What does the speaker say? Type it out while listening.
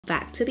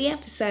back to the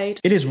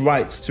episode. It is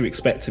right to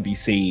expect to be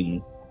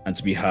seen and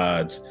to be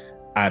heard,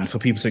 and for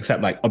people to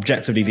accept, like,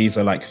 objectively, these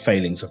are like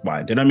failings of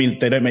mine. They don't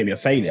make me a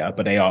failure,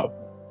 but they are,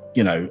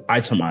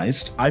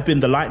 itemized. I've been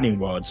the lightning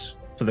rod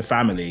for the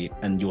family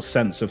and your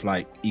sense of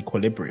like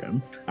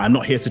equilibrium. I'm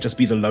not here to just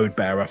be the load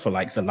bearer for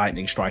like the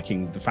lightning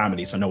striking the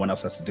family so no one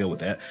else has to deal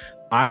with it.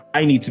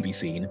 I need to be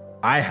seen.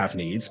 I have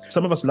needs.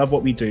 Some of us love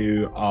what we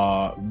do.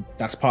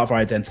 That's part of our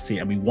identity,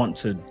 and we want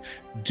to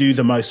do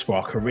the most for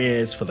our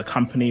careers, for the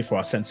company, for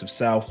our sense of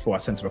self, for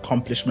our sense of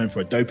accomplishment, for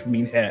a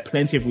dopamine hit.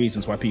 Plenty of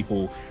reasons why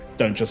people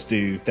don't just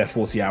do their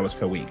 40 hours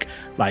per week.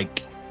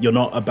 Like, you're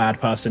not a bad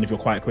person if you're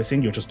quiet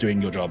quitting. You're just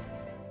doing your job.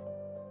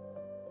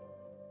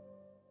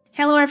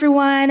 Hello,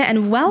 everyone,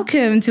 and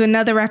welcome to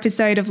another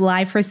episode of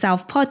Life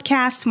Herself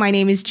podcast. My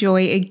name is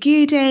Joy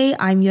Agude.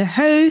 I'm your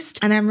host,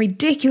 and I'm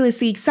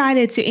ridiculously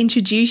excited to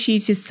introduce you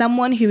to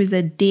someone who is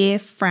a dear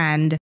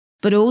friend,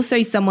 but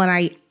also someone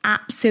I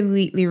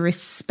absolutely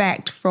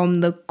respect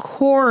from the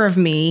core of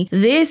me.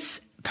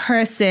 This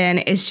person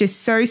is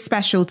just so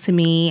special to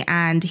me,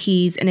 and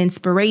he's an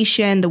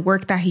inspiration. The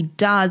work that he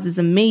does is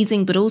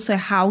amazing, but also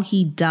how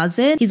he does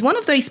it. He's one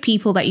of those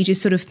people that you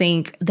just sort of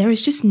think there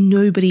is just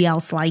nobody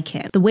else like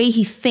him. The way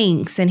he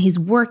thinks and his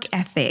work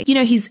ethic,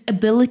 his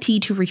ability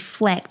to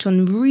reflect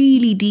on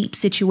really deep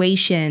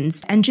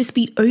situations and just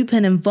be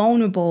open and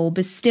vulnerable,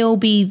 but still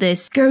be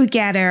this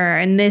go-getter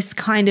and this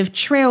kind of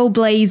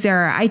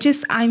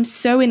trailblazer. I'm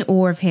so in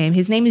awe of him.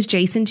 His name is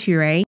Jason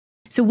Touray.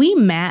 So we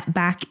met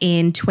back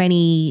in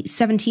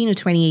 2017 or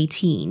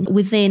 2018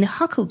 within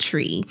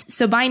Huckletree.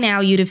 So by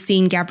now you'd have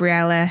seen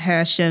Gabriella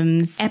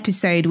Hersham's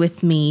episode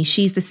with me.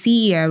 She's the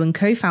CEO and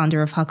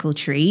co-founder of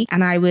Huckletree,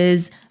 and I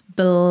was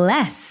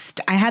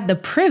blessed. I had the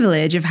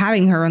privilege of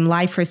having her on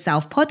Life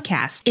Herself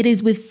podcast. It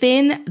is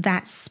within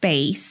that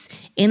space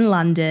in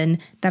London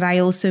that I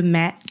also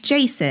met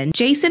Jason.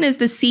 Jason is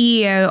the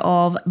CEO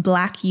of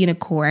Black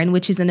Unicorn,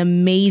 which is an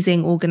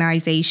amazing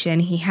organization.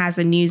 He has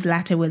a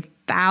newsletter with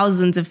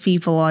thousands of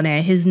people on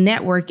it. His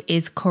network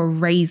is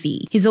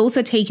crazy. He's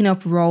also taken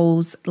up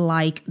roles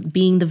like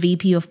being the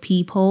VP of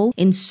people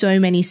in so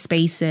many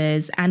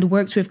spaces and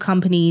works with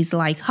companies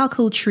like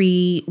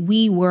Huckletree,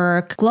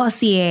 WeWork,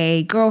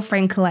 Glossier,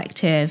 Girlfriend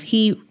Collective.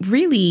 His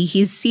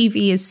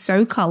CV is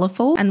so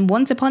colorful. And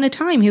once upon a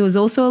time, he was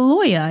also a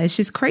lawyer. It's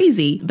just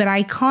crazy. But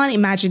I can't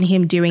imagine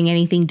him doing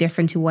anything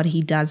different to what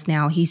he does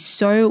now. He's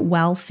so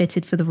well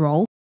fitted for the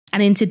role.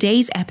 And in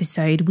today's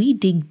episode, we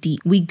dig deep.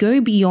 We go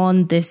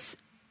beyond this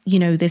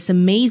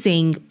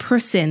amazing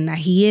person that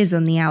he is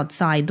on the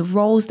outside, the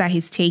roles that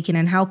he's taken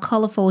and how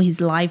colorful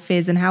his life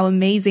is and how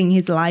amazing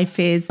his life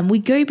is. And we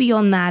go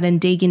beyond that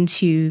and dig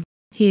into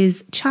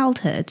his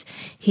childhood,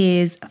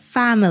 his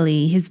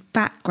family, his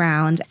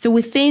background. So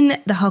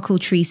within the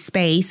Huckletree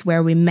space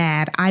where we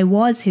met, I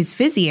was his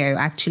physio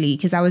actually,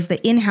 because I was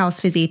the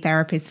in-house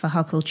physiotherapist for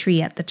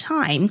Huckletree at the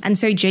time. And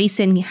so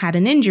Jason had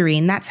an injury,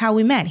 and that's how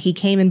we met. He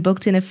came and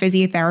booked in a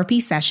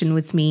physiotherapy session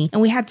with me, and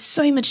we had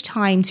so much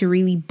time to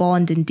really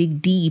bond and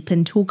dig deep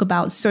and talk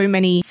about so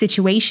many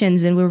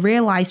situations. And we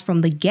realized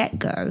from the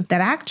get-go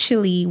that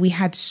actually we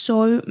had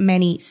so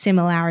many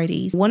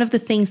similarities. One of the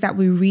things that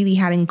we really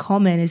had in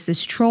common is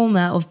this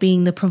trauma of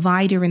being the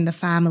provider in the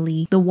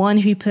family, the one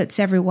who puts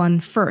everyone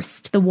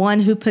first, the one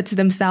who puts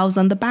themselves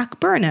on the back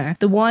burner,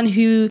 the one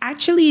who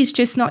actually is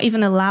just not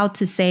even allowed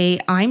to say,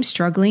 I'm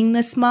struggling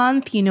this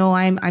month,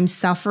 I'm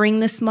suffering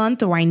this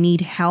month, or I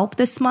need help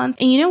this month.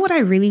 And you know what I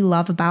really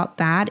love about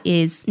that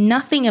is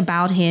nothing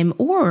about him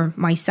or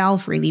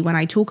myself really, when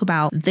I talk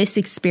about this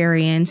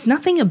experience,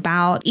 nothing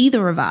about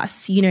either of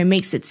us,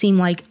 makes it seem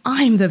like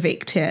I'm the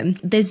victim.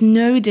 There's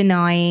no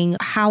denying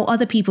how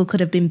other people could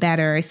have been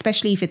better,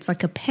 especially if it's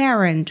like a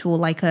parent or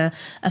like a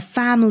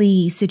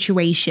family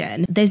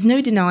situation. There's no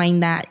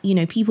denying that,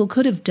 people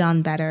could have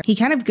done better. He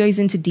kind of goes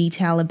into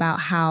detail about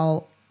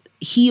how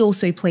he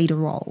also played a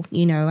role,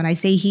 and I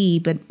say he,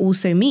 but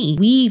also me.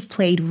 We've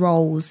played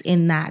roles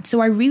in that. So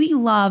I really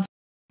love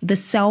the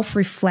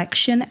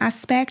self-reflection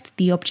aspect,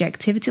 the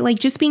objectivity, like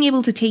just being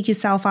able to take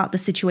yourself out the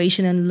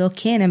situation and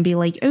look in and be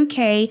like,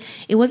 okay,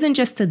 it wasn't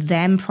just a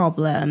them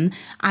problem.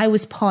 I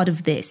was part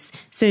of this.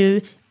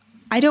 So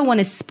I don't want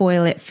to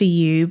spoil it for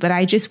you, but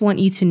I just want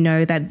you to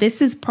know that this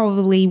is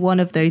probably one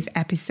of those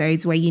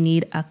episodes where you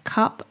need a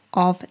cup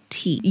of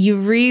tea. You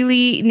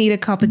really need a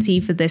cup of tea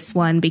for this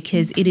one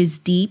because it is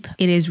deep,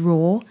 it is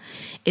raw,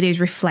 it is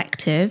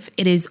reflective,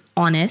 it is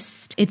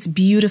honest, it's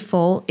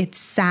beautiful, it's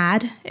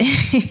sad,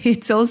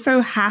 it's also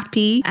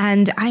happy,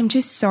 and I'm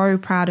just so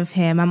proud of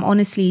him. I'm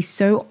honestly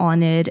so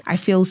honored. I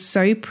feel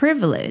so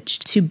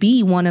privileged to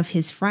be one of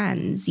his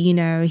friends.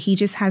 He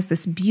just has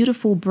this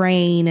beautiful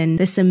brain and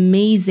this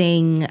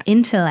amazing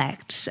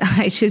intellect.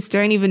 I just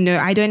don't even know.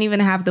 I don't even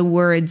have the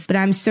words, but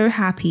I'm so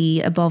happy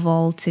above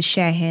all to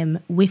share him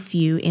with with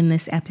you in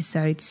this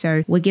episode.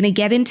 So we're going to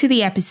get into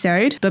the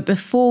episode. But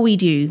before we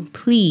do,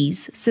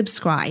 please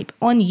subscribe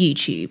on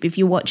YouTube if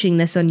you're watching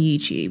this on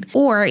YouTube,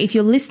 or if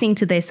you're listening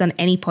to this on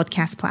any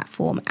podcast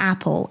platform,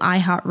 Apple,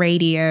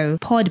 iHeartRadio,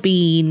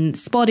 Podbean,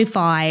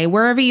 Spotify,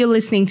 wherever you're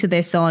listening to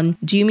this on,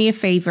 do me a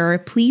favor,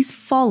 please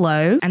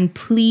follow and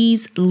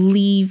please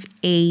leave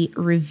a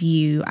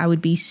review. I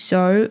would be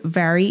so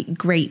very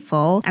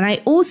grateful. And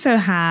I also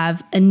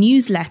have a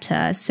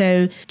newsletter.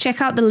 So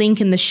check out the link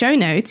in the show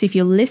notes if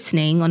you're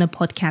listening on a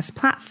podcast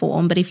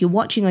platform. But if you're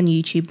watching on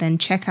YouTube, then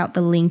check out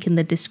the link in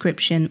the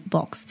description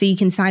box. So you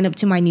can sign up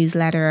to my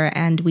newsletter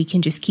and we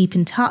can just keep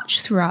in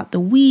touch throughout the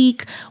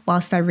week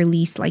whilst I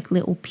release like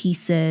little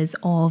pieces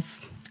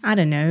of, I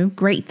don't know,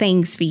 great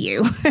things for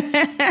you.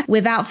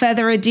 Without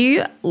further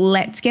ado,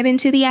 let's get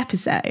into the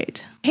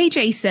episode. Hey,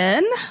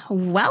 Jason,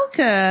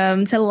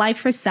 welcome to Life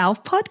for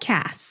Self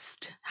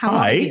podcast. How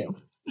are you?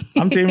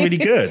 I'm doing really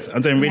good.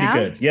 I'm doing really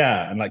good.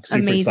 Yeah. I'm like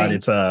super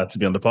excited to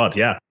be on the pod.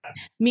 Yeah.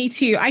 Me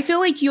too. I feel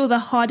like you're the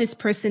hardest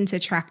person to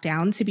track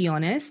down, to be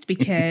honest,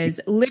 because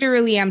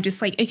literally I'm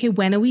just like, okay,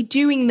 when are we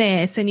doing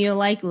this? And you're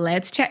like,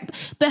 let's check.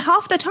 But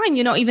half the time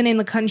you're not even in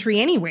the country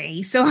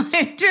anyway. So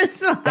I'm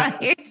just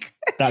like,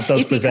 that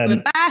does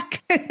present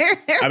back.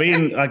 I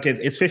mean, like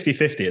it's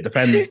 50-50.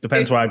 It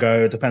depends where I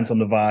go. It depends on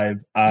the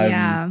vibe.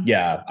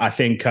 Yeah. I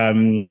think,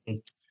 glad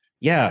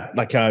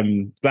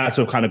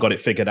to have kind of got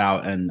it figured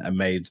out and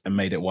made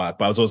it work.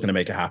 But I was always going to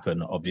make it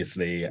happen,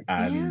 obviously.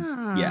 And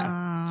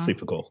yeah,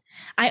 super cool.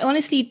 I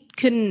honestly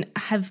couldn't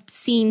have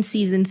seen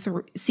season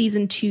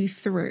 2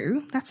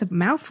 through. That's a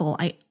mouthful.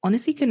 I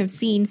honestly couldn't have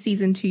seen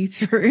season 2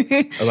 through.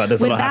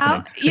 There's a lot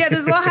happening. Yeah,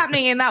 there's a lot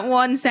happening in that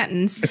one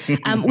sentence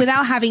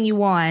without having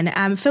you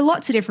on for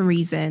lots of different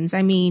reasons.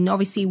 I mean,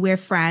 obviously we're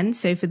friends.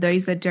 So for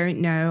those that don't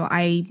know,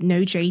 I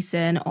know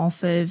Jason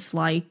off of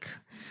like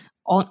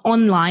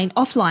offline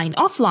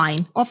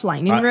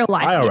in real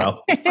life.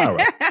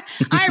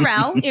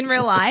 IRL in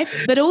real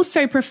life, but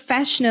also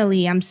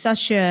professionally, I'm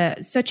such a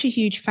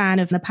huge fan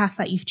of the path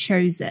that you've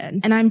chosen.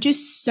 And I'm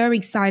just so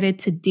excited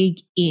to dig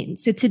in.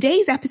 So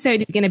today's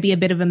episode is going to be a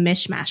bit of a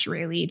mishmash,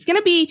 really. It's going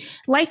to be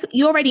like,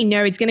 you already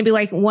know, it's going to be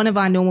like one of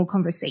our normal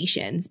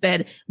conversations,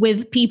 but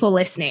with people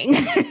listening.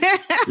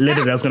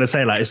 Literally, I was going to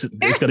say, like, it's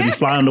going to be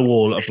fly on the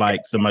wall of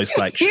like the most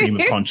like stream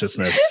of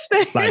consciousness,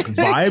 like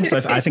vibes.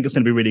 I think it's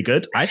going to be really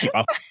good. I think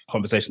our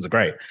conversations are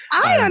great.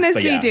 I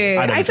honestly do.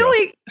 I feel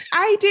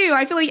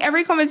like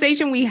every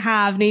conversation we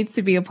have needs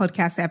to be a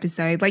podcast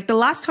episode. Like the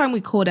last time we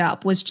caught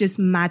up was just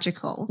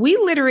magical. We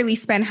literally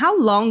spent, how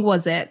long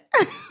was it?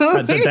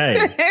 The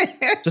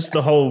day. Just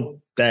the whole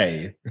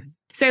day.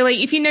 So like,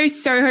 if you know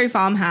Soho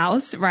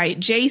Farmhouse, right?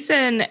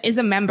 Jason is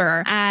a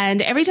member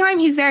and every time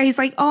he's there, he's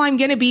like, oh, I'm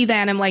going to be there.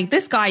 And I'm like,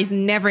 this guy's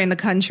never in the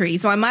country.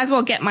 So I might as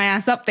well get my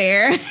ass up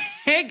there,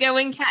 go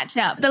and catch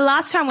up. The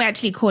last time we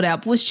actually caught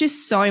up was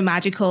just so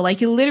magical.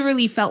 Like it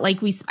literally felt like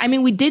we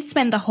did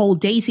spend the whole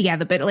day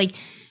together, but like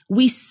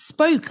we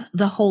spoke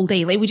the whole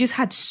day. Like we just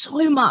had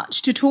so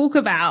much to talk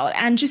about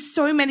and just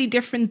so many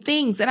different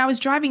things. And I was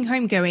driving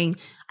home going,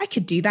 I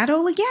could do that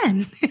all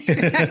again.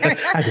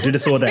 I could do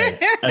this all day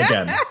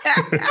again.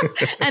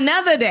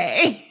 Another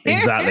day.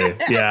 Exactly.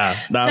 Yeah,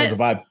 that was a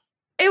vibe.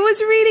 It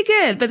was really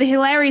good. But the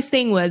hilarious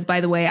thing was,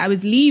 by the way, I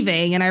was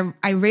leaving and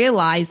I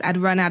realized I'd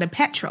run out of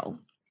petrol.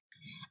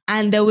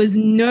 And there was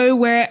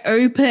nowhere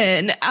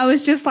open. I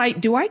was just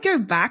like, do I go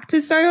back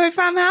to Soho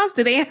Farmhouse?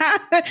 Do they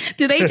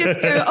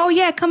just go, oh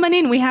yeah, come on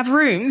in, we have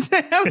rooms.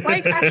 I'm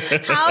like,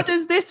 how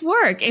does this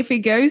work if it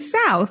goes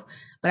south?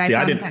 But I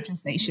found a petrol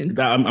station.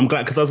 I'm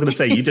glad, because I was going to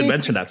say, you did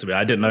mention that to me.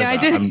 I didn't know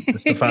that.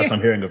 It's the first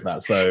I'm hearing of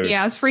that. So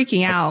yeah, I was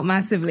freaking out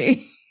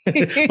massively.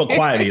 But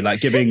quietly,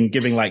 like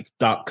giving like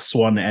duck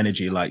swan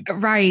energy, like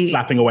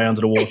slapping away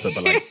under the water,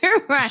 but like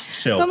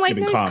chill. But I'm like,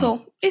 no, it's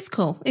cool. It's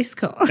cool.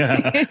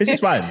 This is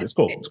fine. It's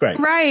cool. It's great.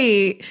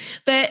 Right.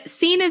 But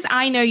seeing as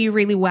I know you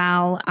really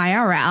well,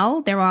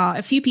 IRL, there are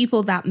a few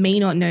people that may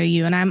not know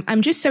you. And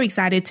I'm just so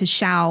excited to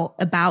shout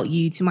about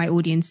you to my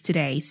audience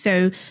today.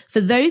 So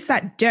for those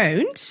that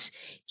don't,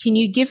 can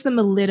you give them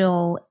a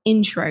little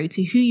intro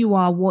to who you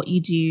are, what you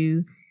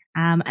do,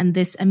 and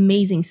this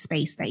amazing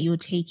space that you're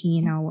taking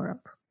in our world?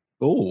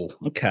 Oh,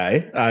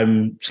 okay.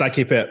 Should I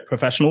keep it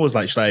professional?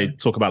 Should I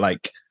talk about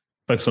like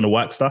focus on the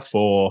work stuff,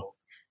 or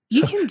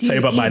you can do tell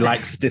you about my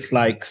likes,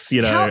 dislikes?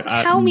 You know,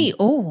 tell me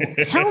all.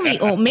 Tell me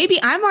all. Maybe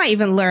I might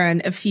even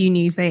learn a few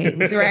new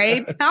things.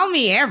 Right? Tell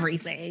me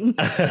everything.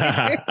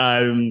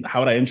 How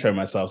would I intro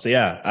myself? So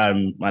yeah,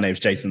 my name's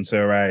Jason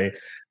Touray.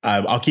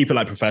 I'll keep it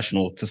like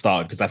professional to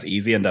start because that's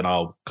easy, and then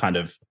I'll kind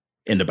of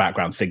in the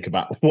background think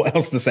about what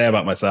else to say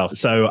about myself.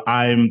 So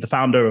I'm the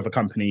founder of a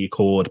company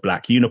called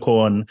Black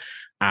Unicorn.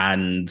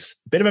 And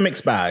a bit of a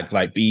mixed bag.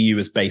 Like BU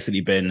has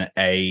basically been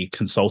a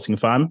consulting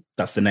firm.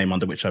 That's the name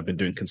under which I've been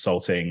doing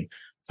consulting,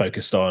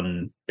 focused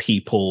on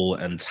people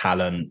and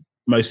talent,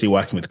 mostly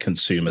working with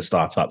consumer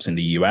startups in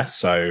the US.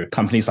 So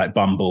companies like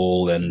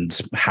Bumble and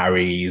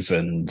Harry's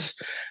and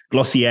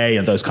Glossier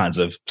and those kinds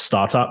of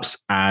startups.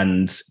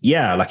 And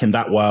yeah, like in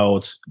that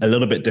world, a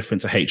little bit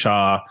different to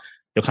HR.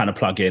 you'll kind of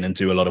plug in and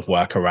do a lot of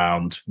work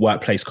around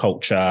workplace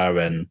culture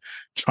and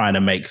trying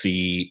to make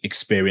the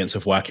experience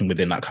of working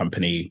within that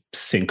company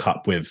sync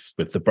up with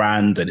the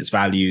brand and its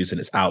values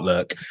and its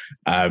outlook.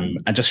 And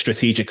just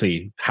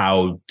strategically,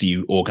 how do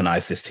you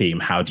organize this team?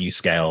 How do you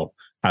scale?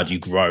 How do you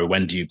grow?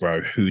 When do you grow?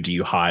 Who do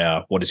you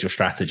hire? What is your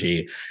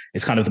strategy?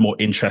 It's kind of the more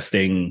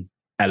interesting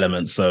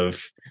elements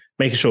of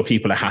making sure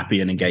people are happy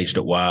and engaged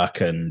at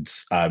work, and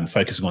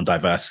focusing on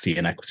diversity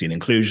and equity and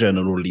inclusion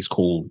and all of these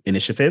cool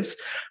initiatives.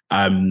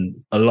 A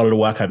lot of the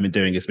work I've been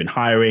doing has been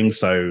hiring.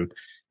 So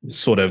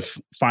sort of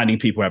finding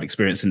people who have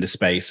experience in this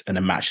space and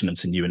then matching them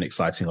to new and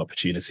exciting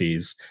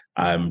opportunities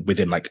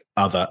within like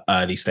other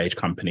early stage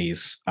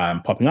companies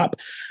popping up.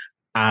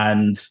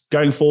 And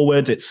going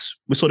forward,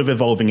 we're sort of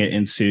evolving it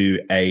into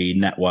a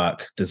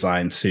network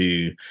designed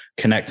to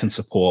connect and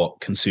support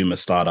consumer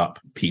startup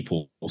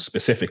people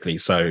specifically.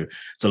 So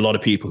it's a lot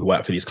of people who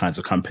work for these kinds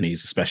of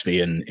companies,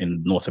 especially in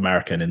North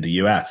America and in the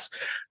US,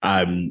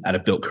 and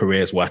have built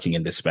careers working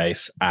in this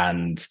space.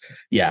 And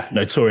yeah,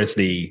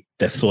 notoriously,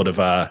 there's sort of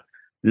a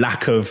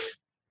lack of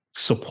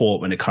support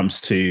when it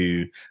comes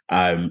to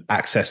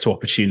access to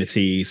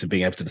opportunities and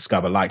being able to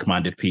discover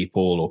like-minded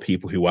people or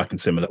people who work in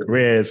similar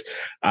careers.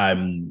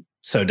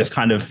 So there's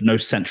kind of no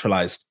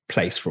centralized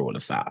place for all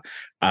of that.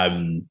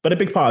 But a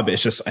big part of it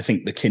is just, I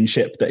think, the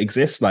kinship that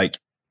exists. Like,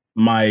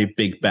 my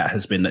big bet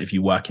has been that if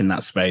you work in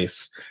that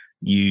space,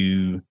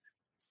 you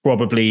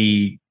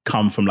probably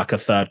come from like a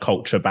third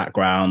culture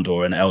background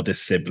or an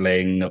eldest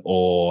sibling,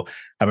 or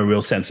have a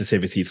real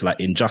sensitivity to like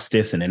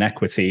injustice and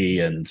inequity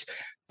and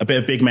a bit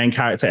of big main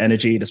character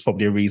energy. There's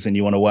probably a reason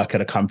you want to work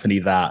at a company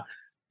that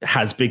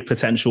has big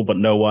potential, but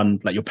no one,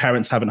 like your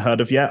parents, haven't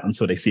heard of yet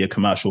until they see a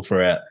commercial for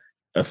it,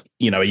 of,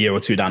 you know, a year or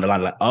two down the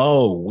line, like,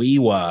 oh,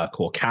 WeWork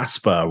or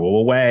Casper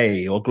or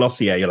Away or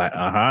Glossier. You're like,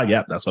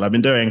 yep, that's what I've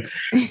been doing.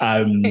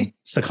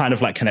 So kind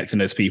of like connecting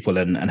those people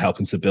and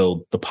helping to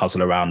build the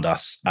puzzle around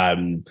us.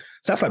 So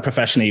that's like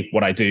professionally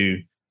what I do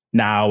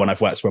now, and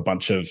I've worked for a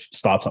bunch of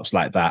startups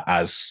like that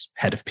as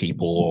head of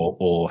people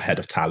or head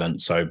of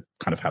talent. So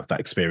kind of have that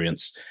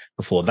experience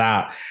before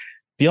that.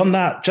 Beyond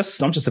that,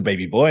 I'm just a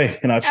baby boy.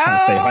 You know, I'm just trying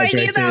to stay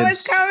hydrated. I knew that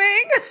was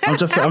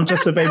coming. I'm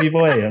just a baby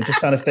boy. I'm just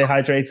trying to stay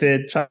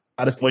hydrated, try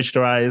to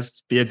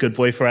moisturize, be a good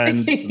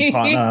boyfriend and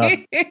partner,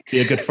 be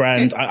a good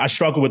friend. I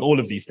struggle with all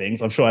of these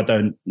things. I'm sure I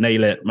don't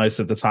nail it most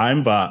of the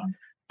time, but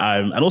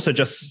and also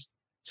just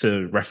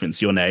to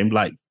reference your name,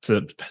 like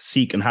to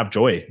seek and have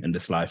joy in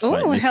this life. Oh,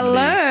 like,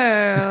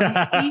 hello.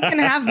 Seek and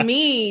have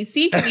me.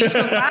 Seek and you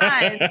shall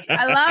find.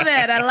 I love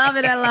it. I love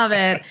it. I love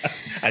it.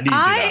 I need to do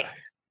that.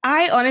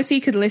 I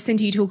honestly could listen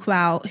to you talk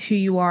about who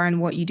you are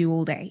and what you do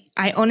all day.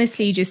 I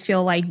honestly just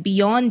feel like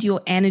beyond your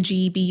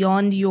energy,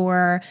 beyond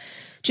your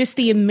just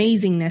the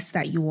amazingness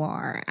that you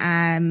are.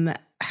 And,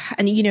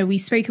 you know, we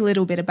spoke a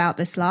little bit about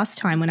this last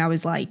time when I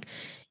was like,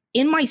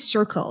 in my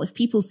circle, if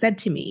people said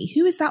to me,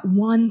 who is that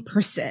one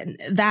person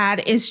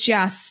that is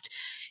just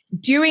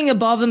doing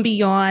above and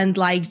beyond,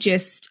 like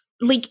just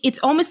like, it's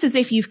almost as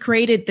if you've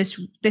created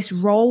this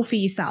role for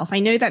yourself. I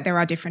know that there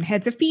are different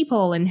heads of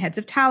people and heads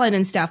of talent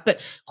and stuff, but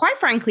quite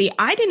frankly,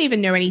 I didn't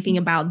even know anything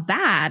about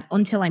that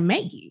until I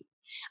met you.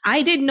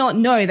 I did not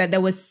know that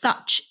there was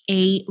such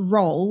a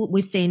role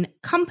within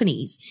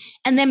companies.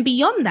 And then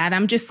beyond that,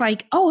 I'm just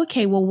like, oh,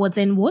 okay, well,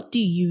 then what do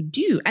you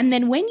do? And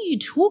then when you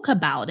talk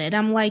about it,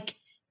 I'm like,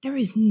 there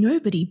is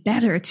nobody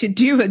better to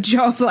do a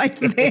job like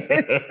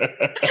this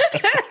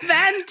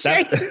than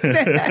Jason.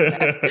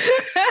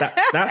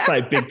 That's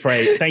like big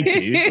praise. Thank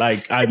you.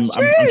 Like I'm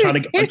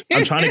trying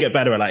to get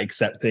better at like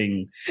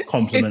accepting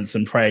compliments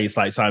and praise.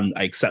 Like, so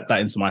I accept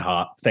that into my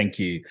heart. Thank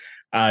you.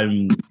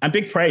 And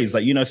big praise.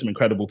 Like, you know, some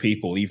incredible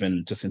people,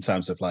 even just in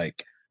terms of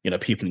like, you know,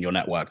 people in your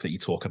network that you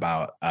talk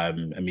about,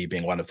 and me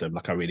being one of them.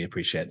 Like, I really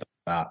appreciate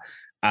that.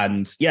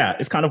 And yeah,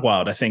 it's kind of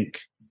wild. I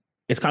think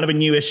it's kind of a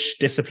newish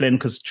discipline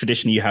because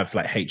traditionally you have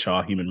like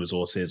HR, human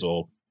resources,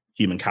 or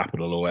human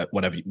capital, or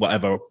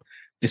whatever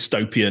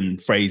dystopian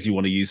phrase you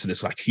want to use for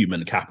this, like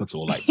human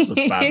capital, like a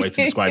bad way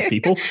to describe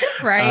people.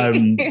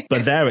 Right.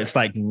 But there it's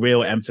like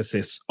real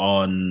emphasis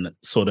on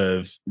sort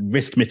of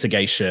risk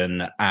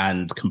mitigation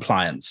and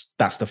compliance.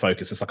 That's the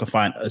focus. It's like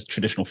a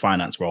traditional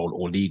finance role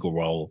or legal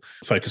role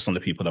focused on the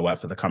people that work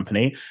for the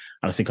company.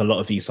 And I think a lot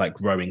of these like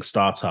growing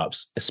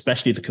startups,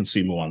 especially the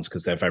consumer ones,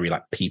 because they're very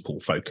like people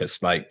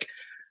focused, like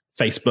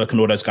Facebook and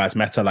all those guys,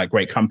 Meta, like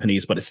great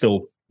companies, but it's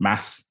still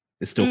maths,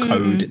 it's still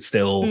code, it's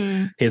still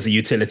here's a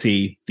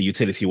utility, the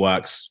utility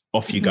works,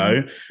 off you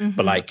go.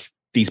 But like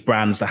these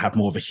brands that have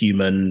more of a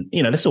human,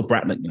 you know, they're still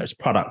brand, you know, it's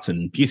products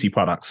and beauty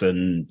products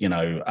and, you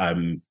know,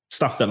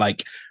 stuff that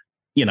like,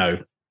 you know,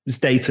 is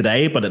day to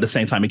day, but at the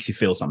same time makes you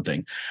feel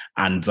something.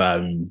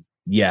 And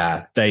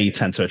yeah, they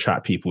tend to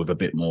attract people with a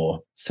bit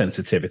more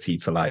sensitivity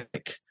to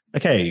like,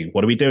 okay,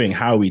 what are we doing?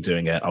 How are we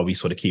doing it? Are we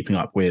sort of keeping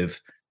up with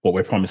what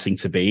we're promising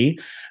to be?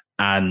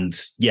 And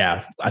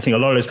yeah, I think a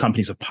lot of those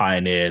companies have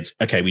pioneered,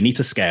 okay, we need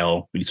to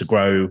scale, we need to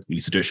grow, we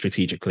need to do it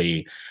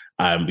strategically.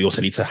 We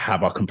also need to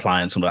have our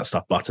compliance and all that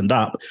stuff buttoned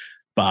up.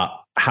 But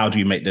how do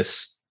you make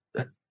this?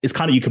 It's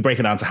kind of, you could break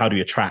it down to how do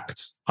you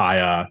attract,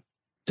 hire,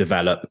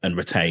 develop and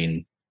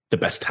retain the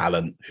best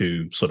talent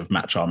who sort of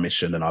match our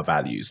mission and our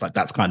values. Like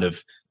that's kind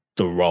of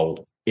the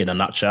role in a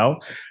nutshell.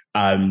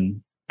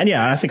 And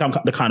yeah, I think I'm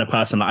the kind of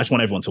person that I just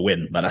want everyone to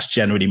win. Like that's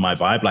generally my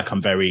vibe. Like I'm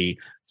very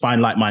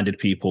find like-minded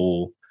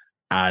people,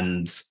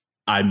 and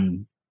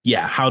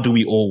how do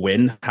we all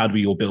win? How do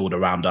we all build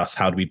around us?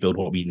 How do we build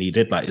what we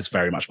needed? Like it's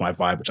very much my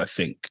vibe, which I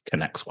think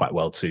connects quite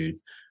well to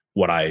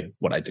what I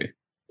do.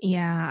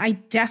 Yeah, I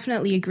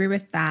definitely agree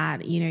with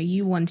that.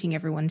 You wanting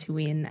everyone to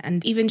win.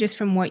 And even just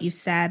from what you've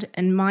said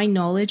and my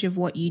knowledge of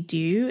what you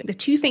do, the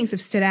two things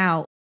have stood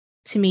out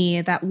to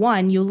me. That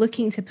one, you're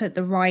looking to put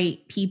the right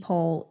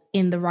people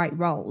in the right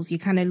roles. You're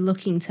kind of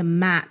looking to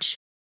match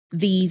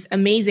these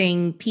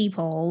amazing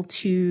people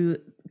to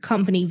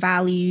company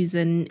values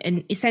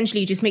and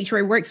essentially just make sure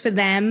it works for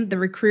them, the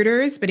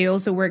recruiters, but it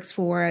also works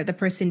for the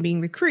person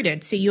being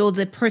recruited. So you're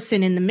the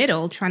person in the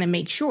middle trying to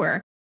make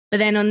sure. But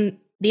then on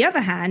the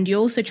other hand, you're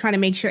also trying to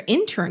make sure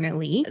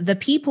internally the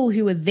people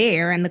who are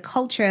there and the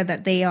culture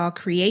that they are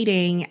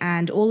creating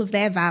and all of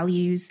their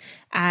values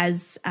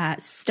as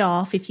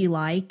staff, if you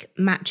like,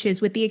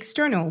 matches with the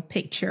external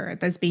picture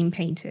that's being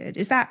painted.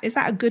 Is that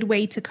a good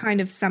way to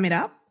kind of sum it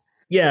up?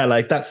 Yeah,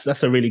 like that's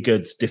a really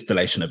good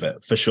distillation of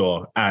it for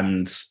sure.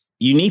 And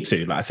you need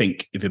to, like, I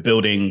think if you're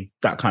building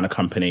that kind of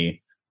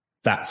company,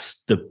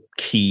 that's the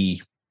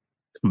key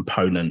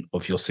component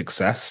of your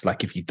success.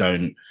 Like if you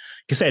don't, you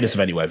can say this of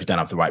anywhere, if you don't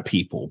have the right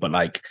people, but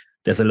like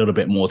there's a little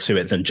bit more to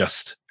it than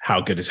just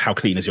how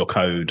clean is your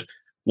code?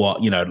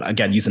 What,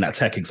 again, using that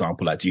tech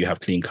example, like do you have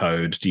clean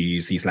code? Do you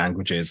use these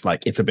languages?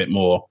 Like it's a bit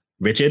more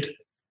rigid.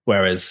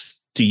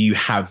 Whereas do you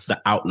have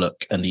the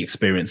outlook and the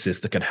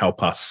experiences that could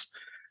help us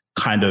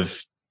kind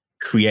of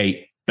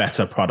create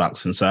better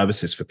products and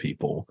services for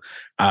people,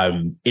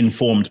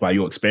 informed by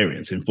your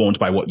experience, informed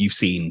by what you've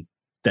seen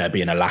there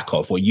being a lack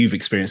of, what you've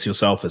experienced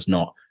yourself as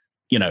not,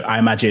 I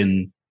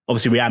imagine,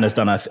 obviously Rihanna's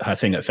done her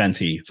thing at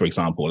Fenty, for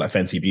example, like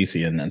Fenty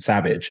Beauty and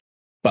Savage.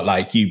 But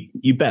like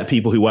you bet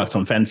people who worked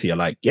on Fenty are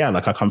like, yeah,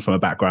 like I come from a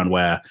background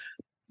where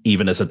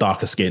even as a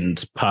darker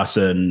skinned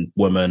person,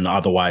 woman,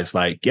 otherwise,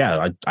 like,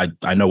 yeah,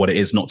 I know what it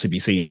is not to be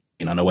seen.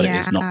 I know what it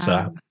is not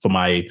for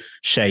my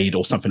shade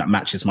or something that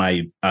matches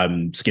my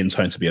skin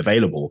tone to be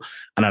available.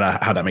 And I know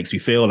how that makes me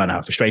feel and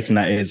how frustrating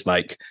that is.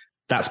 Like,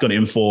 that's going to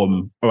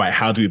inform, all right,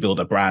 how do we build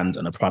a brand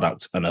and a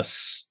product and a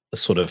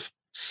sort of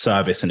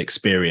service and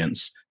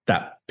experience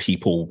that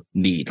people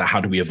need? Like,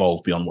 how do we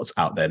evolve beyond what's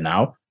out there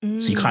now?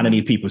 So you kind of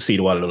need people to see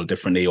the world a little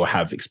differently or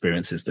have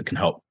experiences that can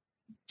help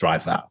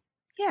drive that.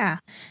 Yeah.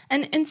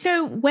 And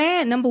so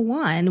number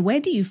one, where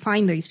do you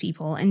find those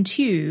people? And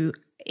two,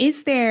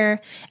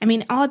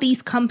 are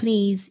these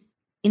companies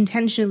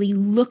intentionally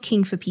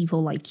looking for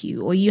people like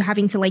you, or are you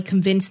having to like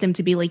convince them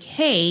to be like,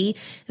 hey,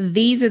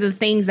 these are the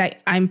things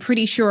that I'm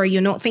pretty sure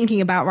you're not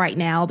thinking about right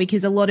now,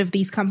 because a lot of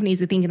these companies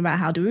are thinking about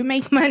how do we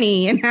make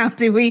money and how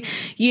do we,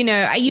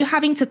 are you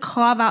having to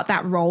carve out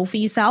that role for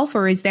yourself,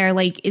 or is there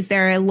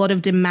a lot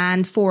of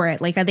demand for it?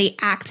 Like, are they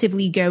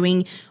actively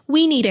going,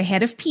 we need a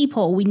head of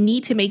people, we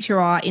need to make sure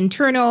our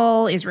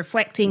internal is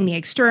reflecting the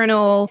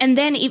external, and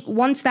then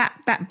once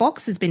that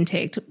box has been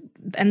ticked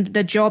and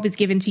the job is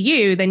given to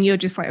you, then you're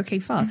just like, okay,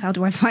 fuck, how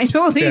do I find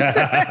all these?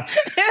 How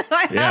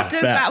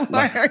does that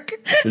work?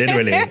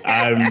 Literally.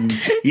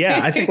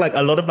 I think like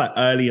a lot of like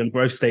early and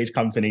growth stage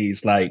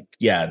companies, like,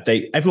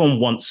 everyone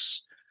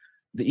wants,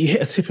 you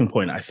hit a tipping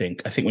point. I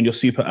think when you're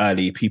super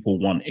early, people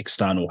want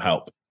external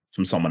help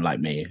from someone like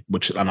me,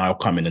 and I'll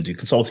come in and do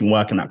consulting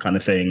work and that kind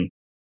of thing.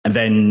 And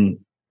then,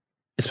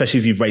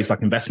 especially if you've raised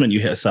like investment, you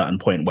hit a certain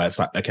point where it's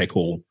like, okay,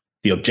 cool.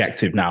 The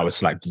objective now is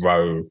to like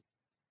grow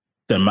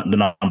the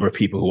number of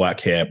people who work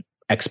here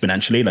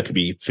exponentially. Like, could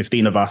be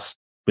 15 of us.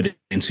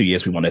 Within 2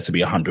 years, we want it to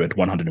be 100,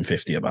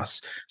 150 of us.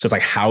 So it's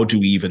like, how do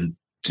we even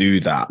do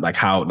that? Like,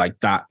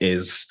 that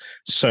is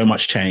so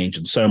much change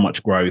and so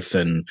much growth,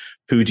 and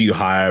who do you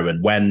hire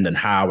and when and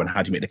how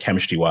do you make the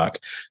chemistry work?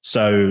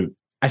 So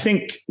I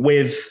think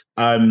with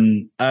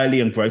early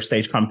and growth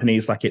stage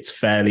companies, like, it's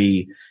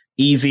fairly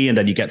easy. And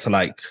then you get to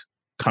like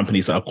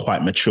companies that are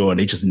quite mature and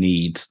they just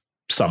need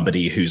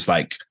somebody who's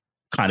like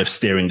kind of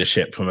steering the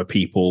ship from a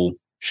people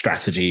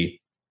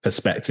strategy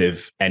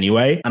perspective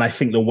anyway. And I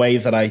think the way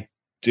that I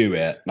do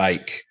it,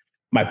 like,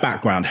 my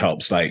background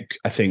helps. Like,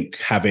 I think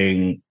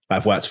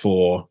I've worked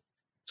for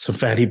some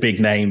fairly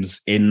big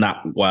names in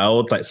that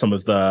world, like some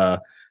of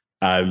the,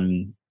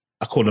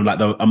 I call them like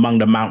among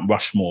the Mount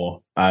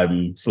Rushmore,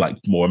 for like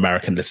more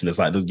American listeners,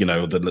 like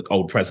the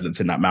old presidents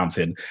in that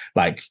mountain.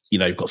 Like,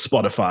 you've got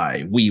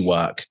Spotify,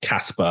 WeWork,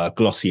 Casper,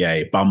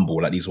 Glossier,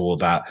 Bumble. Like, these are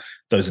all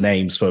those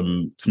names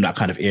from that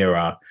kind of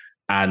era.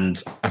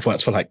 And I've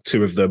worked for like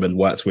two of them and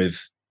worked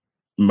with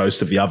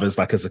most of the others,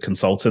 like, as a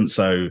consultant.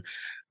 So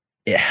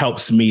it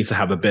helps me to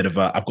have I've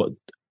got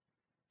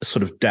a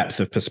sort of depth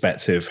of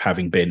perspective,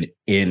 having been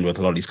in with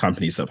a lot of these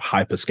companies that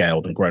have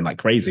hyperscaled and grown like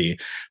crazy,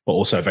 but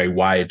also a very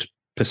wide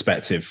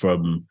perspective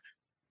from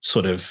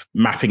sort of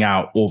mapping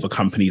out all the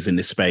companies in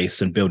this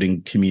space and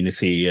building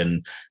community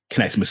and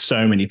connecting with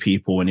so many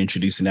people and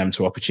introducing them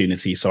to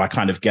opportunities. So I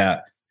kind of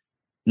get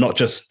not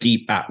just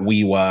deep at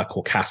WeWork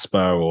or Casper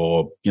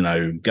or,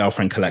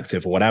 Girlfriend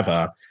Collective or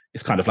whatever.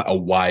 It's kind of like a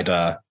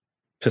wider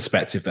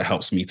perspective that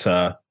helps me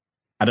to,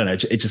 I don't know,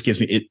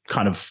 it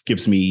kind of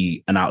gives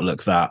me an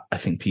outlook that I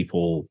think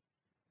people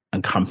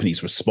and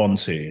companies respond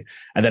to.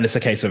 And then it's a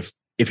case of,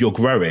 if you're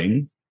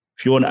growing,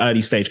 if you're an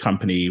early stage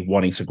company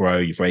wanting to grow,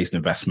 you've raised an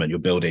investment, you're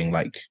building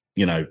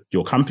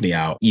your company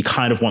out, you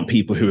kind of want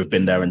people who have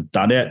been there and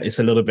done it. It's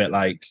a little bit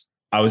like,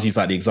 I always use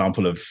the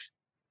example of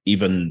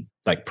even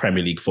like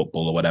Premier League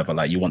football or whatever.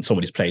 Like, you want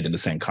somebody who's played in the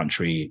same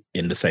country,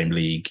 in the same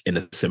league, in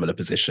a similar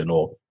position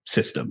or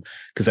system,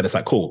 because then it's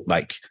like, cool,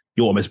 like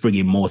you're almost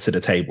bringing more to the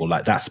table.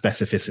 Like, that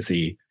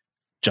specificity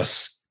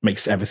just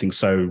makes everything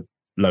so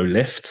low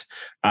lift,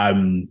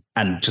 and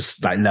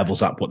just like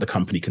levels up what the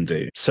company can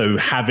do. So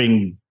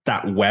having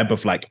that web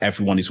of like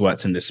everyone who's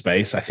worked in this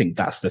space, I think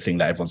that's the thing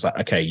that everyone's like,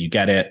 okay, you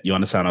get it. You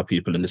understand how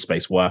people in this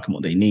space work and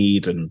what they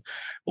need. And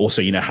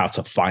also, you know how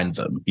to find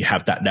them. You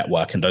have that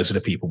network, and those are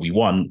the people we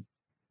want,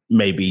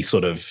 maybe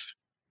sort of,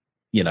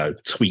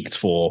 tweaked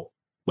for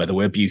whether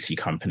we're a beauty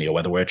company or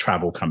whether we're a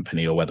travel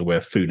company or whether we're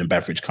a food and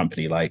beverage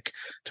company. Like,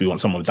 do we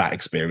want someone with that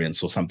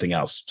experience or something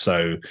else?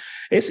 So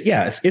it's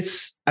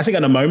I think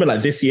at the moment,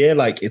 like this year,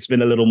 like it's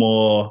been a little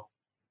more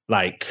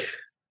like,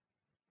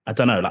 I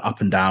don't know, like up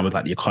and down with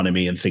like the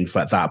economy and things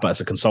like that. But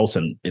as a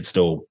consultant, it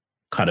still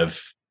kind of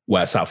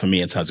works out for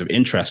me in terms of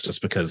interest,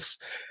 just because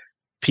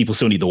people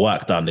still need the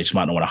work done. They just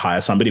might not want to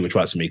hire somebody, which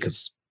works for me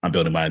because I'm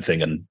building my own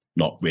thing and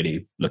not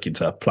really looking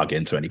to plug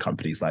into any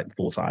companies like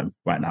full time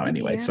right now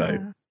anyway. Yeah.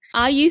 So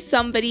are you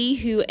somebody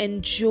who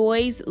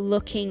enjoys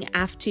looking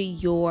after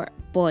your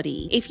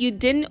body? If you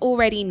didn't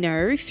already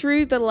know,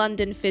 through the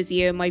London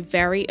Physio, my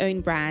very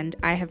own brand,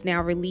 I have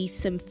now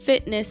released some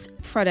fitness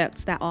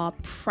products that are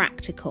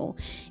practical.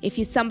 If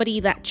you're somebody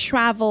that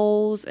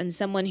travels and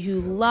someone who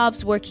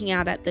loves working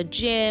out at the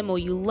gym, or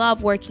you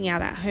love working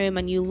out at home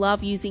and you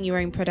love using your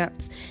own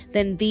products,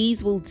 then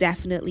these will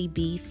definitely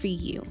be for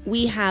you.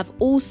 We have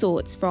all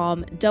sorts,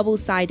 from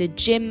double-sided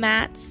gym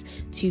mats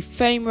to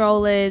foam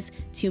rollers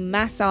to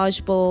massage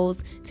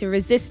balls to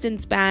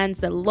resistance bands,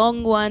 the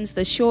long ones,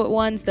 the short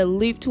ones, the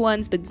looped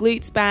ones, the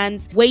glutes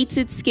bands,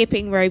 weighted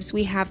skipping ropes.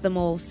 We have them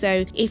all.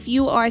 So if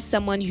you are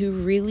someone who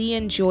really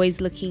enjoys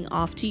looking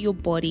after your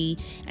body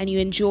and you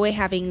enjoy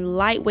having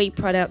lightweight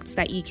products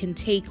that you can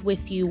take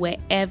with you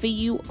wherever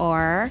you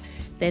are,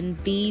 then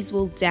these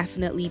will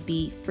definitely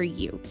be for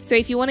you. So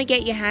if you want to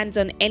get your hands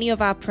on any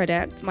of our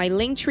products, my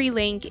Linktree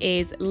link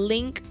is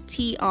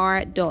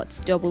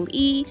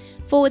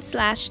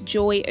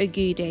linktr.ee/Joy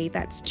Agude.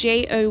 That's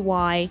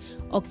JOY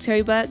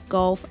October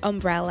Golf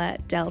Umbrella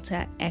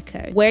Delta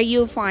Echo, where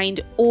you'll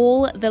find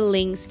all the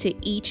links to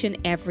each and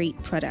every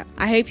product.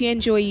 I hope you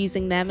enjoy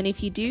using them, and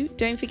if you do,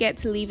 don't forget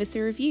to leave us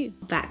a review.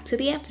 Back to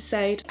the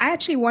episode. I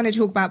actually want to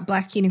talk about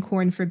Black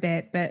Unicorn for a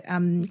bit, but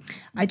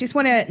I just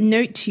want to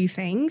note two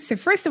things. So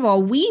first of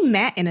all, we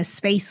met in a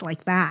space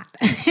like that.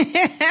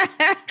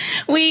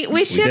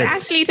 we should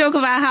actually talk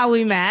about how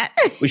we met.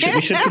 We should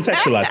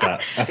contextualize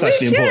that. That's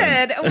actually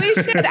important. We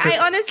should. I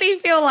honestly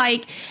feel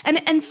like,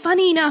 and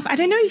funny enough, I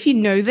don't know if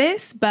you know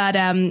this, but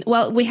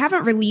well, we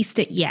haven't released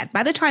it yet.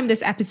 By the time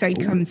this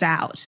episode comes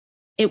out,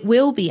 it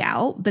will be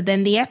out. But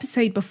then the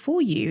episode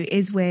before you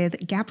is with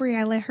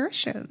Gabriella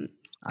Hersham.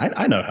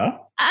 I know her.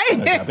 No. I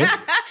know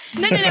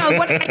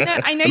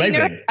you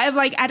know. I'm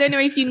like, I don't know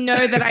if you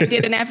know that I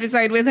did an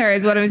episode with her,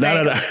 is what I'm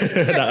saying. No,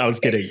 I was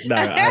kidding. No,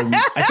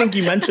 I think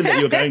you mentioned that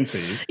you were going to.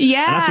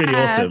 Yeah. And that's really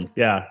awesome.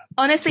 Yeah.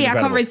 Honestly, our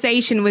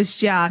conversation was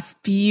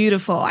just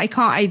beautiful.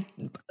 By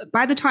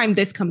the time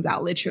this comes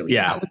out, literally,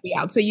 that would be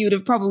out. So you would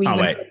have probably,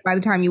 by the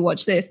time you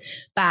watch this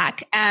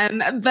back.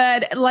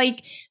 But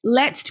like,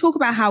 let's talk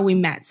about how we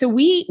met. So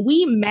we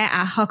met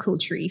at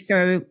Huckletree.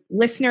 So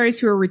listeners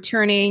who are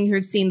returning, who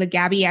have seen the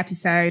Gabby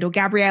episode or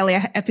Gabriella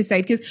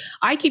episode, because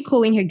I keep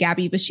calling her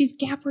Gabby, but she's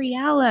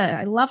Gabriella.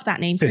 I love that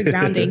name. So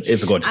grounding.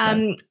 It's a gorgeous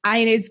name.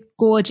 And it's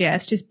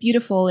gorgeous, just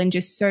beautiful and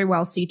just so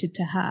well suited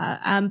to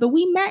her. But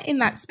we met in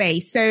that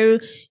space. So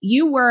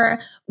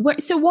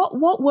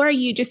what were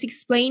you? Just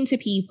explain to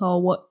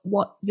people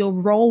what your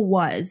role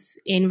was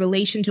in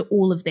relation to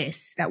all of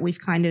this that we've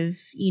kind of,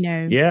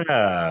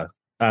 Yeah.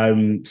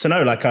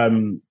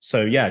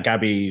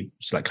 Gabby,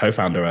 she's like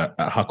co-founder at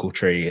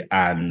Huckletree,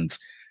 and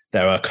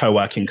they're a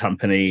co-working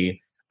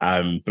company,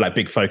 but like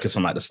big focus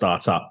on like the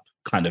startup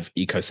kind of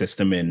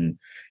ecosystem in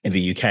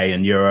the UK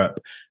and Europe.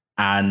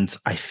 And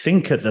I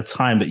think at the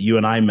time that you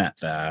and I met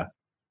there,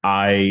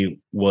 I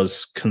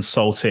was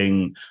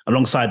consulting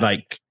alongside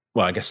I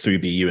guess through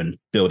BU and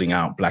building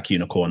out Black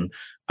Unicorn.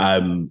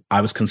 I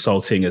was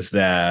consulting as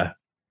their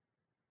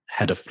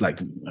head of I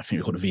think we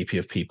called it VP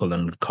of people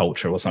and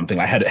culture or something,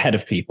 like head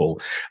of people.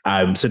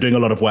 So doing a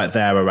lot of work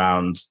there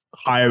around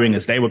hiring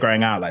as they were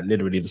growing out, like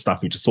literally the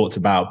stuff we just talked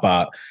about,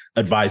 but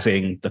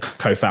advising the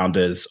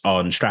co-founders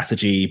on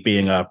strategy,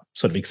 being a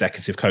sort of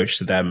executive coach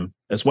to them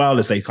as well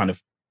as they kind of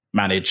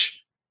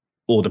manage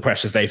all the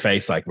pressures they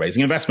face, like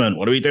raising investment,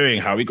 what are we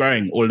doing, how are we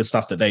growing, all the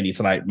stuff that they need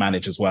to like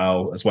manage as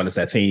well as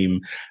their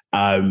team.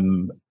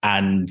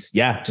 And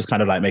yeah, just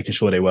kind of like making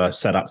sure they were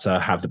set up to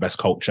have the best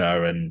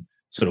culture and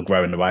sort of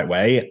grow in the right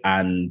way.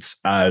 And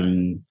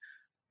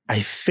I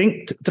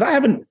think,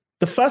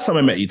 the first time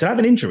I met you, did I have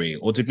an injury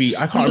or did we,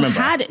 I can't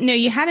remember.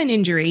 You had an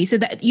injury. So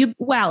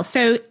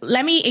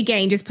let me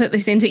again, just put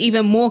this into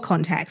even more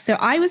context. So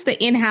I was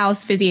the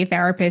in-house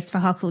physiotherapist for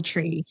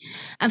Huckletree.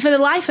 And for the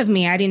life of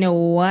me, I didn't know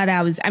what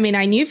I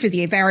knew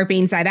physiotherapy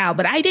inside out,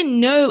 but I didn't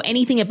know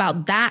anything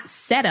about that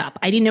setup.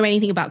 I didn't know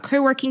anything about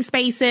co-working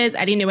spaces.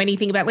 I didn't know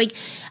anything about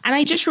and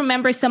I just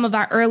remember some of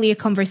our earlier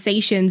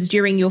conversations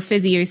during your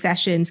physio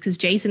sessions, because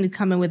Jason had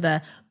come in with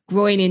a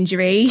groin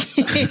injury.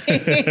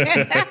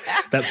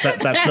 That's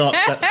not.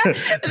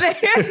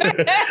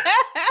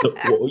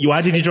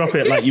 Why did you drop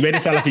it? Like, you made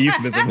it sound like a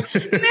euphemism. No,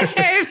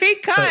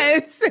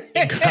 because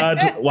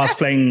incurred whilst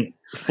playing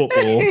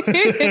football.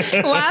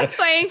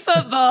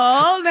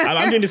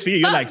 I'm doing this for you.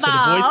 You're like, so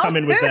the boys come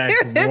in with their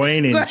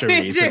groin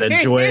injuries, and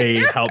then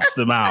Joy helps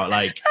them out.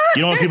 Like,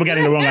 you don't want people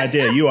getting the wrong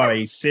idea. You are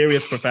a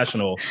serious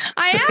professional.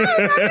 I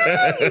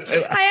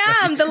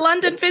am. The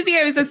London Physio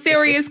is a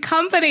serious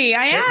company.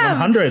 I am.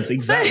 Hundreds,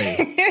 exactly.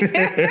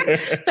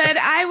 But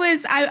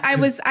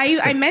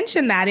I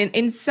mentioned that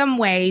in some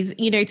ways,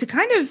 to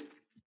kind of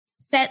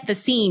set the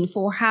scene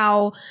for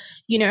how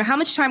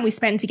much time we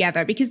spend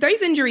together, because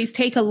those injuries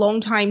take a long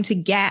time to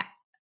get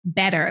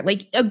better.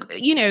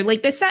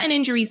 There's certain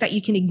injuries that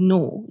you can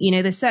ignore.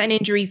 There's certain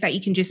injuries that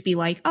you can just be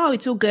like, oh,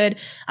 it's all good,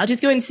 I'll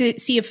just go and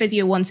see a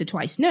physio once or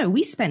twice. No,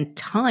 we spent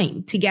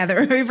time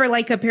together over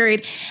like a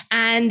period.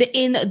 And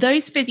in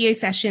those physio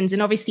sessions,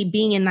 and obviously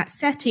being in that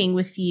setting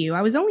with you,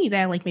 I was only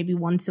there like maybe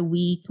once a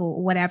week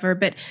or whatever,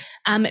 but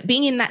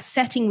being in that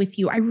setting with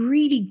you, I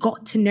really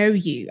got to know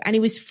you. And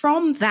it was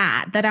from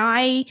that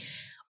I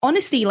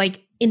honestly,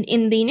 like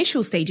in the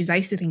initial stages, I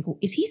used to think,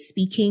 is he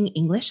speaking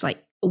English?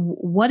 Like,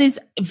 what is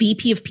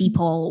VP of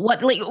people?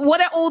 What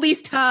are all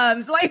these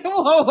terms? Like,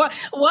 whoa,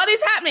 what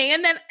is happening?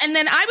 And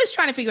then I was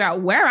trying to figure out,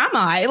 where am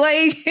I?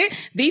 Like,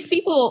 these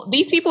people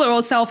are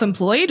all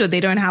self-employed, or they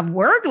don't have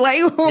work.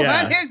 Like,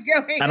 what is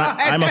going on?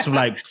 I must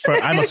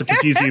have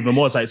confused you even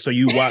more. It's like, so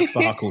you work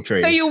for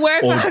Huckletree. So you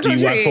work for Huckletree. Or do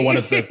you work for one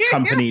of the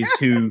companies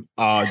who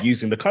are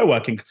using the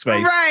co-working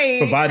space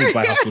provided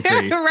by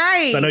Huckletree?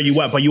 Right. So I know you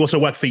work, but you also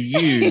work for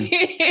you.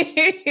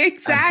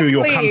 Exactly. And through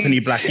your company,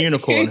 Black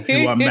Unicorn,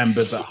 who are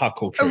members at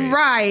Huckletree.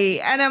 Right.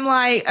 And I'm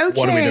like, okay.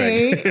 What are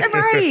we doing?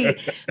 Right.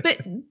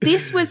 But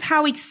this was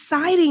how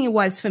exciting it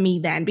was for me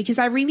then, because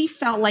I really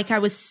felt like I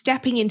was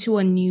stepping into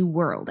a new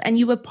world, and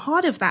you were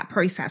part of that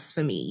process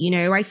for me.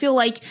 I feel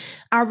like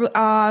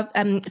our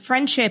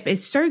friendship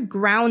is so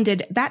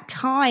grounded. That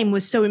time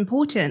was so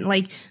important.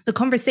 Like, the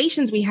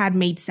conversations we had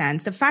made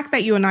sense. The fact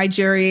that you're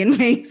Nigerian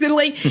makes it,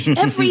 like,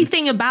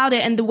 everything about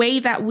it, and the way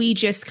that we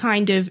just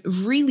kind of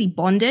really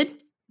bonded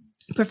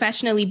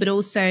professionally, but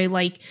also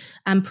like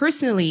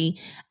personally,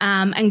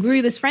 and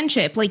grew this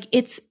friendship. Like,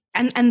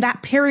 and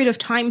that period of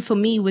time for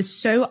me was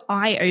so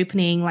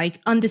eye-opening, like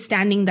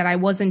understanding that I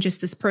wasn't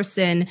just this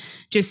person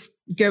just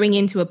going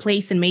into a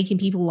place and making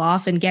people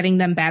laugh and getting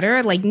them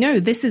better. Like, no,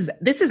 this is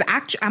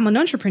actually, I'm an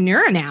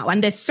entrepreneur now,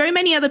 and there's so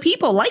many other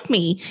people like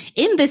me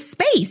in this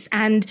space.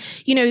 And,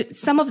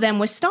 some of them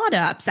were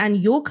startups, and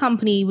your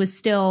company was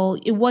still,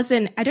 it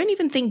wasn't, I don't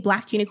even think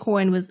Black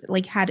Unicorn was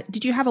like,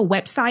 did you have a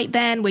website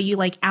then? Were you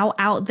like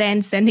out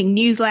then sending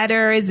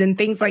newsletters and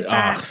things like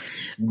that?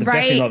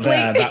 Right? Definitely not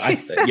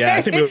there.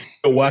 I think we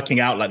were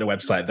working out like the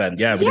website then.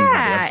 Yeah. We didn't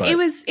have the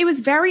website. It was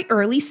very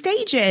early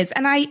stages,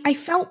 and I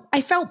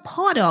felt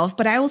part of,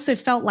 but I also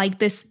felt like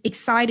this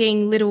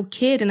exciting little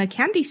kid in a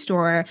candy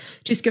store,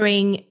 just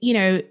going,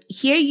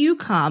 here you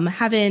come,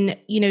 having,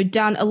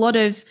 done a lot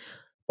of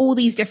all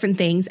these different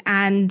things.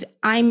 And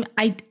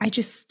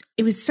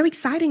it was so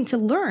exciting to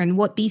learn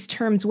what these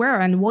terms were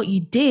and what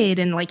you did,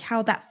 and like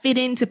how that fit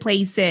into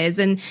places,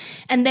 and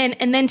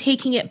then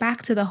taking it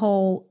back to the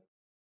whole,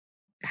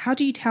 how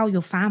do you tell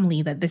your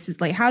family that this is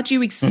like, how do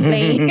you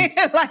explain,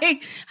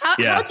 like,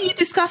 how do you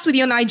discuss with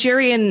your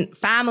Nigerian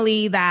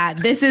family that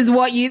this is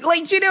what you,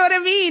 like, do you know what I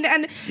mean?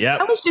 And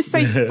I was just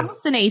so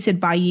fascinated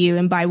by you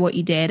and by what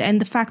you did,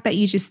 and the fact that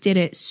you just did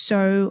it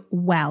so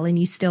well, and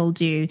you still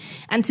do.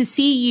 And to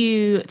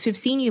have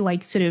seen you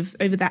like sort of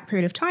over that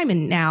period of time,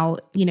 and now,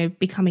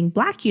 becoming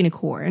Black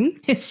Unicorn,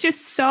 it's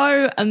just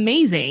so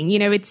amazing.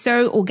 It's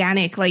so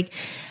organic. Like,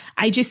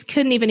 I just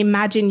couldn't even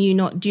imagine you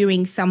not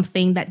doing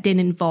something that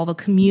didn't involve a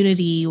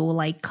community or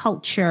like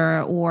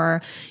culture,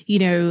 or,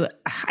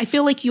 I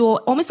feel like you're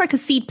almost like a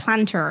seed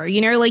planter,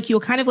 like you're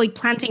kind of like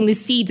planting the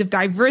seeds of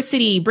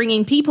diversity,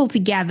 bringing people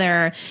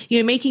together,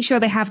 making sure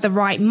they have the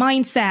right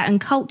mindset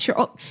and culture.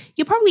 Or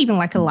you're probably even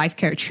like a life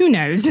coach. Who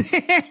knows? Low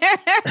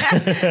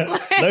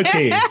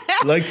key.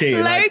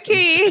 Like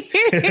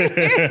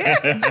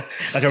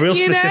a real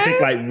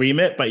specific like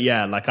remit. But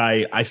yeah, like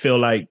I feel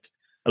like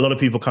a lot of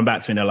people come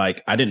back to me and they're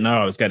like, I didn't know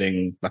I was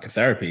getting like a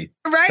therapy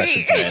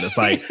session today. And it's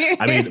like,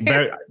 I mean,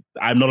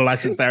 I'm not a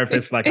licensed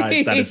therapist. Like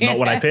that is not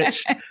what I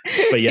pitch.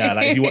 But yeah,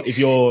 like if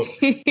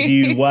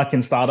you work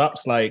in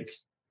startups, like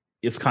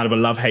it's kind of a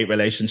love-hate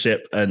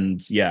relationship.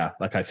 And yeah,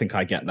 like I think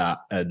I get that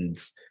and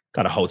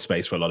kind of hold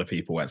space for a lot of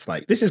people where it's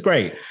like, this is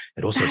great.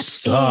 It also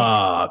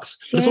sucks.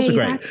 But it's also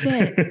great. That's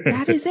it.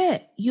 That is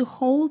it. You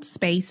hold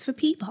space for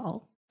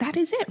people. That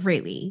is it,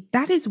 really.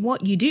 That is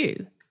what you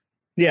do.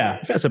 Yeah,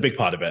 that's a big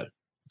part of it.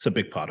 It's a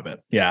big part of it.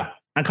 Yeah.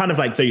 And kind of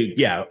like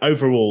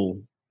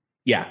overall,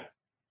 yeah.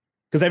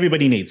 Because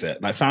everybody needs it.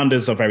 Like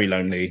founders are very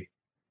lonely.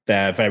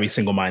 They're very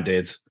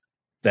single-minded.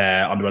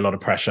 They're under a lot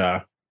of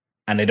pressure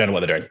and they don't know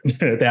what they're doing.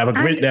 They have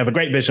a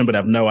great vision, but they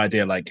have no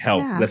idea, like,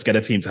 help, let's get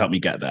a team to help me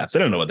get there. So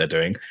they don't know what they're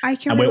doing.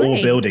 And we're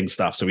all building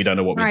stuff. So we don't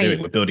know what we're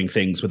doing. We're building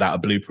things without a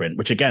blueprint,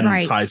 which again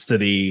ties to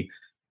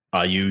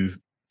are you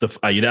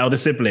the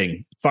eldest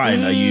sibling?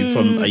 Fine. Are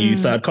you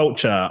third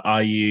culture?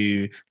 Are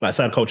you like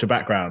third culture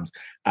background?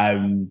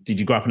 Did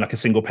you grow up in like a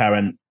single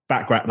parent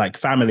background, like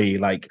family,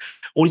 like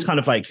all these kind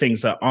of like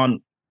things that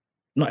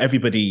not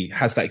everybody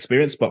has that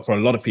experience, but for a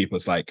lot of people,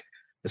 it's like,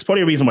 there's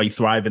probably a reason why you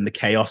thrive in the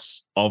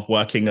chaos of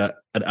working at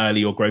an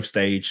early or growth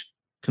stage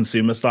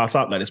consumer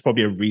startup. Like there's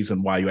probably a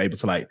reason why you're able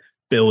to like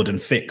build and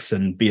fix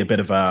and be a bit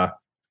of a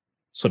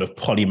sort of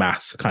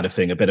polymath kind of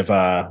thing, a bit of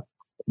a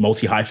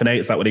multi-hyphenate.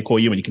 Is that what they call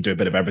you when you can do a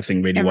bit of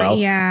everything really well?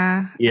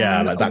 Yeah.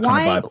 Yeah, like that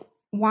kind of vibe.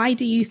 Why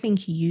do you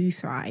think you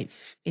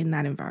thrive in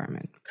that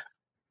environment?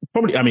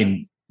 Probably, I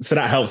mean, so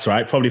that helps,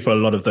 right? Probably for a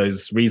lot of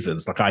those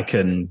reasons. Like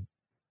a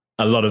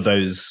lot of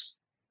those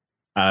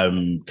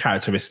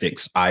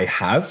characteristics I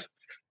have,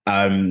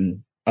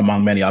 among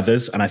many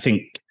others. And I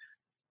think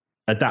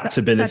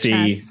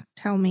adaptability. Such as,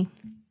 tell me.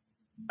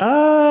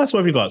 So what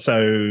have we got?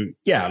 So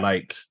yeah,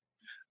 like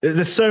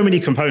there's so many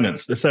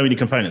components.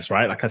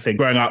 Right? Like I think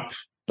growing up,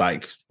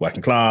 like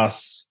working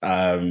class,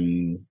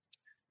 sort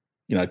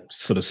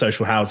of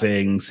social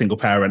housing, single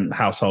parent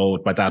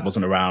household. My dad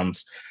wasn't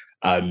around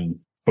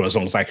for as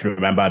long as I can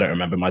remember. I don't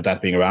remember my dad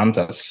being around.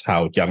 That's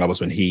how young I was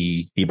when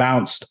he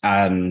bounced.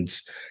 And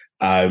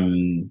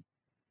mum's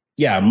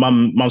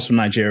from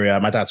Nigeria.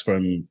 My dad's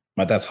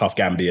half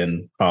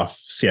Gambian, half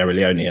Sierra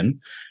Leonean.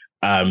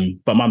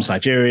 But mum's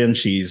Nigerian.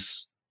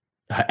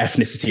 Her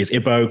ethnicity is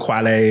Igbo,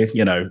 Kwale,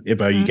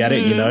 Igbo, you get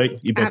it, Igbo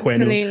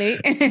Absolutely.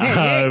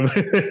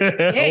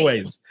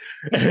 Always.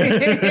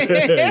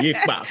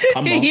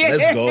 Come on,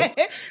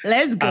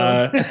 let's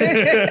go.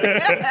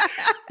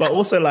 But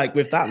also like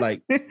with that,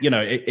 like,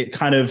 it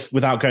kind of,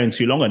 without going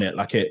too long on it,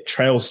 like it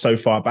trails so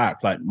far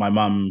back. Like my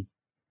mum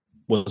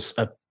was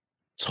a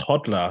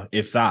toddler,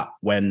 if that,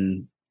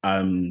 when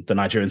the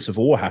Nigerian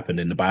Civil War happened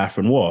in the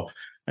Biafran War.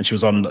 And she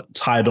was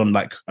tied on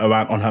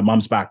her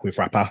mum's back with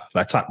wrapper,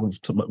 like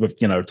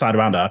tied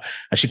around her.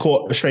 And she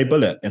caught a stray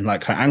bullet in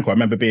like her ankle. I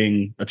remember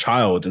being a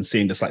child and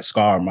seeing this like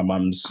scar on my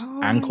mum's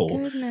ankle.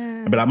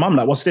 And be like, Mum,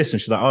 like, what's this?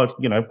 And she's like,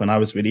 when I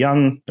was really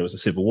young, there was a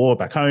civil war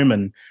back home,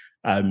 and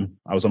I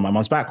was on my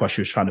mum's back while she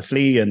was trying to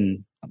flee,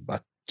 and I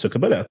took a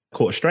bullet,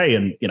 caught a stray,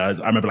 and I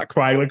remember like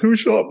crying, like, who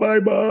shot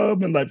my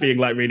mum? And like being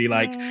like really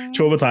like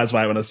traumatized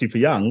by it when I was super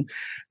young.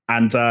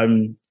 And her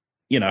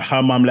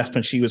mum left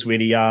when she was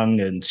really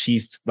young, and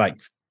she's like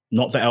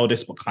not the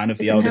eldest, but kind of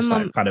the eldest.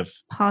 Like kind of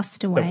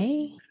passed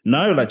away.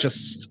 No, like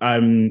just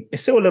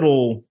it's still a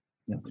little.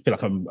 I feel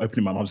like I'm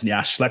opening my mum's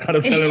nyash, like kind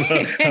of telling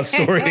her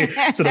story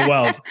to the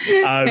world.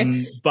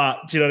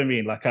 But do you know what I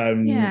mean? Like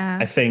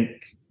I think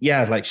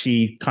like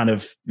she kind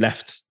of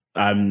left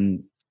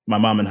my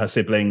mum and her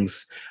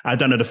siblings. I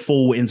don't know the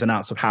full ins and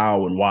outs of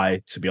how and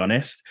why, to be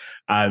honest.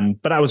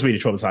 But that was really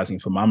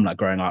traumatizing for mum, like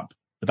growing up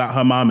without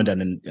her mum,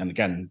 and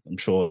again, I'm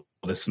sure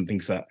there's some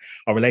things that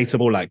are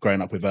relatable, like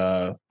growing up with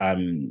a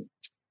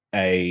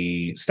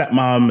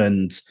stepmom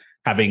and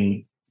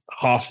having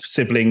half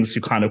siblings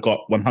who kind of got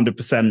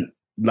 100%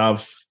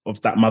 love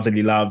of that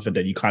motherly love, and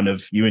then you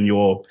and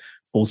your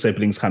full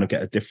siblings kind of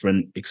get a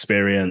different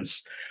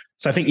experience.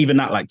 So I think even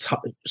that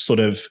sort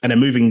of, and then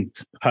moving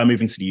to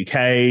the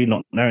UK,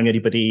 not knowing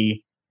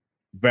anybody,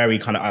 very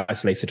kind of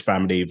isolated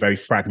family, very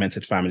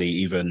fragmented family,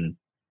 even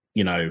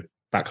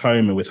back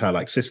home, and with her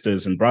like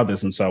sisters and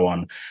brothers and so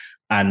on.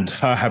 And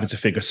her having to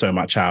figure so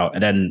much out,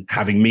 and then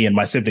having me and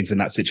my siblings in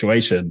that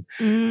situation.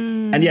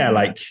 And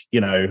my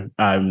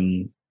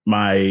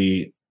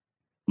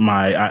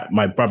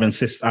brother and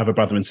sister, I have a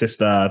brother and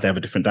sister. They have a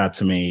different dad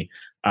to me.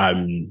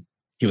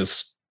 He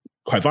was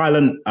quite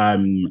violent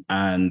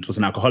and was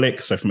an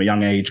alcoholic. So from a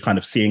young age, kind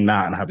of seeing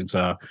that and having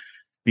to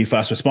be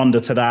first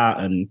responder to that,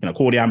 and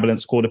call the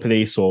ambulance, call the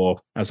police, or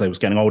as I was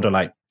getting older,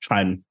 like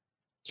try and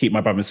keep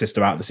my brother and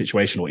sister out of the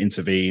situation or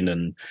intervene.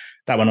 And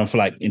that went on for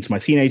like into my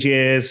teenage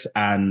years.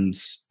 And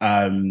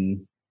like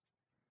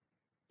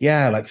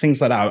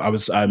things like that. I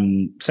was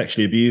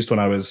sexually abused when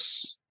I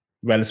was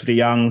relatively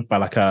young by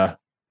like a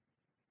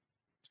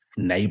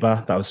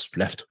neighbor who I was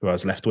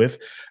left with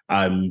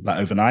like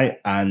overnight.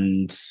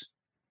 And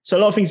so a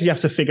lot of things you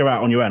have to figure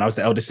out on your own. I was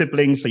the elder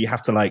sibling, so you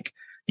have to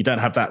you don't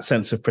have that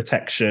sense of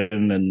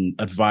protection and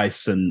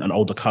advice and an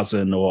older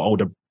cousin or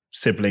older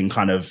sibling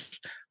kind of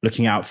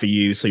looking out for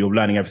you. So you're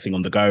learning everything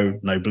on the go,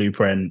 no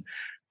blueprint.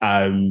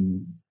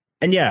 And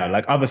yeah,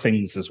 like other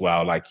things as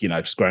well, like,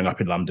 just growing up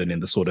in London in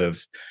the sort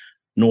of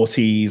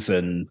noughties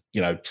and,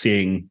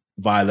 seeing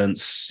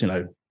violence,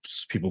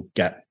 people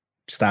get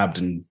stabbed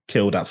and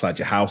killed outside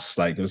your house.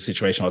 Like there was a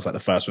situation, I was like the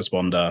first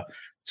responder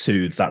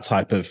to that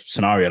type of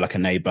scenario, like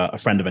a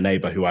friend of a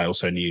neighbor who I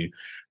also knew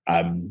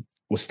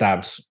was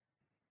stabbed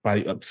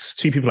by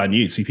two people I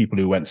knew, two people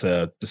who went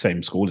to the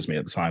same school as me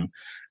at the time.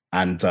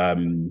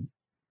 And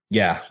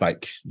yeah,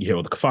 like you hear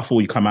all the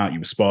kerfuffle, you come out, you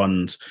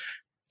respond,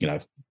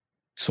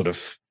 sort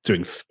of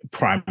doing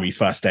primary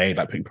first aid,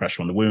 like putting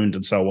pressure on the wound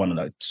and so on, and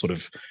like sort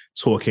of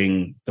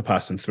talking the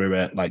person through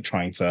it, like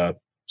trying to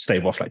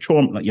stave off like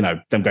trauma, like,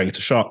 them going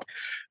into shock,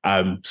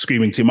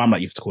 screaming to mum,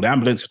 like you have to call the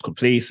ambulance, you have to call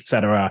police,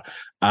 etc.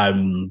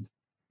 And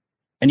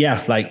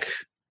yeah, like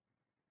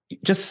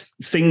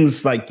just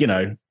things like,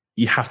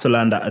 you have to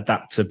learn that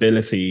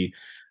adaptability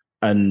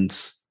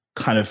and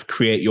kind of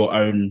create your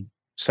own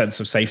sense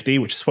of safety,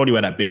 which is probably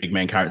where that big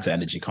main character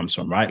energy comes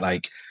from, right?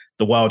 Like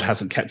the world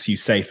hasn't kept you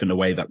safe in the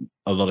way that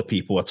a lot of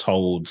people are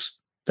told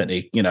that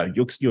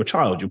you're a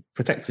child, you're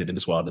protected in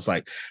this world. It's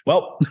like,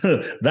 well,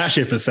 that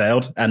ship has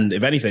sailed. And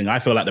if anything, I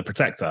feel like the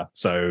protector.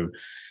 So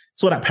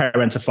it's all that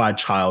parentified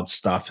child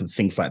stuff and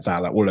things like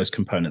that, like all those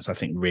components, I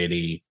think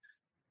really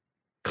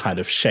kind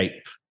of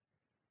shape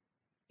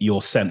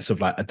your sense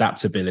of like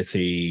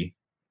adaptability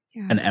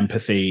and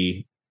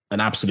empathy and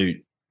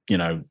absolute,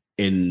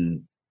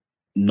 in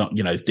not,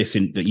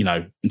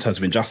 in terms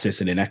of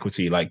injustice and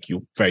inequity, like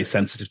you're very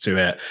sensitive to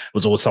it.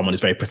 Was always someone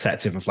who's very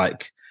protective of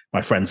like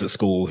my friends at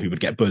school who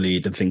would get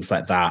bullied and things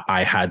like that.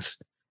 I had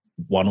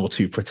one or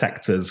two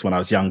protectors when I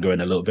was younger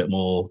and a little bit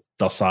more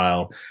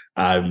docile,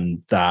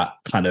 that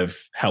kind of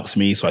helps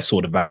me. So I saw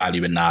the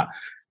value in that.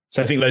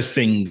 So I think those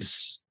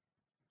things,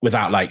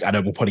 without like, I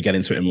know we'll probably get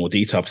into it in more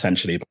detail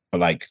potentially, but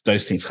like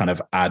those things kind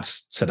of add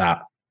to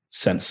that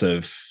sense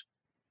of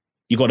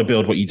you got to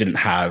build what you didn't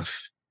have.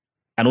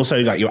 And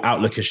also like your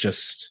outlook is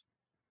just,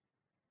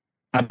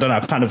 I don't know,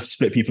 I've kind of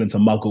split people into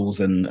muggles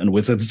and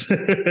wizards.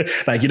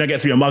 Like you don't get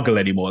to be a muggle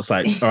anymore. It's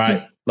like, all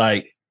right,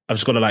 like I've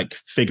just got to like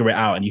figure it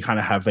out. And you kind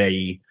of have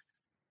a,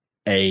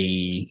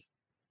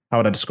 how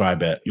would I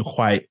describe it? You're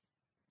quite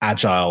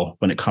agile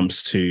when it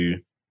comes to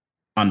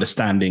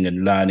understanding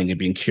and learning and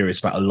being curious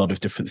about a lot of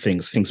different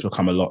things. Things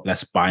become a lot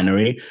less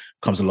binary,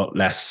 becomes a lot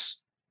less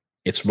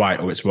it's right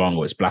or it's wrong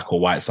or it's black or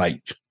white. It's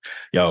like,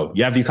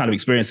 you have these kind of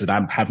experiences.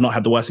 I have not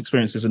had the worst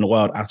experiences in the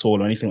world at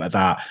all or anything like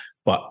that.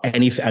 But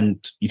anything,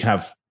 and you can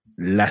have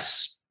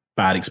less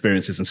bad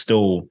experiences and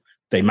still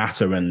they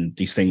matter, and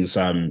these things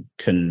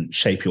can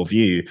shape your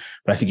view.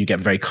 But I think you get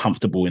very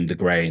comfortable in the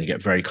gray and you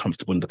get very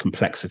comfortable in the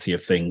complexity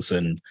of things,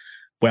 and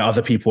where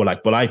other people are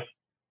like, well, I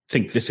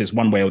think this is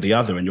one way or the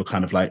other, and you're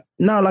kind of like,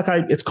 no, like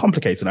it's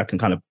complicated. I can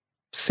kind of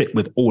sit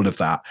with all of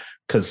that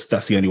because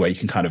that's the only way you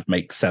can kind of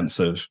make sense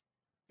of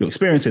your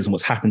experiences and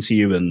what's happened to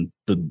you and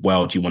the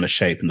world you want to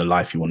shape and the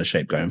life you want to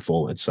shape going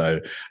forward.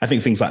 So I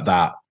think things like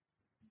that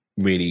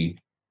really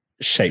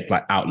shape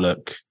like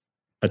outlook,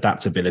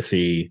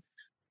 adaptability,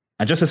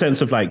 and just a sense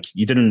of like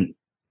you didn't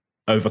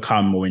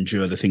overcome or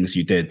endure the things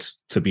you did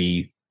to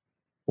be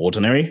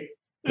ordinary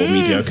or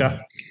mediocre.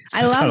 So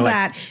I love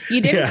that. You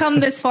didn't come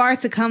this far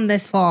to come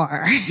this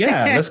far.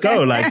 Yeah, let's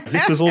go. Like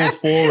this was all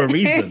for a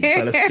reason.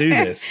 So let's do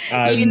this.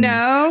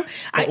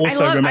 But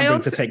also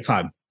remembering to take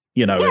time.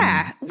 Don't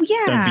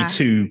be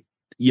too,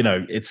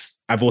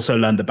 I've also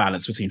learned the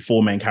balance between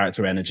full main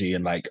character energy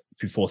and like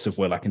through force of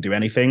will, I can do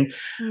anything,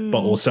 but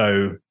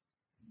also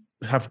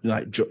have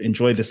like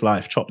enjoy this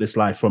life, chop this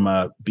life from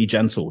be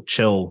gentle,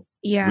 chill,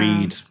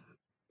 read,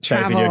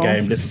 play a video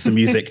game, listen to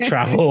music,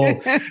 travel,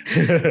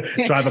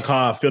 drive a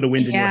car, feel the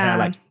wind in your hair,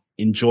 like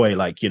enjoy,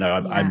 like,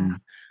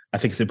 I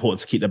think it's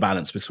important to keep the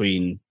balance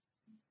between,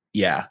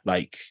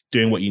 like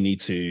doing what you need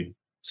to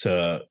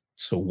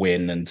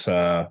win and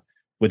to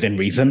within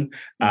reason,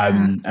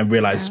 and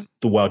realize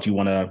the world you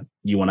want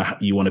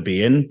to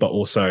be in, but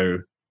also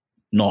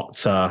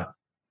not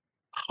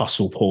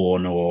hustle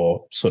porn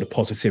or sort of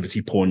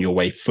positivity porn your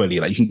way fully.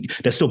 Like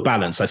there's still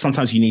balance. Like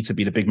sometimes you need to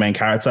be the big main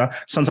character.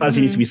 Sometimes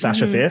you need to be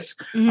Sasha Fierce.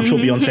 I'm sure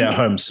Beyonce at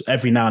home,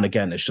 every now and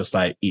again, it's just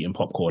like eating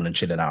popcorn and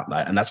chilling out.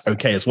 Like, and that's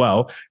okay as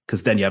well,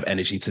 because then you have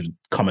energy to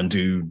come and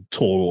tour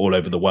all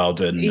over the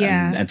world and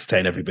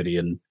entertain everybody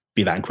and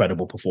be that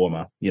incredible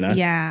performer,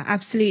 Yeah,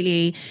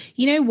 absolutely.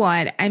 You know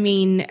what? I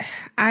mean,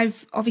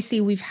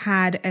 we've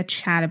had a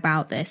chat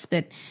about this,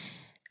 but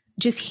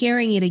just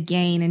hearing it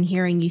again and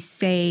hearing you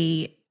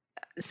say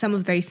some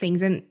of those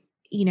things, and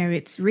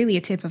it's really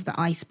a tip of the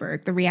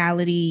iceberg. The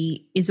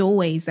reality is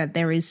always that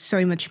there is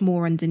so much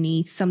more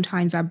underneath.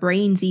 Sometimes our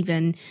brains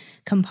even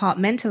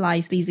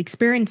compartmentalize these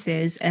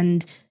experiences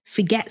and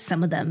forget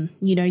some of them,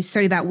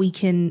 so that we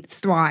can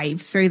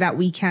thrive, so that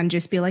we can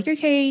just be like,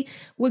 okay,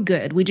 we're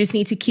good. We just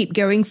need to keep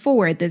going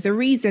forward. There's a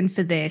reason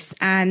for this.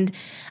 And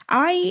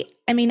I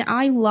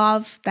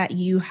love that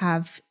you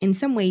have in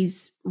some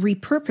ways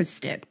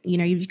repurposed it.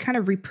 You've kind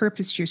of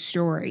repurposed your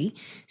story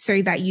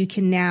so that you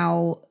can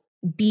now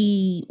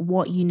be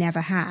what you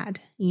never had,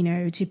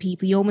 to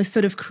people. You're almost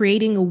sort of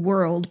creating a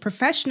world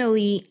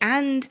professionally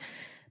and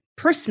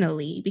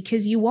personally,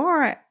 because you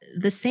are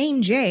the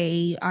same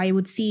Jay I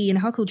would see in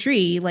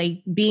Huckletree,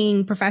 like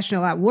being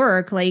professional at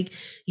work. Like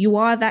you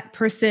are that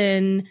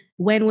person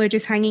when we're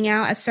just hanging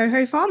out at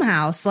Soho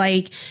Farmhouse.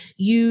 Like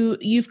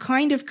you've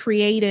kind of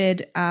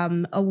created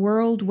a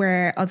world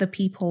where other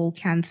people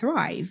can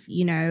thrive,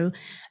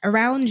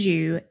 around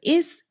you.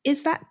 Is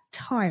that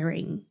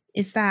tiring?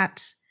 Is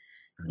that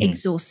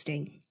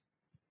exhausting?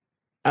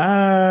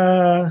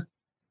 Yeah.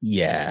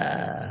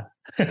 Yeah.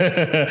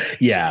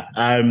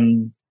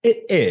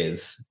 It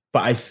is,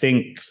 but I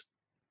think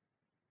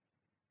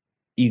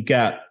you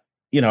get,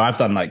 I've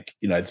done like,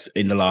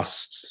 in the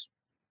last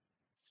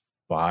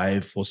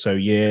 5 or so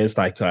years,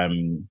 like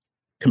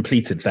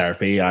completed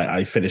therapy.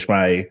 I finished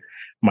my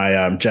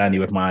journey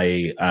with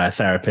my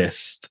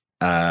therapist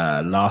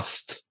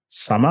last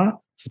summer.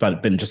 It's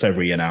been just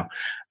over a year now.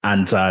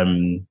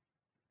 And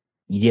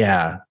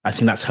yeah, I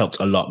think that's helped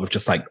a lot with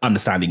just like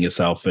understanding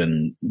yourself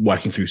and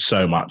working through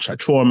so much like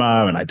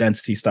trauma and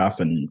identity stuff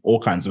and all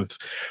kinds of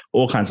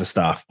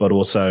stuff, but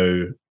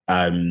also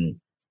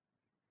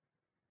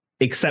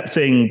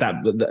accepting that,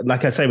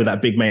 like I say, with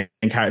that big main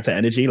character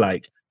energy,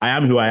 like I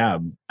am who I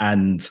am,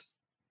 and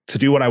to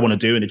do what I want to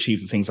do and achieve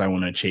the things I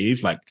want to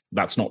achieve, like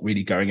that's not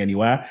really going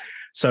anywhere.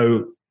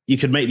 So you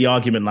could make the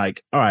argument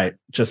like, all right,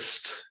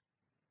 just,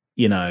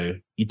 you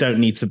don't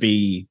need to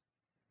be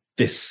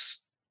this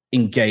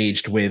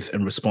engaged with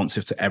and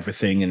responsive to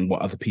everything and what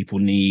other people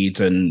need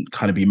and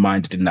kind of be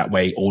minded in that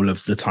way all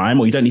of the time,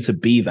 or you don't need to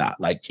be that.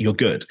 Like you're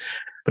good.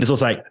 But it's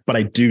also like, but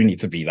I do need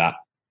to be that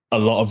a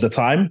lot of the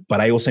time,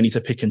 but I also need to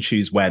pick and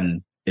choose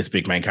when it's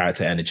big main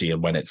character energy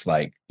and when it's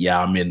like,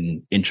 yeah, I'm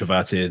in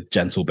introverted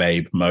gentle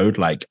babe mode,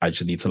 like I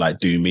just need to like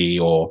do me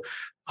or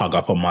hug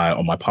up on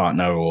my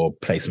partner or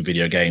play some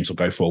video games or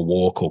go for a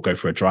walk or go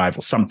for a drive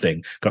or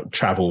something, go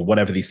travel,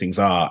 whatever these things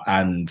are.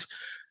 And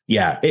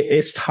yeah,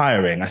 it's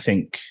tiring, I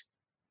think.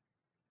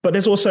 But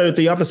there's also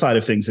the other side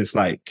of things is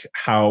like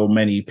how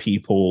many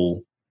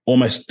people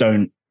almost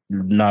don't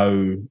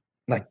know,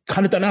 like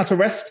kind of don't know how to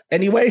rest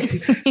anyway.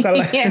 So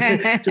like, Yeah.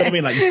 do you know what I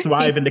mean? Like you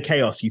thrive in the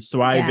chaos, you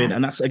thrive in,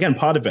 and that's again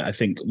part of it. I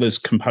think those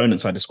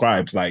components I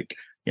described, like,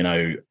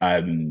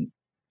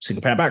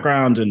 single parent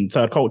background and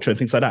third culture and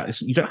things like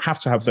that. You don't have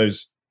to have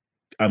those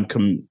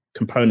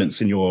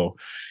components in your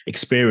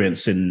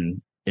experience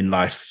in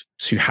life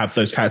to have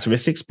those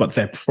characteristics, but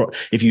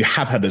if you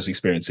have had those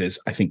experiences,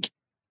 I think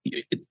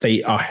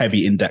they are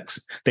they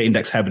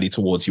index heavily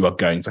towards you are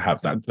going to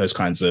have those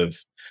kinds of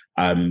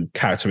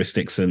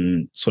characteristics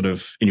and sort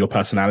of in your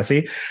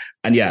personality.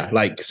 And yeah,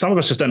 like some of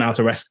us just don't know how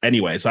to rest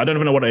anyway. So I don't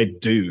even know what I'd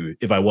do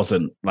if I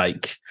wasn't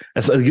like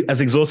as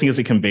exhausting as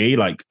it can be.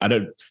 Like I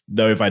don't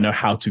know if I know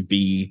how to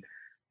be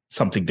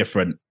something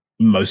different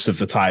most of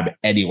the time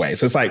anyway.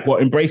 So it's like, well,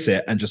 embrace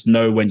it and just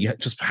know when you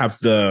just have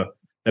the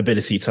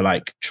ability to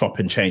like chop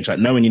and change, like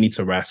know when you need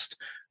to rest,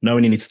 know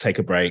when you need to take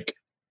a break,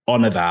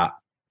 honor that,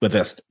 whether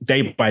it's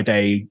day by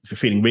day, if you're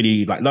feeling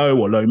really like low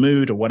or low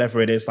mood or whatever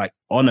it is, like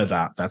honor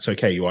that. That's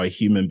okay. You are a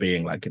human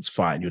being. Like it's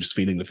fine. You're just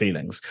feeling the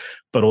feelings,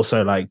 but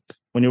also like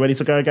when you're ready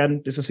to go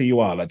again, this is who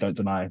you are. Like don't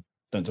deny.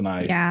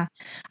 Yeah.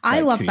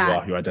 I like, love who that. You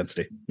are, your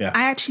identity. Yeah.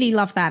 I actually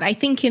love that. I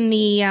think in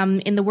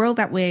the world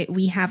that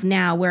we have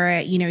now,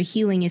 where,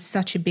 healing is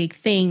such a big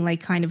thing, like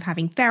kind of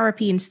having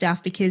therapy and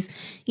stuff, because,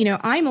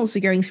 I'm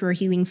also going through a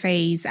healing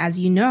phase, as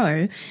you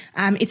know.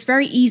 It's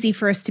very easy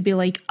for us to be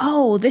like,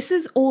 oh, this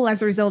is all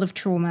as a result of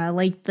trauma.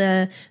 Like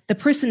the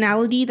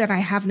personality that I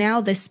have now,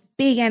 this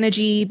big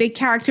energy, big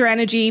character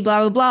energy, blah,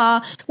 blah,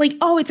 blah. Like,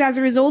 oh, it's as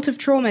a result of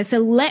trauma. So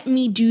let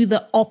me do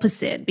the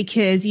opposite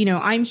because,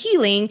 I'm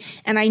healing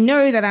and I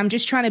know that I'm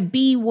just trying to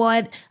be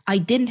what I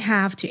didn't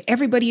have to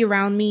everybody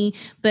around me.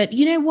 But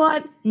you know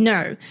what?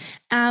 No.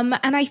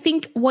 And I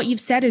think what you've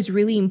said is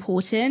really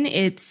important.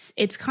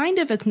 It's kind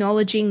of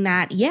acknowledging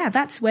that, yeah,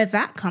 that's where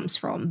that comes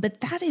from,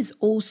 but that is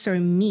also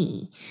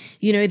me.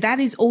 That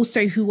is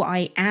also who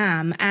I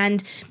am.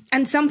 And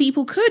some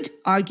people could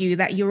argue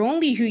that you're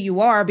only who you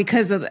are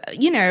because of,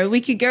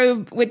 we could go,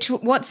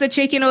 what's the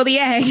chicken or the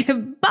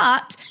egg?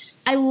 But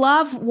I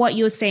love what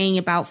you're saying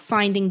about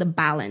finding the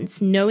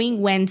balance,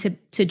 knowing when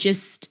to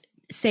just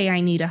say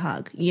I need a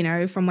hug,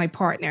 from my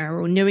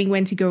partner, or knowing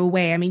when to go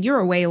away. I mean, you're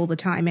away all the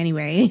time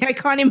anyway. I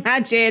can't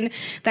imagine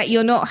that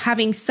you're not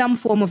having some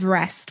form of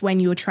rest when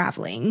you're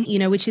traveling,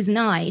 which is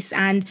nice.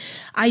 And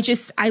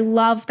I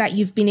love that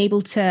you've been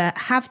able to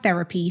have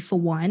therapy, for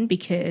one,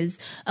 because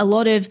a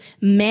lot of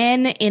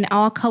men in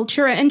our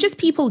culture and just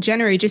people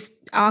generally, just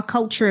our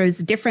cultures,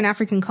 different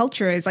African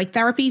cultures, like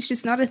therapy is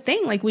just not a thing.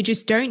 Like we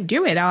just don't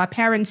do it. Our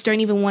parents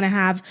don't even want to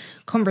have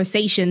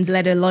conversations,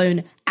 let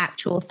alone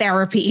actual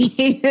therapy.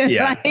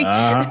 Yeah.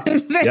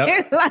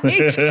 Yep.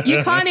 Like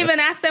you can't even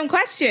ask them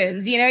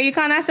questions. You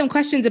can't ask them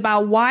questions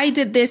about why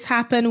did this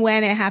happen,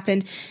 when it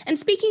happened. And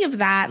speaking of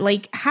that,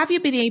 like, have you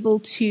been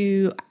able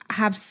to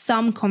have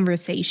some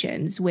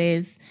conversations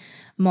with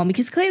mom?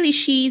 Because clearly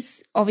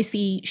she's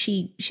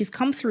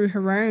come through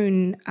her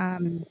own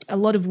a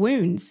lot of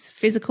wounds,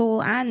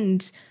 physical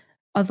and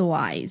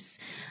otherwise.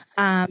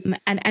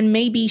 And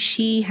maybe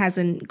she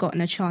hasn't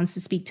gotten a chance to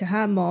speak to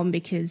her mom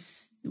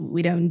because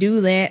we don't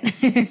do that.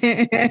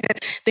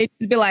 They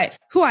just be like,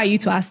 who are you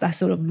to ask that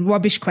sort of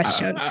rubbish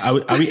question?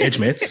 Are we age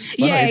mates?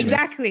 Yeah,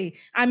 exactly.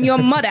 I'm your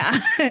mother.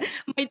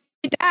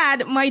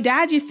 My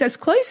dad used to, as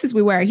close as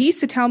we were, he used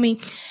to tell me,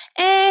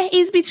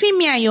 it's between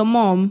me and your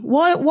mom.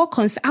 What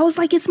concern? I was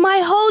like, it's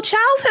my whole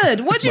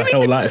childhood. What do you mean?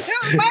 Whole life.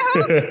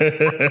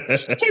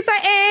 He's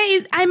like,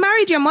 I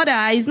married your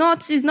mother. It's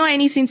not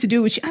anything to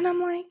do with you. And I'm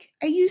like,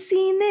 are you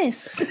seeing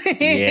this?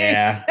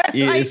 Yeah.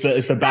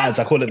 It's the badge.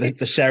 I call it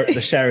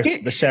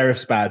the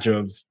sheriff's badge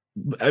of,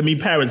 I mean,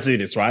 parents do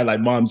this, right? Like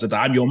moms and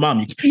I'm your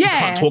mum. You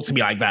can't talk to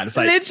me like that. It's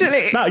like,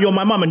 literally, no, you're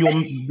my mum and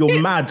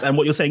you're mad and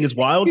what you're saying is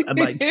wild. And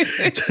like,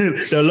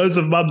 there are loads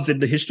of mums in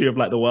the history of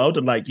like the world,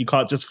 and like, you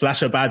can't just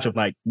flash a badge of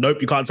like,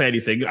 nope, you can't say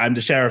anything. I'm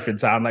the sheriff in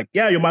town. Like,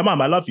 yeah, you're my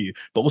mum. I love you.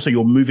 But also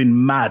you're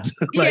moving mad.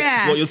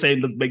 Like what you're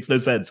saying makes no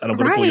sense. And I'm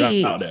going to call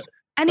you out on it.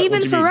 And like,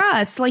 even for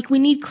us, like we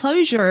need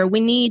closure. We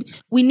need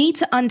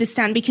to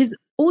understand, because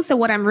also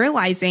what I'm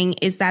realizing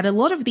is that a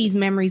lot of these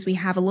memories we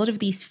have, a lot of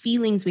these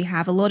feelings we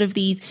have, a lot of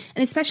these,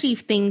 and especially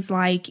if things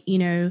like,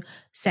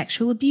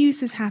 sexual abuse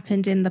has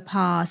happened in the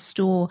past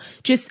or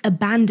just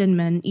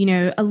abandonment,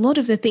 a lot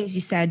of the things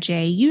you said,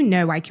 Jay,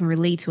 I can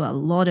relate to a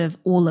lot of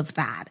all of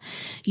that,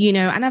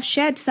 and I've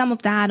shared some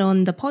of that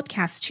on the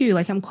podcast too.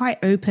 Like I'm quite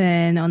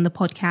open on the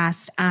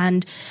podcast,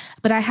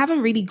 but I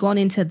haven't really gone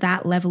into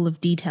that level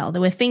of detail.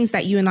 There were things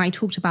that you and I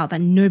talked about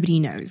that nobody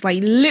knows,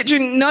 like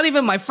literally not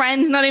even my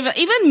friends, not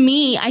even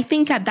me. I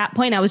think at that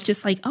point I was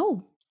just like,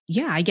 oh,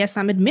 yeah, I guess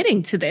I'm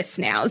admitting to this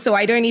now. So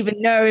I don't even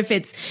know if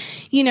it's,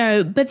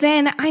 but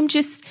then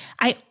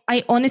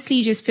I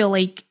honestly just feel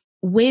like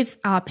with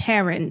our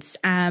parents,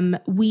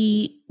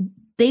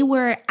 they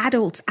were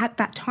adults at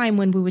that time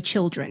when we were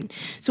children.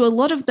 So a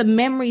lot of the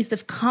memories that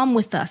have come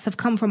with us have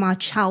come from our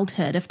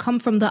childhood, have come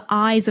from the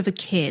eyes of a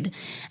kid.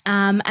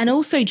 And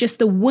also just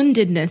the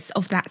woundedness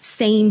of that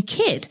same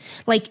kid.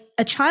 Like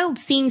a child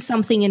seeing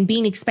something and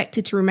being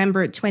expected to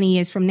remember it 20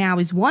 years from now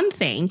is one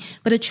thing,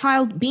 but a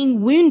child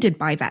being wounded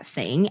by that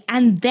thing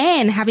and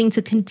then having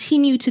to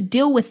continue to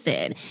deal with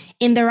it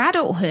in their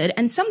adulthood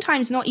and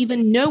sometimes not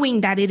even knowing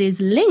that it is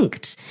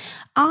linked.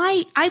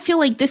 I feel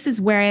like this is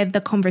where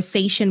the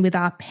conversation with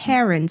our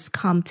parents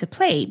come to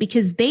play,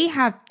 because they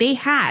had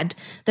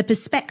the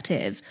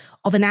perspective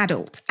of an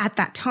adult at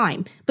that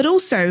time, but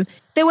also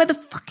they were the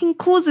fucking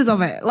causes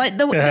of it. Like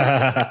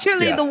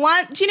actually the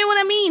one, do you know what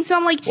I mean? So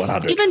I'm like,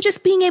 100. Even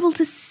just being able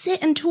to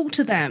sit and talk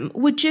to them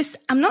would just,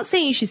 I'm not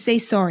saying you should say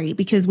sorry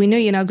because we know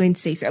you're not going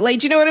to say sorry.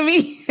 Like, do you know what I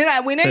mean?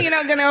 Like, we know you're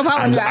not going to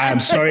apologize.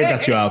 I'm sorry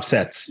that you're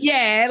upset.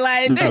 Yeah.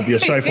 Like, no, you're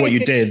sorry for what you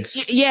did.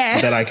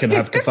 Yeah. That I can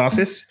have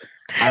catharsis.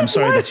 I'm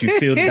sorry that you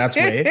feel that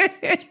way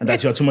and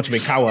that you're too much of a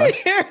coward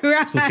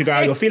to figure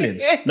out your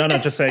feelings. No,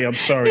 just say I'm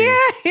sorry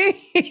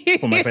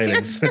for my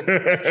feelings.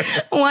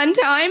 One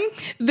time,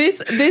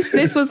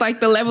 this was like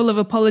the level of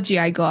apology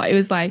I got. It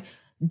was like,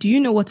 do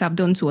you know what I've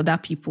done to other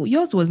people?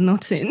 Yours was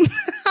nothing.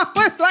 I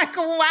was like,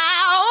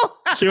 wow.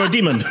 So you're a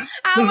demon.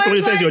 That's what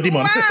it says, you're a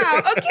demon.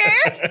 Wow,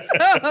 okay.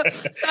 So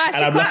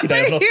and I'm lucky that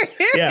I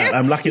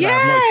have not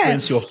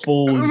experienced your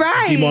full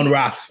demon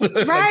wrath.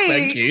 Right.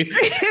 Thank you.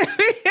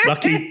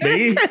 Lucky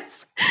me.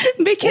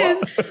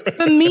 Because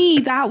for me,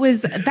 that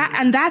was that,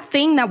 and that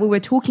thing that we were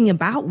talking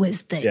about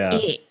was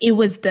it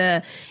was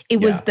the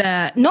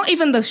not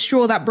even the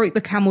straw that broke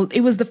the camel. It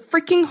was the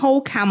freaking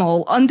whole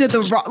camel under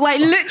the rock. Like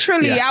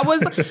literally, I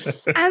was,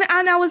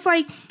 and I was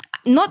like,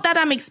 not that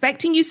I'm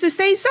expecting you to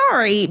say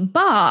sorry,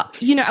 but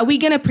are we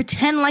going to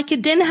pretend like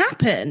it didn't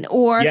happen?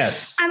 Or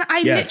yes, and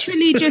I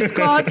literally just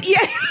got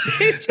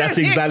That's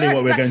exactly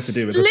what we're going to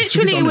do.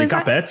 Literally, it was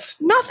like,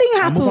 nothing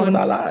happened.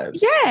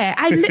 Yeah,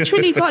 I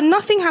literally got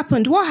nothing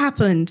happened. What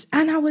happened?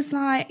 And I was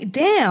like,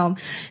 damn.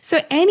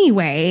 So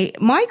anyway,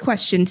 my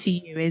question to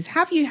you is: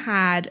 have you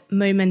had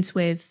moments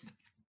with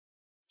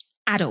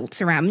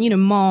adults around,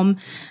 mom,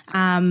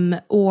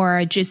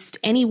 or just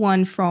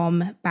anyone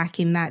from back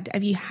in that?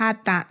 Have you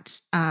had that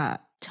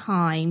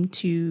time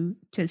to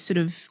sort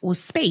of, or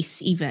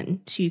space even,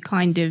 to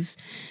kind of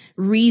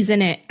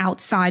reason it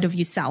outside of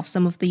yourself,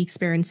 some of the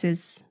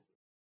experiences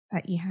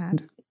that you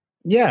had?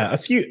 Yeah, a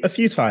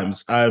few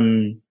times.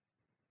 I'd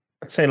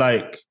say,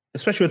 like,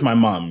 especially with my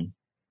mum,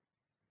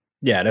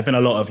 there've been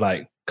a lot of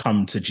like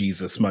come to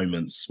Jesus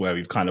moments where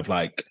we've kind of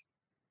like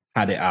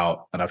had it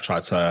out, and I've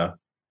tried to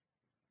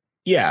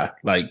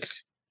like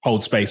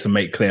hold space and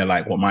make clear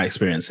like what my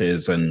experience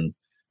is and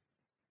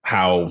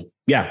how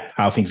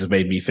things have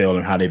made me feel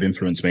and how they've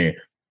influenced me.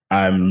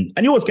 And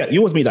you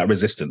always meet that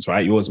resistance,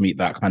 right? You always meet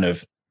that kind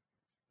of,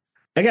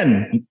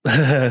 again,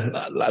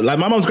 like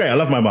my mom's great. I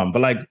love my mom,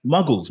 but like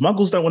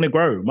muggles don't want to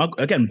grow.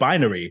 Again,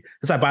 binary.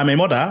 It's like, by my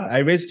mother, I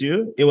raised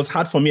you. It was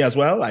hard for me as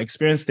well. I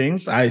experienced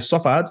things. I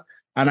suffered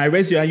and I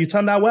raised you and you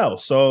turned out well.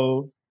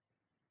 So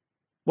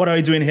what are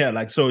we doing here?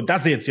 Like, so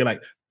that's it. You're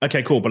like,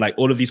 okay, cool. But like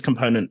all of these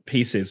component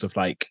pieces of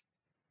like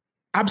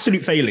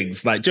absolute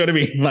failings. Like, do you know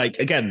what I mean? Like,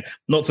 again,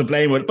 not to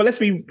blame it, but let's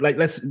be like,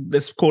 let's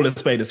call a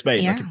spade a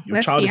spade. Yeah, like, if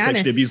your child is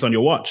sexually abused on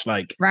your watch,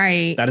 like,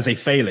 right, that is a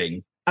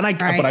failing. And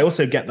but I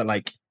also get that,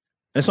 like,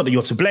 it's not that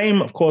you're to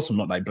blame. Of course, I'm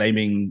not like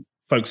blaming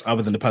folks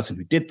other than the person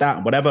who did that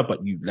and whatever,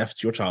 but you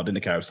left your child in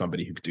the care of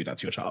somebody who could do that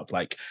to your child.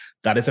 Like,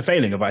 that is a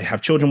failing. If I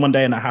have children one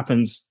day and that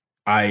happens,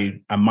 I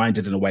am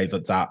minded in a way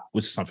that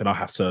was something I'll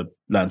have to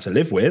learn to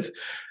live with,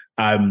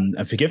 and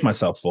forgive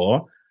myself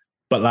for.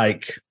 But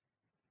like,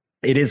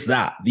 it is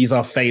that these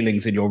are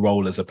failings in your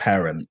role as a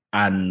parent.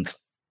 And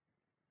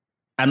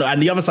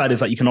the other side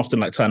is like, you can often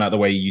like turn out the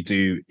way you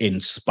do in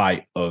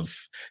spite of,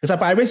 it's like,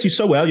 but I raised you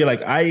so well. You're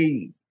like,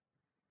 I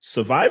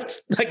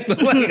survived.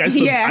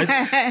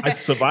 I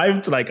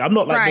survived. Like, I'm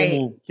not like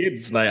normal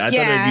kids. Like, I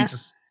don't know if you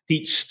just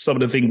teach some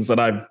of the things that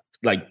I've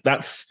like,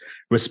 that's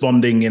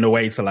responding in a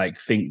way to like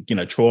think,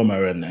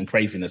 trauma and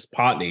craziness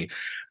partly.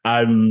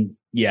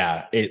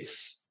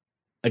 It's,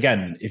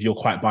 again, if you're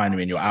quite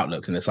binary in your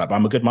outlook, and it's like,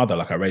 I'm a good mother,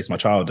 like I raised my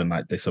child and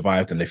like they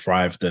survived and they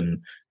thrived,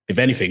 and if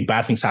anything,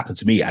 bad things happen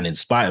to me, and in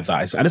spite of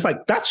that, and it's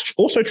like, that's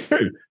also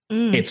true.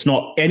 It's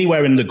not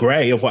anywhere in the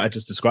gray of what I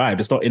just described.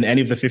 It's not in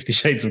any of the 50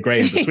 shades of gray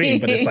in between,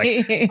 but it's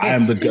like, I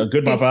am a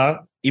good mother,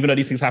 even though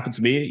these things happen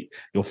to me.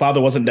 Your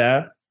father wasn't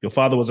there. Your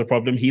father was a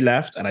problem. He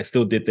left and I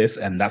still did this,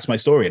 and that's my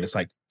story. And it's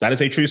like, that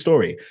is a true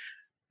story.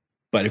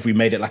 But if we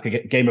made it like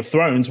a Game of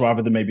Thrones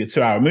rather than maybe a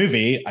 2-hour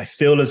movie, I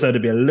feel as though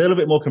there'd be a little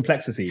bit more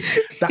complexity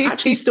that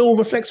actually still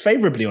reflects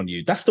favorably on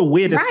you. That's the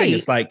weirdest thing.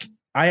 It's like,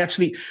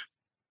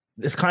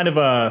 it's kind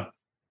of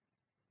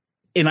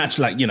in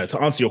actually, like,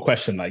 to answer your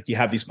question, like, you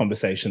have these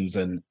conversations,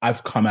 and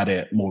I've come at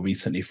it more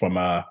recently from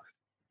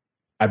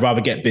I'd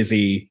rather get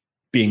busy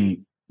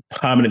being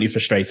permanently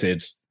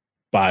frustrated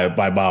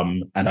by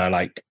mum and her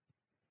like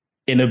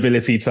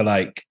inability to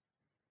like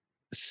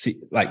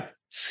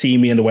see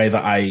me in the way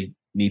that I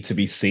need to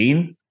be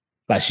seen.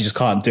 Like, she just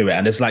can't do it.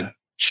 And there's like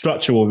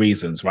structural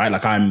reasons, right?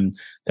 Like, I'm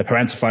the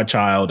parentified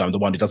child. I'm the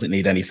one who doesn't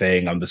need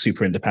anything. I'm the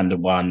super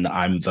independent one.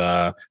 I'm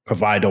the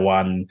provider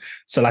one.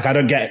 So like, you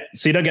don't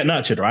get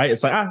nurtured, right?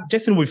 It's like,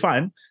 Jason will be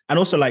fine. And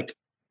also like,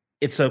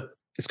 it's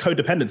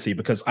codependency,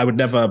 because I would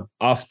never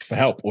ask for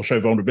help or show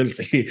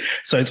vulnerability.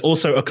 So it's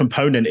also a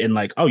component in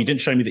like, oh, you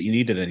didn't show me that you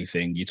needed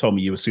anything. You told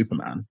me you were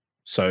Superman.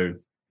 So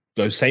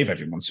go save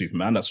everyone,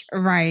 Superman. That's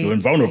right. You're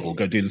invulnerable.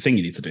 Go do the thing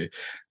you need to do.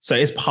 So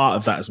it's part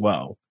of that as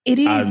well. It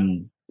is.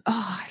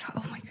 Oh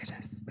my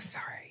goodness.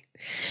 Sorry.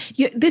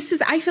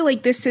 I feel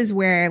like this is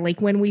where,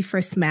 like, when we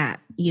first met,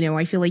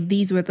 I feel like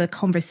these were the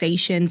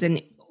conversations,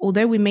 and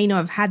although we may not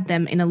have had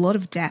them in a lot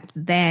of depth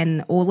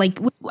then, or like,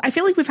 I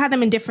feel like we've had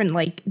them in different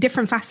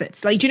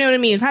facets. Like, do you know what I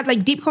mean? We've had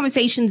like deep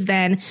conversations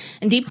then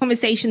and deep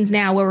conversations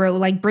now where we're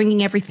like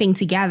bringing everything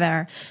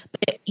together.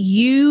 But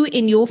you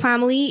in your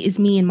family is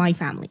me in my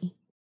family.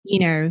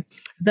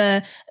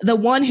 The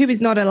one who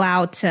is not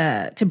allowed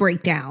to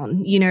break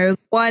down, the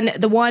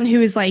one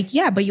who is like,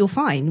 yeah, but you're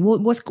fine.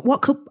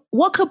 What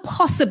could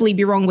possibly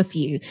be wrong with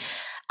you?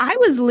 I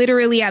was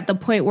literally at the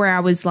point where I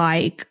was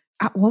like,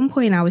 at one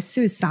point I was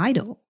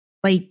suicidal,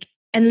 like,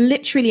 and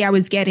literally I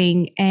was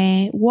getting,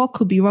 what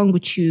could be wrong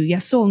with you?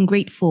 You're so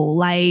ungrateful.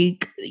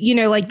 Like,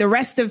 like the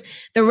rest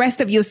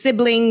of your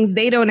siblings,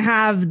 they don't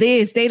have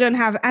this, they don't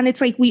have, and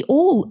it's like, we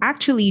all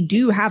actually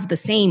do have the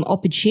same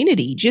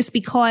opportunity, just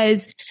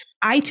because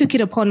I took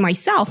it upon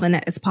myself,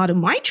 and as part of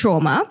my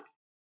trauma,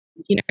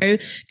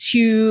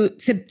 to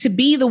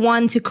be the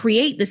one to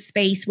create the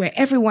space where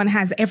everyone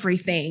has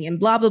everything and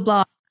blah, blah,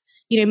 blah.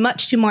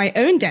 Much to my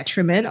own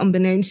detriment,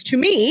 unbeknownst to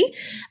me.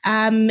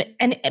 But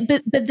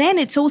then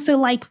it's also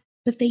like,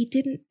 but they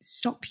didn't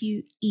stop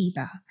you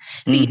either.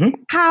 See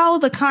how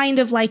the kind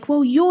of like,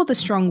 well, you're the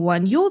strong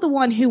one. You're the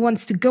one who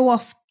wants to go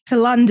off to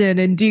London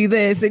and do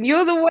this. And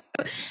you're the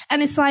one.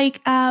 And it's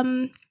like,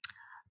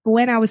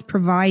 when I was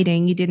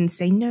providing, you didn't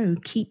say, no,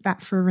 keep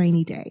that for a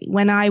rainy day.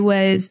 When I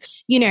was,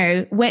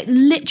 where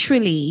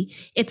literally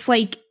it's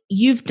like,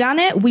 you've done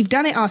it, we've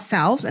done it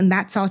ourselves, and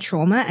that's our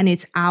trauma, and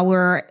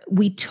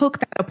we took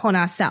that upon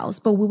ourselves,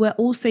 but we were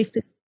also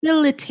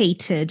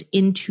facilitated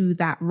into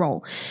that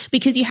role,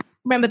 because you have to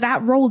remember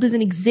that role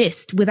doesn't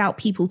exist without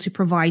people to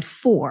provide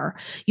for.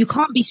 You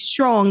can't be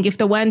strong if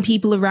there weren't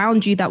people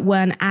around you that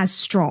weren't as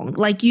strong.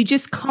 Like, you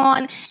just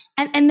can't.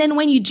 And then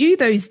when you do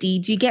those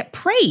deeds, you get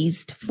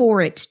praised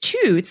for it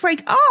too. It's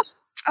like,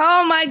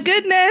 oh my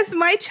goodness,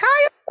 my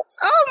child,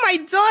 oh my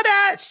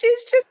daughter,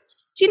 she's just,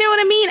 do you know what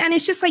I mean? And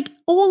it's just like,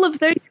 all of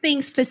those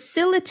things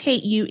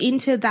facilitate you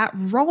into that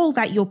role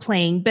that you're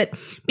playing. But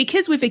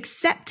because we've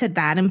accepted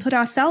that and put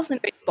ourselves in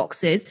those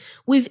boxes,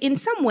 we've in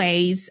some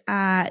ways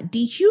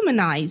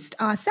dehumanized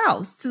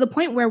ourselves to the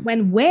point where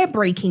when we're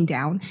breaking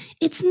down,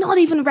 it's not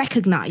even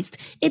recognized.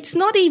 It's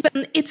not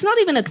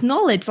even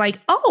acknowledged, like,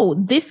 oh,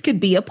 this could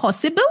be a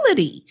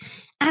possibility.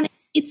 And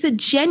it's a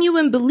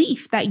genuine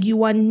belief that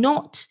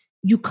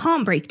you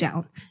can't break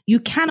down. You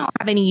cannot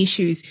have any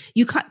issues.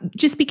 You can't,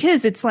 just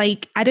because it's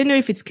like, I don't know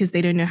if it's because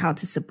they don't know how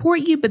to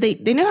support you, but they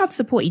know how to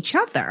support each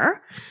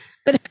other.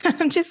 But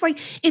I'm just like,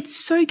 it's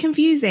so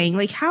confusing.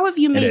 Like, how have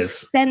you made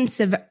sense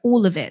of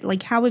all of it?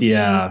 Like, how have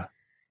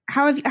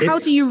how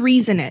do you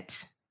reason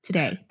it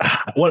today?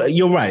 Well,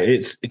 you're right.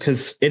 It's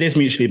because it is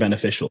mutually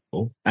beneficial.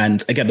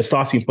 And again, the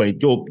starting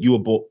point, you were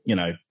born,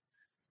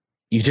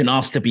 you didn't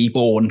ask to be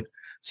born.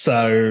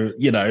 So,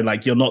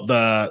 like you're not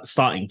the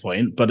starting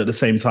point, but at the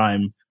same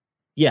time,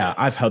 yeah,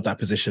 I've held that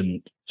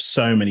position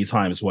so many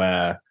times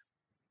where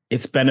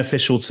it's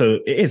beneficial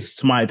it is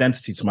to my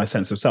identity, to my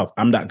sense of self.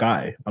 I'm that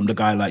guy. I'm the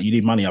guy, like, you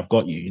need money, I've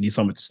got you. You need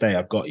somewhere to stay,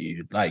 I've got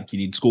you. Like, you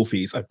need school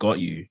fees, I've got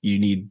you. You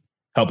need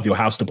help with your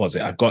house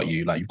deposit, I've got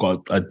you. Like, you've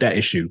got a debt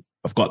issue,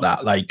 I've got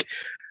that. Like,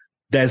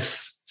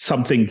 there's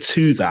something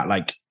to that.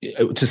 Like,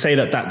 to say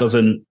that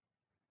doesn't,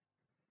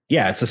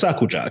 yeah, it's a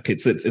circle jerk.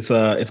 It's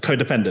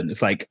codependent.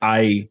 It's like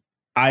we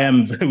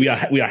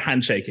are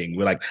handshaking.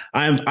 We're like,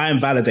 I am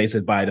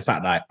validated by the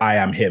fact that I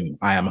am him,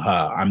 I am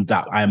her, I'm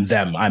that, I am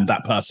them, I'm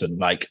that person.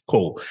 Like,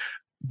 cool.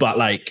 But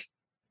like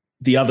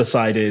the other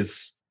side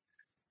is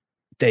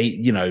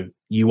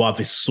you are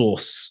this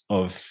source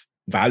of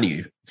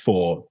value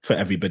for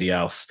everybody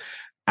else.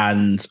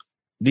 And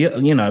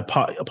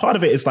part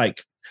of it is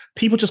like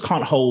people just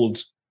can't hold.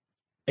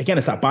 Again,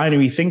 it's that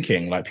binary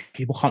thinking. Like,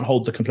 people can't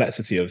hold the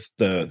complexity of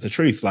the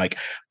truth. Like,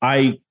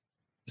 I,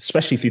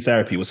 especially through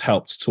therapy, was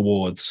helped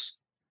towards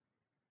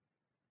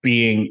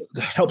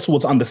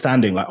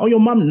understanding, like, oh, your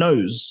mum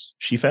knows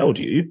she failed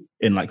you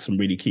in like some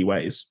really key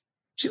ways.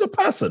 She's a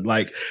person.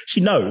 Like,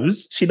 she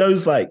knows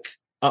like,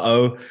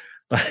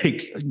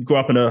 like, you grew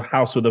up in a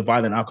house with a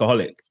violent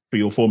alcoholic for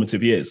your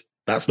formative years.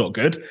 That's not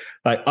good.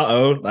 Like,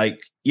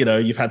 like,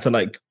 you've had to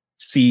like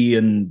see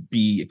and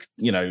be,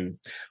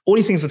 all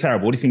these things are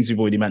terrible, all these things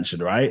you've already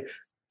mentioned, right?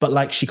 But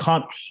like, she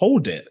can't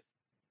hold it,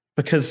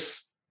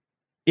 because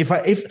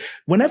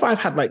whenever I've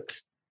had like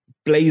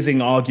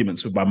blazing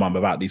arguments with my mum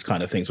about these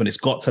kind of things, when it's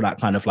got to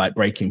that kind of like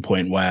breaking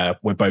point where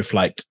we're both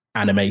like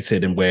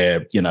animated and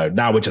we're,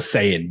 now we're just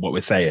saying what we're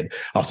saying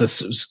after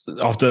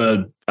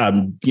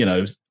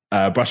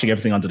brushing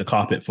everything under the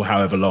carpet for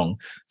however long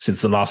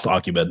since the last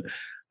argument,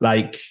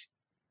 like,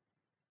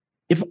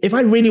 if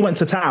I really went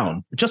to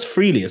town just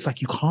freely, it's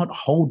like you can't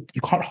hold.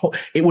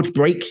 It would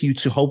break you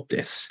to hold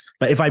this.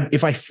 But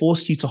if I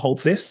forced you to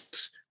hold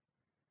this,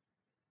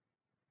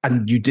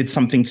 and you did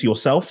something to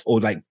yourself, or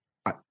like,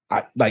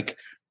 I like,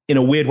 in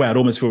a weird way, I'd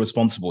almost feel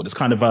responsible. There's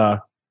kind of I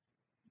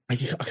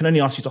can only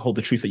ask you to hold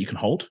the truth that you can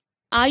hold.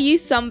 Are you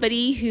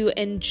somebody who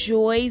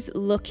enjoys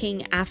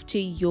looking after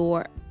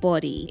your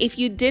body? If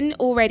you didn't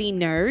already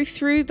know,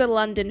 through the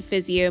London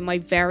Physio, my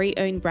very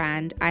own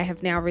brand, I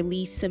have now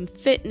released some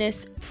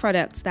fitness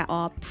products that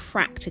are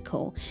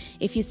practical.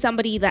 If you're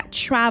somebody that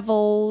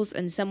travels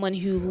and someone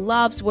who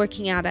loves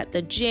working out at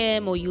the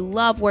gym, or you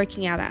love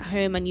working out at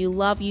home and you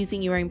love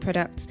using your own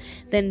products,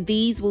 then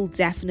these will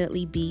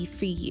definitely be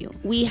for you.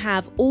 We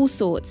have all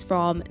sorts,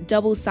 from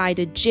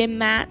double-sided gym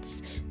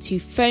mats to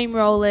foam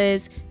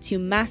rollers to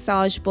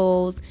massage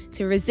balls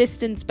to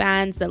resistance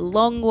bands, the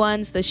long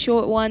ones, the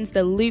short ones,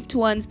 the looped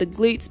ones, the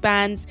glutes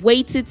bands,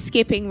 weighted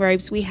skipping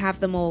ropes. We have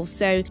them all.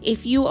 So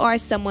if you are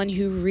someone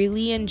who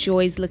really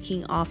enjoys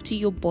looking after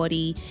your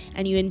body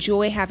and you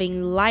enjoy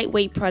having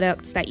lightweight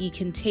products that you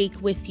can take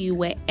with you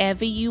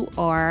wherever you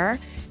are,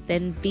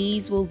 then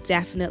these will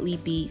definitely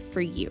be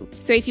for you.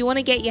 So if you want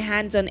to get your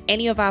hands on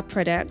any of our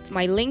products,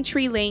 my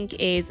Linktree link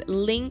is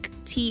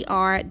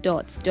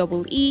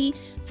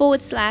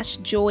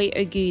linktr.ee/Joy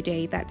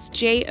Agude. That's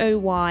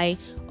JOY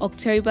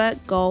October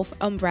Golf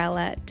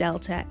Umbrella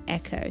Delta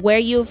Echo, where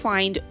you'll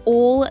find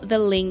all the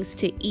links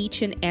to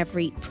each and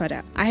every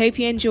product. I hope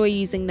you enjoy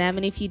using them,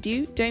 and if you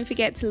do, don't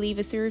forget to leave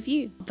us a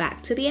review.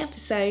 Back to the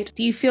episode.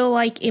 Do you feel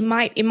like it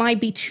might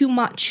be too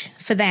much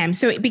for them?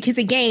 So because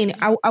again,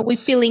 are we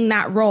filling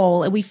that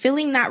role? Are we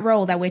filling that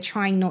role that we're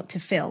trying not to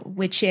fill,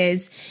 which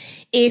is,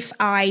 if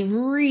I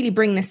really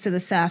bring this to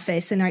the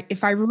surface and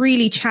if I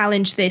really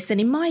challenge this, then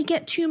it might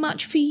get too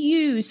much for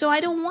you. So I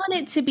don't want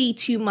it to be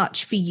too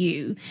much for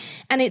you.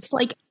 And it's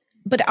like,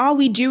 but are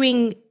we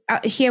doing,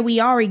 here we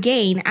are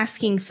again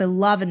asking for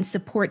love and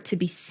support to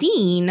be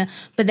seen,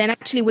 but then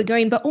actually we're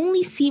going, but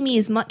only see me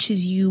as much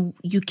as you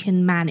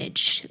can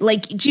manage.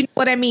 Like, do you know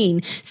what I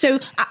mean?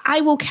 So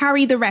I will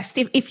carry the rest.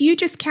 If you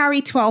just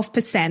carry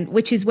 12%,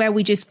 which is where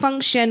we just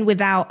function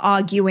without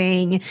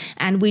arguing,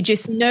 and we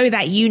just know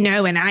that you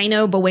know and I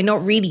know, but we're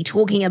not really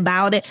talking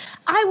about it,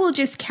 I will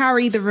just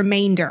carry the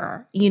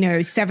remainder,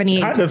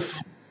 78%. Kind of.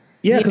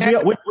 Yeah,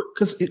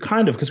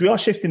 because we are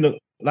shifting the,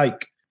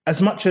 like, as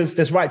much as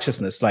there's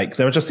righteousness, like,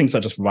 there are just things that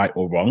are just right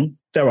or wrong.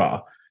 There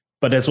are.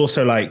 But there's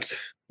also like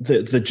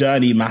the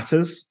journey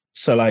matters.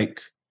 So like,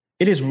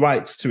 it is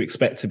right to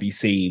expect to be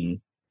seen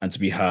and to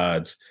be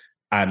heard,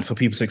 and for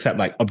people to accept,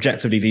 like,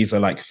 objectively, these are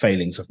like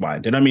failings of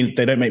mine. They don't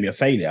make me a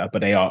failure,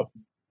 but they are,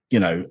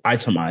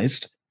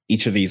 itemized.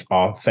 Each of these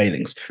are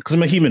failings, because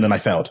I'm a human and I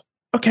failed.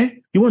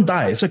 Okay, you won't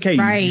die. It's okay.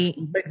 Right.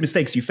 You make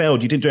mistakes. You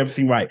failed. You didn't do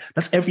everything right.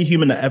 That's every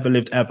human that ever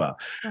lived ever.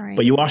 Right.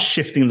 But you are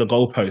shifting the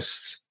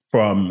goalposts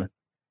from,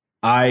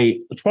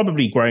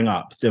 probably growing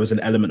up, there was an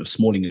element of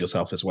smalling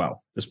yourself as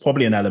well. There's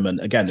probably an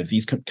element, again, if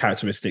these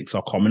characteristics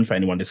are common for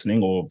anyone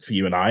listening or for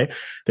you and I,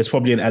 there's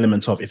probably an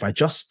element of, if I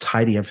just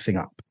tidy everything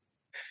up,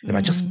 if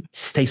I just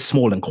stay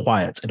small and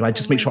quiet, and if I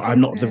just make sure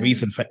I'm not the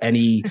reason for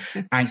any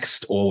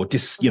angst or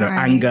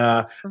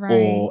anger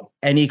or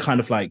any kind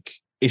of like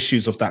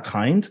issues of that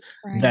kind,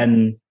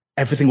 then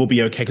everything will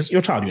be okay. Because you're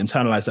a child, you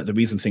internalize that the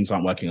reason things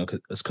aren't working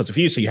is because of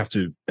you. So you have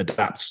to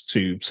adapt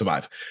to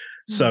survive.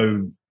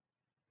 So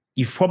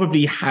you've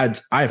probably I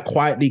have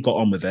quietly got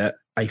on with it.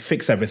 I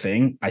fix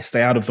everything. I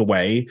stay out of the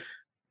way.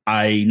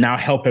 I now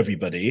help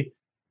everybody.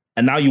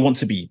 And now you want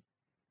to be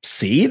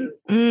seen?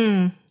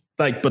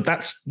 But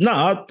that's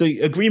the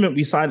agreement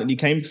we silently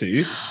came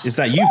to is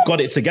that you've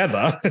got it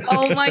together.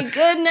 Oh my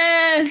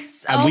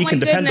goodness. And we can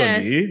depend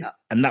on you.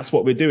 And that's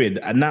what we're doing.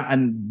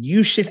 And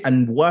you shift.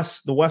 And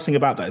the worst thing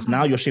about that is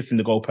now you're shifting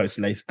the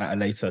goalposts at a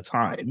later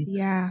time.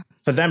 Yeah.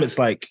 For them, it's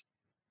like,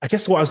 I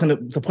guess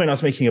the point I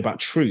was making about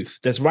truth,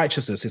 there's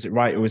righteousness. Is it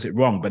right or is it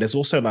wrong? But there's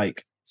also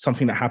like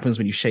something that happens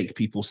when you shake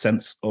people's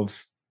sense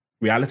of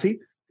reality.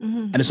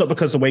 And it's not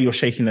because the way you're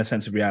shaking their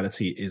sense of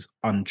reality is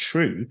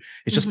untrue.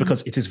 It's just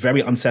because it is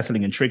very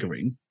unsettling and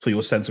triggering for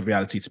your sense of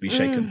reality to be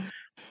shaken.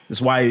 That's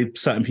why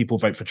certain people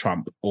vote for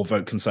Trump or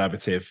vote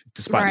conservative,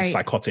 despite the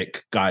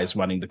psychotic guys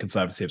running the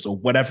conservatives or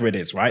whatever it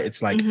is, right?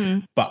 It's like,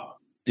 but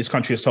this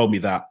country has told me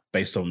that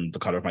based on the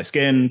color of my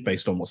skin,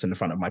 based on what's in the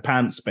front of my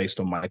pants, based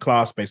on my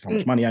class, based on how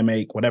much money I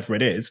make, whatever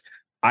it is,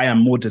 I am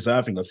more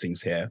deserving of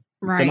things here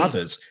than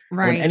others.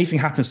 When anything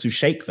happens to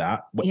shake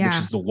that, which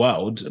is the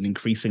world, and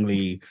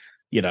increasingly,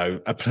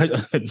 a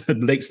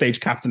late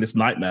stage capitalist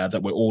nightmare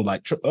that we're all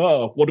like,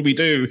 oh, what do we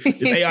do?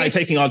 Is AI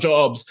taking our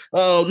jobs?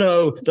 Oh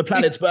no, the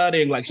planet's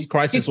burning, like just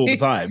crisis all the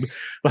time.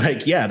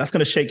 Like, that's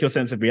going to shake your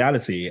sense of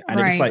reality. And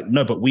it's like,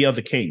 no, but we are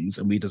the kings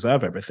and we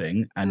deserve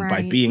everything. And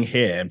by being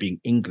here and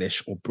being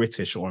English or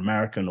British or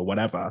American or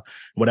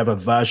whatever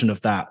version of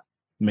that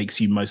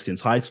makes you most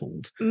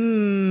entitled.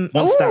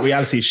 Once that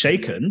reality is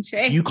shaken,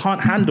 you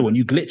can't handle and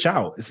you glitch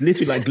out. It's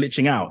literally like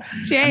glitching out.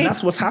 And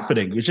that's what's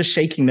happening. You're just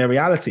shaking their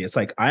reality. It's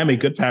like, I am a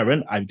good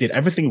parent. I did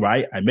everything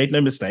right. I made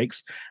no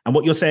mistakes. And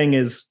what you're saying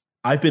is,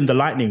 I've been the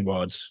lightning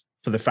rod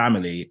for the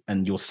family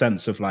and your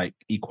sense of like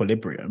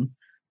equilibrium.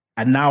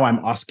 And now I'm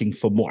asking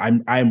for more.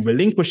 I'm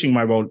relinquishing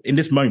my role in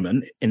this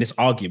moment, in this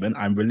argument.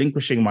 I'm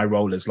relinquishing my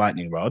role as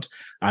lightning rod.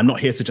 I'm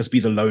not here to just be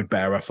the load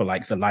bearer for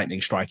like the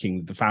lightning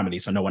striking the family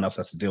so no one else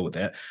has to deal with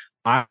it.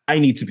 I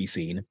need to be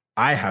seen.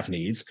 I have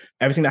needs.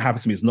 Everything that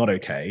happened to me is not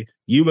okay.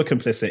 You were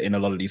complicit in a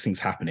lot of these things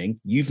happening.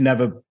 You've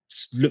never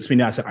looked at me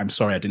now and said, I'm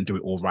sorry, I didn't do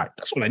it all right.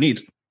 That's all I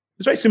need.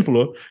 It's very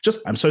simple. Just,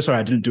 I'm so sorry,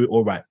 I didn't do it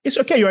all right. It's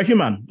okay. You're a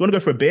human. You want to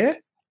go for a beer?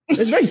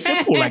 It's very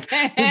simple. Like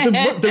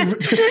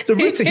the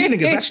route to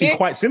healing is actually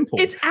quite simple.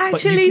 It's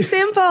actually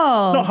simple.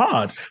 It's not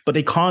hard, but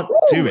they can't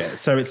do it.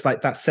 So it's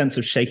like that sense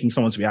of shaking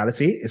someone's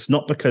reality. It's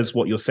not because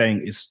what you're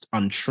saying is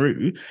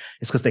untrue.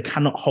 It's because they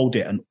cannot hold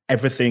it, and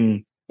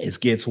everything is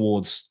geared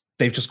towards.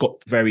 They've just got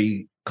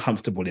very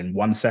comfortable in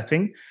one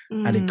setting,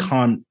 and they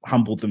can't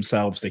humble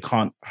themselves. They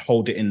can't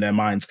hold it in their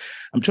minds.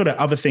 I'm sure there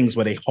are other things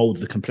where they hold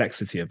the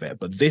complexity of it,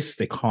 but this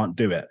they can't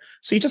do it.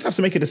 So you just have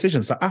to make a decision.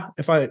 It's like,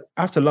 if I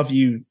have to love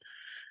you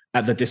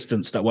at the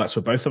distance that works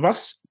for both of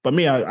us. But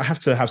me, I have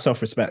to have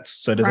self-respect.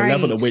 So there's a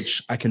level at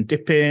which I can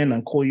dip in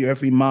and call you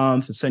every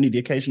month and send you the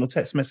occasional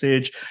text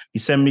message. You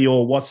send me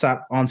your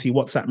auntie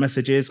WhatsApp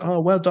messages.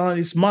 Oh, well done.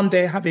 It's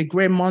Monday. Have a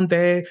great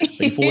Monday. And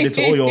you forward it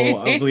to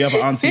all the other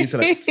aunties.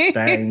 Like,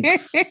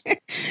 thanks.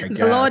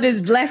 The Lord is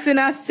blessing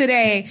us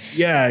today.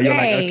 Yeah, you're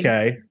like,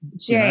 okay.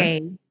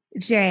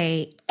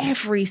 Jay,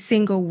 every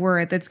single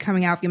word that's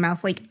coming out of your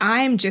mouth, like,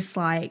 I'm just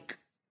like,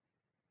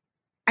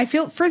 I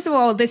feel, first of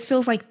all, this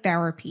feels like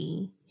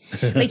therapy.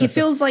 Like it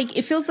feels like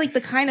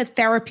the kind of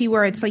therapy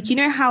where it's like,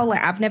 how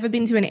like I've never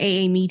been to an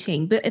AA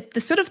meeting, but it's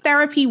the sort of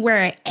therapy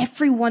where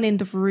everyone in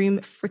the room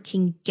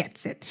freaking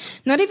gets it.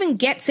 Not even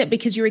gets it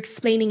because you're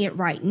explaining it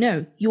right.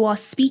 No, you are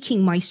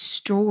speaking my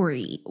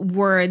story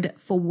word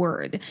for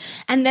word.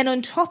 And then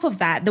on top of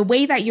that, the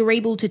way that you're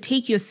able to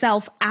take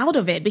yourself out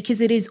of it, because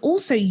it is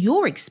also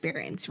your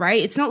experience,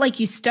 right? It's not like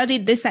you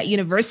studied this at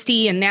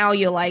university and now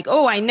you're like,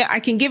 oh, I know I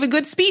can give a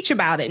good speech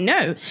about it.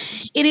 No,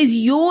 it is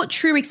your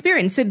true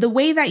experience. So the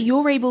way that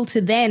you're able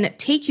to then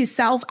take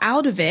yourself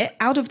out of it,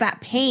 out of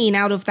that pain,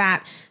 out of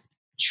that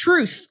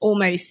truth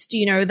almost,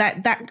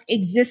 that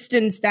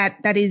existence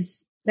that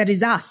is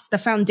us, the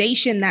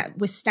foundation that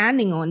we're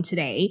standing on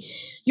today,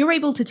 you're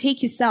able to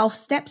take yourself,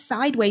 step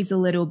sideways a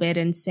little bit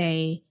and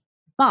say,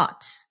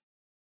 but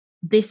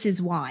this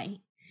is why.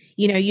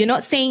 You're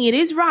not saying it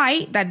is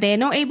right that they're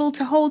not able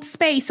to hold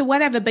space or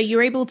whatever, but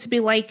you're able to be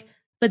like,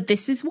 but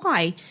this is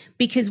why.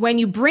 Because when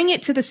you bring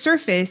it to the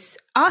surface,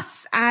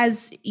 us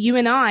as you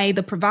and I,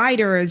 the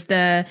providers,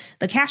 the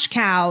cash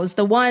cows,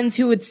 the ones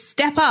who would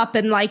step up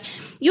and like,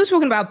 you're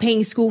talking about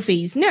paying school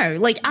fees. No,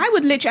 like I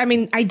would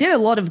literally, I did a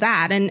lot of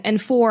that.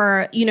 And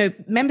for,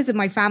 members of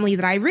my family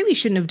that I really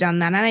shouldn't have done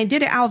that. And I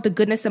did it out of the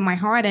goodness of my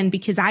heart and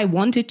because I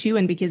wanted to,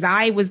 and because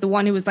I was the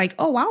one who was like,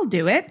 oh, I'll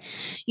do it,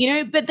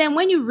 but then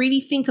when you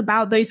really think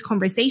about those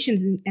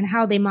conversations and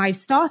how they might have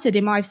started,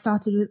 it might have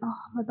started with,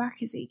 oh, my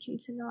back is aching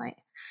tonight.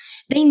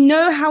 They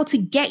know how to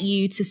get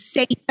you to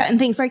say certain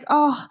things like,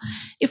 oh,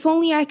 if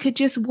only I could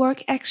just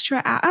work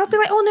extra hours. I'll be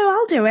like, oh no,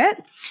 I'll do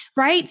it.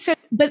 Right. So,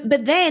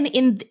 but then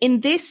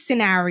in this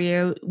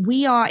scenario,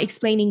 we are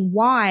explaining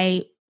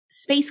why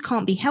space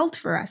can't be held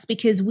for us,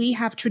 because we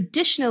have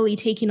traditionally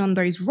taken on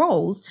those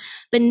roles.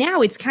 But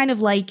now it's kind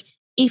of like,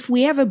 if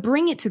we ever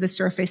bring it to the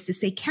surface to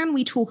say, can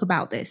we talk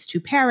about this to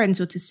parents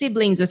or to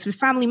siblings or to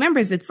family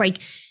members? It's like,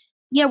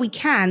 yeah, we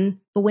can,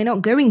 but we're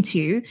not going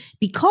to,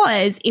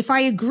 because if I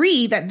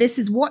agree that this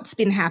is what's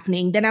been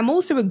happening, then I'm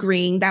also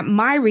agreeing that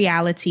my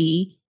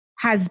reality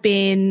has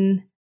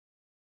been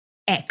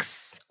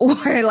X, or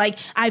like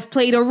I've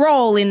played a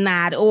role in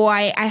that, or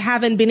I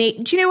haven't been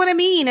able, do you know what I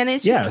mean? And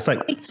it's just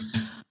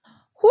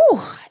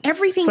whew,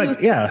 everything you're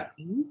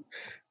saying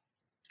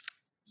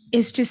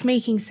is just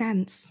making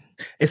sense.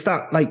 It's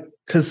that, like,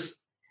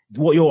 because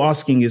what you're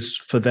asking is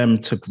for them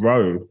to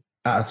grow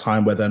at a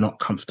time where they're not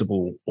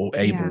comfortable or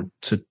able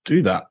to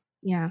do that.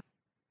 Yeah.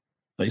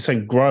 Like you're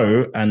saying,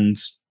 grow and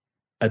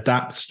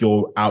adapt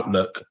your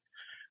outlook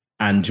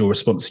and your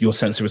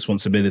sense of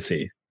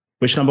responsibility.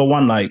 Which, number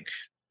one, like,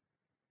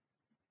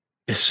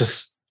 it's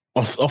just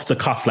off the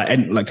cuff.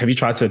 Like, have you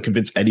tried to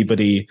convince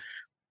anybody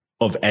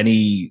of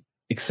any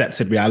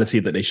accepted reality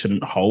that they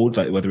shouldn't hold?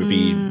 Like, whether it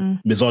be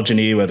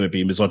misogyny, whether it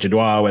be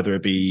misogynoir, whether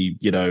it be,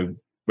 you know,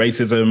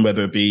 racism,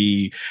 whether it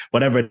be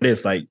whatever it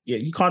is. Like,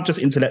 you can't just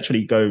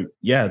intellectually go,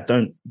 yeah,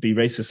 don't be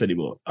racist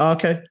anymore. Oh,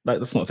 okay, like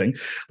that's not a thing.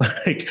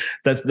 Like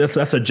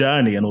that's a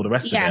journey and all the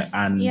rest of it.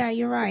 And yeah,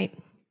 you're right.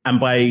 And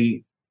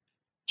by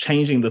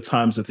changing the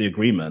terms of the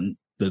agreement,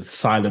 the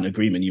silent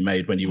agreement you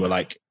made when you were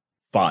like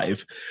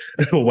 5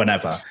 or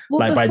whenever,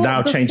 like by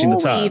now changing the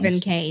terms, we even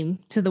came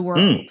to the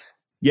world.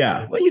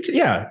 Yeah, well,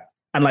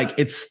 and like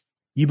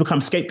you become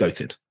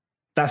scapegoated.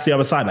 That's the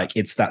other side. Like,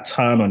 it's that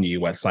turn on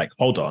you where it's like,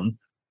 hold on.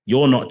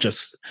 You're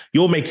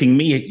turning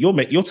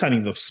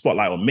the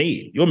spotlight on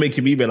me. You're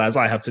making me realize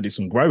I have to do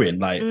some growing.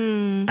 Like,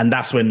 and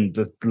that's when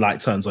the light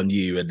turns on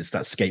you, and it's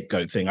that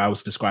scapegoat thing. I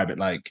always describe it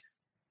like,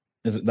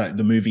 is it like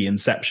the movie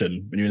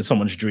Inception, when you're in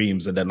someone's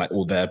dreams and then like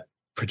all their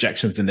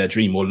projections in their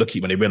dream will look at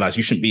you when they realize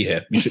you shouldn't be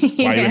here.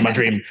 Why are you in my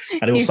dream?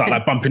 And they will start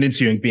like bumping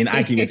into you and being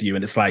aggy with you.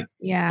 And it's like,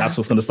 that's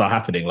what's going to start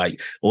happening.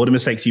 Like, all the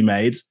mistakes you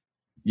made,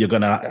 you're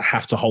going to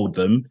have to hold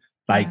them.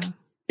 Like,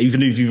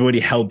 even if you've already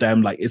held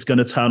them, like, it's going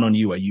to turn on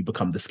you where you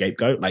become the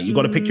scapegoat. Like, you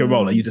got to pick your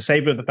role. Are you the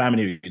savior of the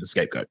family, or are you the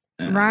scapegoat?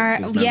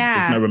 Right. There's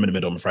no room in the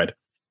middle, I'm afraid.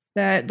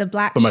 The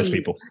black for sheep. Most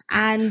people.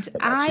 And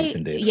and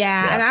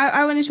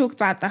I want to talk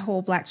about the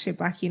whole black sheep,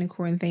 black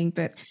unicorn thing.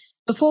 But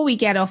before we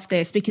get off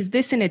this, because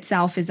this in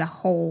itself is a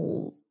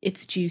whole,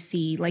 it's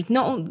juicy, like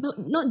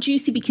not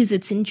juicy because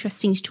it's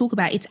interesting to talk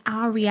about. It's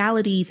our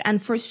realities.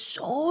 And for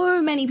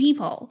so many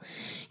people,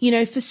 and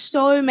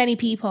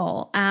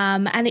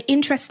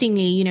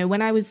interestingly,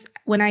 when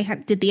I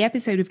did the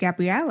episode of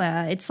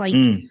Gabriella, it's like,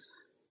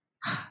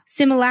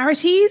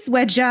 similarities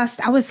were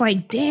I was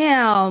like,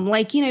 damn,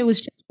 like, it was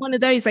just one of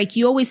those, like,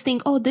 you always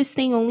think, oh, this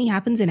thing only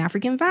happens in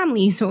African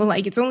families, or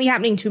like, it's only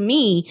happening to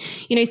me.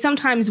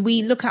 Sometimes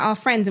we look at our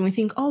friends and we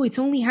think, oh, it's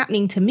only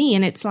happening to me.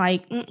 And it's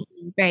like,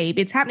 babe,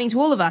 it's happening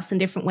to all of us in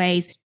different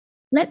ways.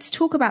 Let's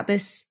talk about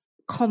this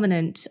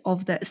covenant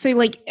of so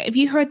like, have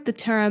you heard the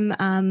term,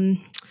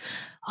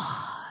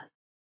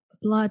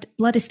 blood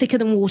is thicker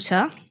than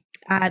water?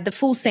 The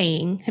full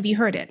saying, have you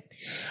heard it?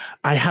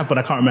 I have, but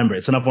I can't remember.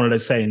 It's another one of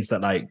those sayings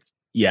that, like,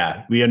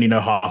 we only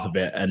know half of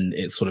it, and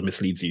it sort of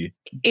misleads you.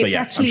 It's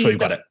actually, I'm sure you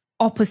got it.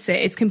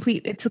 Opposite. It's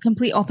a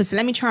complete opposite.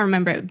 Let me try and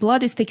remember it.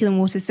 Blood is thicker than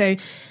water. So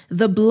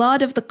the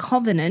blood of the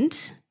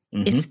covenant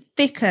is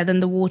thicker than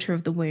the water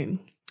of the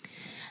womb.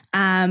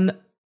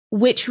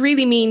 Which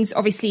really means,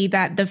 obviously,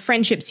 that the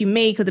friendships you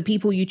make or the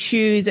people you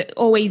choose,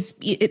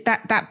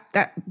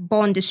 that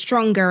bond is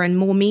stronger and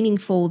more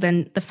meaningful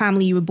than the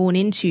family you were born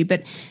into.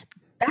 But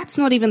that's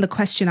not even the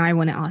question I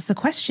want to ask. The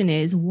question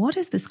is, what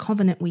is this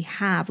covenant we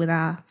have with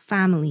our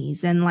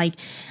families? And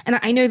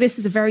I know this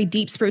is a very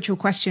deep spiritual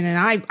question, and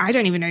I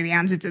don't even know the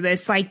answer to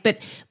this.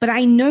 But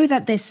I know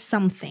that there's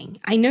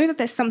something. I know that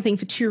there's something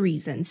for 2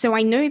 reasons. So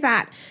I know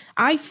that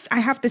I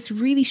have this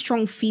really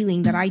strong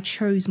feeling that I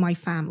chose my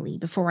family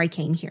before I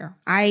came here.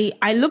 I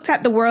looked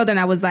at the world and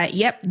I was like,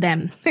 yep,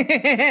 them.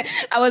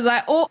 I was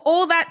like,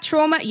 all that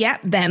trauma,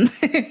 yep, them.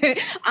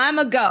 I'm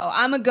a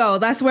go.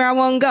 That's where I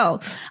want to go.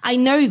 I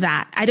know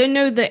that. I don't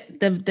know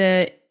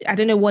I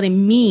don't know what it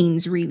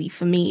means really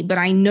for me, but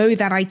I know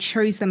that I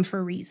chose them for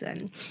a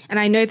reason. And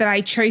I know that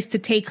I chose to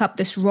take up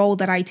this role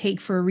that I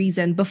take for a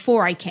reason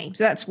before I came.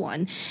 So that's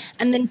 1.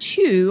 And then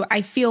 2,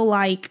 I feel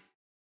like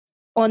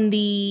on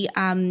the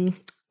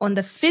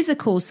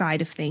physical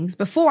side of things,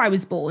 before I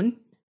was born,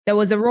 there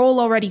was a role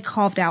already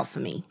carved out for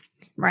me,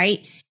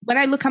 right? When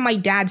I look at my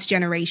dad's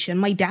generation,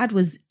 my dad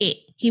was it.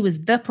 He was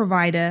the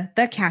provider,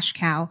 the cash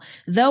cow,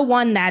 the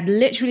one that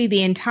literally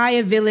the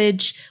entire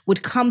village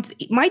would come.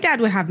 My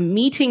dad would have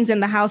meetings in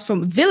the house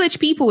from village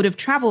people would have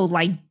traveled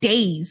like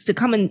days to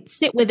come and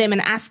sit with him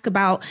and ask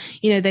about,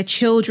 their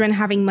children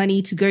having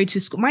money to go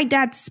to school. My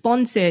dad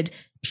sponsored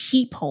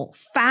people,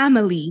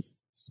 families.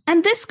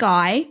 And this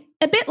guy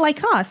a bit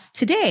like us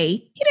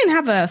today, he didn't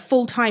have a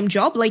full-time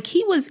job. Like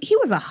he was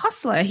a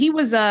hustler. He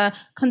was a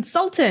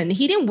consultant.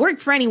 He didn't work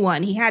for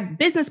anyone. He had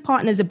business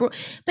partners abroad,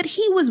 but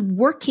he was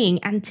working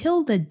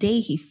until the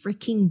day he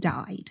freaking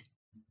died.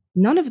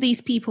 None of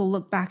these people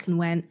looked back and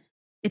went,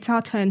 it's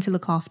our turn to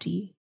look after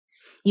you.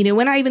 You know,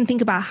 when I even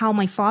think about how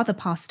my father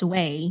passed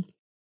away,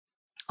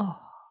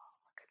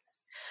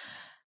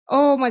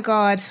 oh my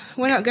God,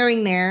 we're not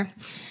going there.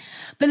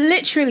 But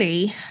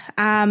literally,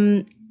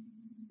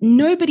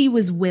 nobody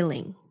was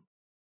willing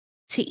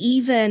to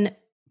even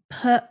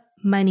put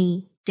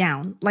money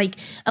down. Like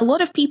a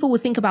lot of people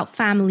would think about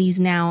families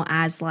now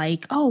as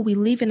like, oh, we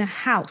live in a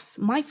house.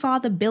 My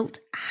father built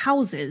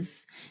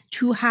houses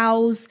to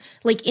house,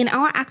 like in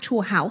our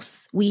actual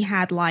house, we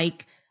had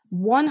like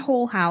one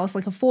whole house,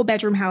 like a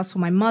 4-bedroom house for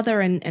my mother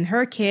and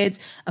her kids,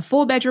 a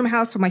 4-bedroom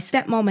house for my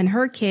stepmom and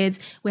her kids.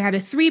 We had a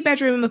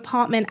 3-bedroom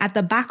apartment at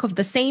the back of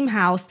the same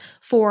house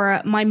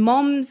for my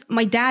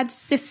dad's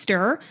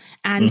sister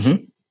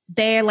and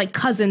they're like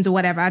cousins or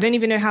whatever. I don't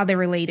even know how they're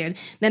related.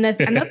 Then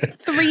another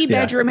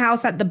 3-bedroom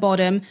house at the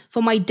bottom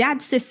for my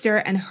dad's sister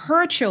and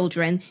her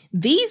children.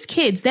 These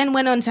kids then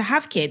went on to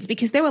have kids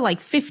because they were like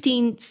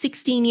 15,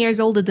 16 years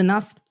older than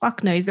us.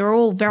 Fuck knows. They were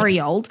all very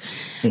old.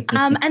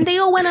 And they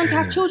all went on to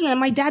have children. And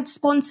my dad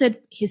sponsored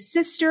his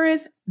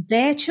sisters,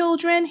 their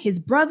children, his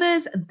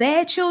brothers,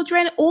 their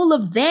children, all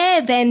of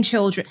their then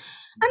children.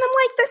 And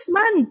I'm like, this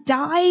man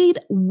died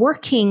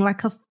working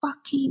like a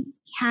fucking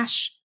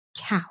cash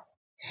cow.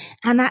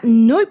 And at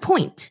no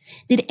point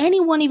did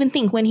anyone even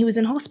think when he was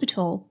in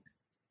hospital,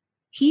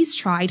 he's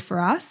tried for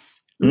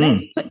us.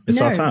 It's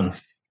our time.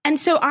 And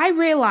so I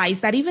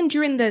realized that even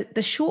during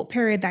the short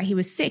period that he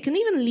was sick and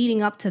even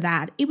leading up to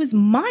that, it was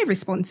my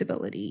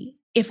responsibility.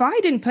 If I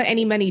didn't put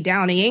any money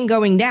down, he ain't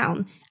going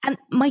down. And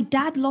my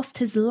dad lost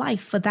his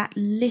life for that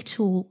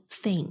little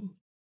thing.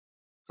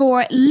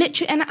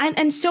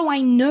 And so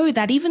I know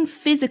that even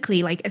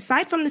physically, like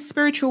aside from the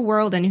spiritual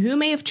world and who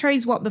may have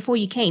chose what before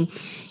you came,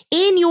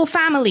 in your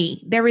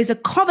family, there is a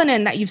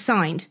covenant that you've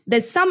signed.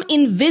 There's some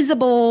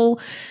invisible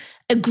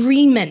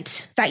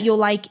agreement that you're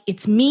like,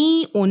 it's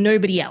me or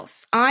nobody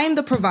else. I'm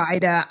the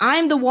provider.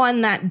 I'm the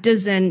one that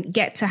doesn't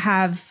get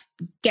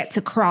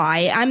to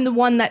cry. I'm the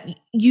one that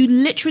you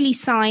literally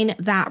sign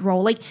that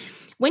role. Like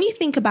when you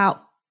think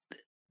about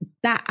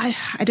that,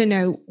 I don't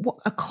know,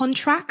 a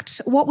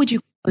contract, what would you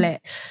call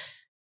it?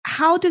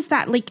 How does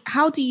that, like,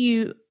 how do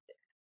you,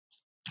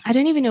 I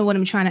don't even know what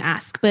I'm trying to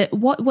ask, but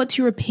what's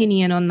your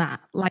opinion on that?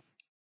 Like,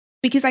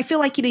 because I feel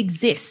like it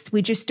exists.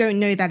 We just don't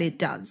know that it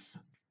does.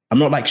 I'm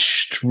not like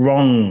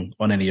strong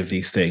on any of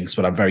these things,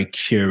 but I'm very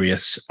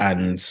curious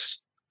and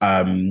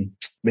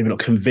maybe not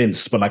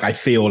convinced, but like I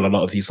feel a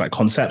lot of these like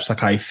concepts,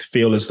 like I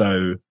feel as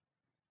though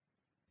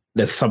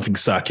there's something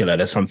circular.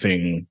 There's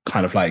something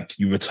kind of like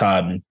you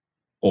return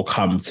or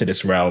come to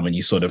this realm and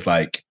you sort of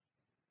like,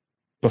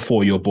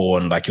 before you're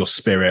born, like your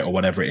spirit or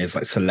whatever it is,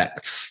 like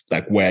selects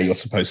like where you're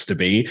supposed to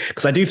be.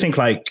 Because I do think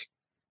I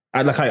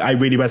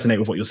really resonate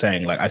with what you're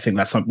saying. Like, I think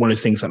that's one of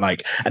those things that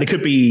like, and it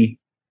could be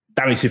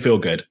that makes you feel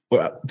good.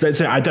 Or,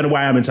 I don't know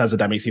where I am in terms of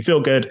that makes you feel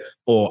good,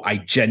 or I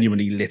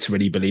genuinely,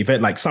 literally believe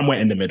it. Like somewhere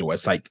in the middle,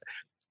 it's like,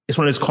 it's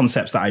one of those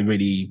concepts that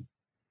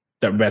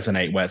that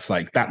resonate where it's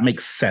like, that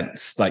makes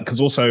sense. Like,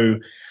 because also,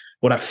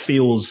 well, that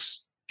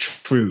feels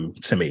true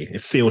to me.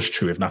 It feels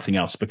true if nothing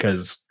else,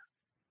 because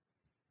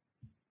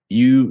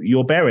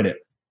you're bearing it.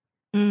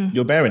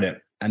 You're bearing it.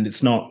 And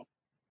it's not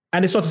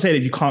to say that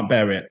if you can't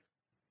bear it,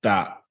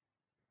 that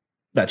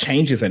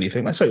changes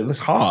anything. Like, so it's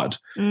hard.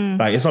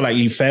 Like, it's not like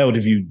you failed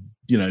if you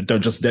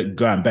don't just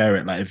go and bear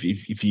it. Like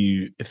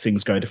if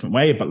things go a different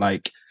way, but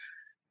like,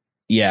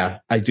 yeah,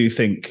 I do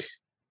think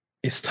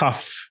it's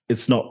tough.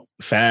 It's not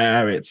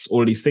fair. It's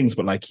all these things,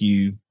 but like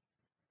you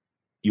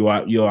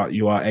are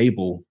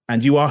able,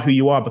 and you are who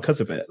you are because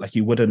of it. Like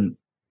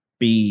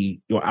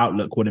your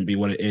outlook wouldn't be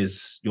what it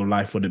is. Your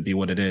life wouldn't be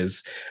what it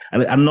is.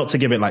 And not to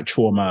give it like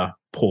trauma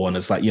porn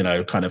as like,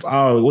 kind of,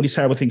 oh, all these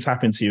terrible things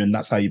happened to you and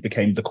that's how you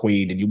became the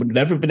queen, and you would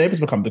never have been able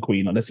to become the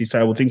queen unless these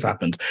terrible things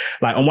happened.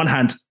 Like on one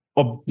hand,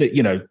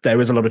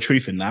 there is a lot of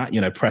truth in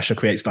that, pressure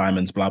creates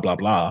diamonds, blah, blah,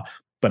 blah.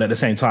 But at the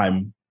same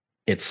time,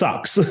 it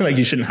sucks. Like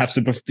you shouldn't have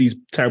to, these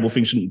terrible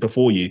things shouldn't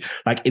befall you.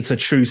 Like it's a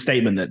true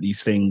statement that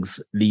these things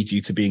lead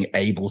you to being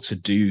able to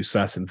do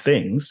certain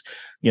things.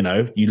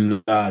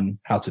 You learn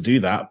how to do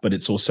that, but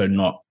it's also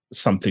not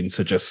something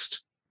to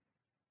just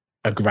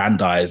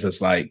aggrandize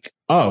as like,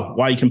 oh,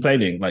 why are you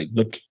complaining? Like,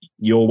 look,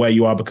 you're where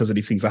you are because of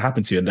these things that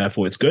happen to you, and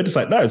therefore it's good. It's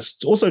like, no,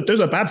 it's also, those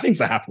are bad things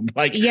that happen.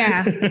 Like,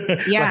 yeah.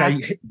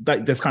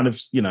 Like there's kind of,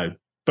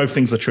 both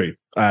things are true.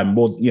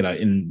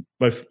 In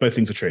both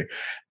things are true.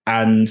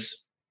 And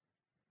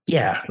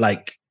yeah,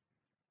 like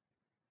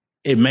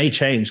it may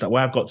change. Like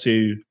where I've got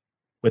to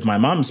with my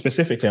mum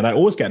specifically, and I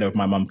always get there with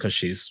my mum because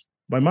she's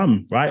my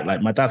mum, right?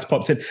 Like my dad's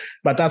popped in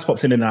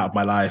and out of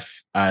my life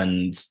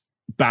and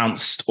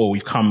bounced, or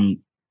we've come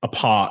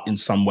apart in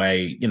some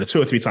way,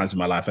 2 or 3 times in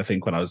my life. I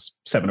think when I was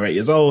 7 or 8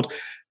 years old,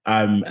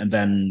 and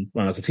then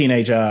when I was a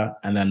teenager,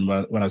 and then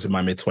when I was in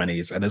my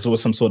mid-20s. And there's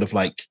always some sort of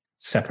like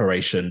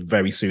separation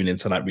very soon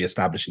into like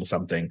reestablishing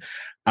something.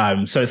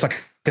 So it's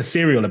like a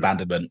serial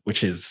abandonment,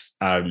 which is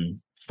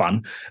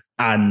fun.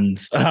 And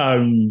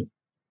and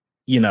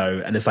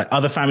it's like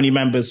other family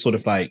members, sort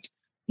of like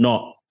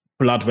not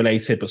blood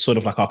related, but sort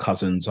of like our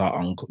cousins, our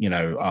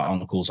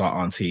uncles,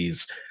 our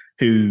aunties,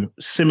 who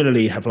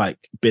similarly have like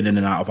been in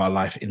and out of our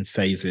life in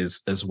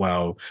phases as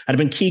well, and have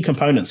been key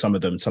components, some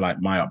of them, to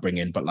like my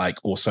upbringing, but like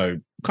also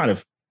kind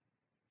of,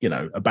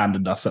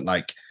 abandoned us at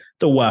like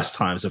the worst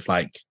times of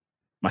like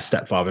my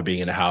stepfather being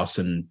in the house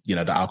and, the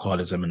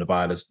alcoholism and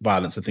the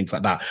violence and things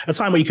like that. A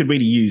time where you could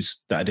really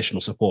use that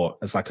additional support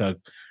as like a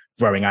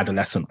growing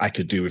adolescent. I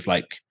could do with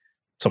like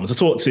someone to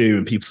talk to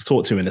and people to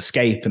talk to and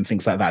escape and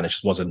things like that. It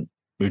just wasn't,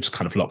 we were just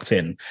kind of locked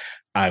in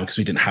because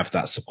we didn't have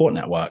that support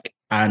network.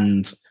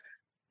 And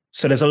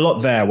so there's a lot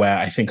there where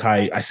I think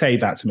I say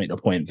that to make the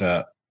point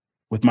that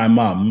with my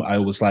mum,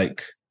 I'll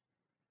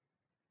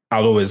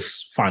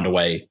always find a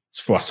way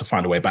for us to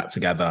find a way back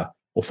together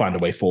or find a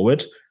way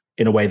forward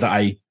in a way that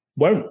I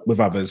won't with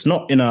others,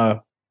 not in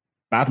a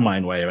bad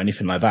mind way or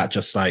anything like that.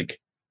 Just like,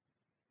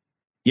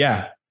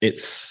 yeah,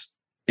 it's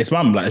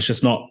mum. Like, it's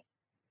just not,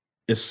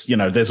 it's,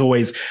 there's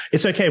always,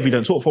 it's okay if we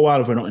don't talk for a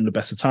while, if we're not in the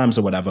best of times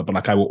or whatever, but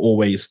like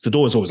the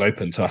door is always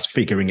open to us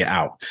figuring it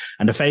out.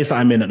 And the phase that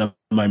I'm in at the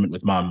moment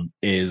with mum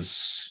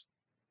is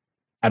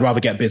I'd rather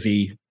get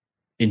busy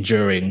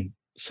enduring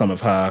some of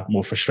her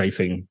more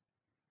frustrating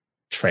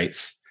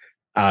traits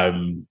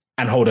and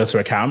hold her to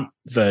account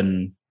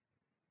than,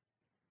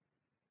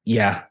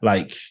 and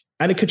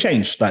it could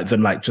change,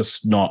 than like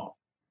just not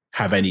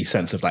have any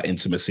sense of like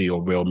intimacy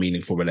or real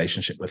meaningful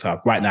relationship with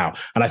her right now.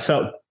 And I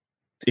felt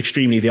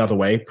extremely the other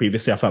way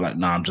previously. I felt like,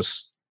 I'm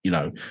just,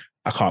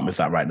 I can't with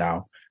that right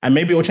now. And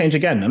maybe it will change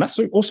again. And that's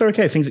also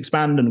okay. Things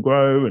expand and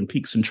grow and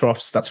peaks and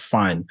troughs. That's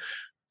fine.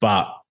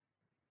 But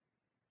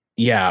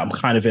yeah, I'm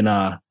kind of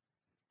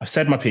I've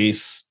said my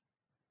piece.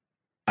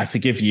 I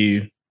forgive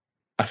you.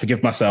 I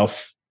forgive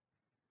myself.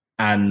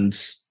 And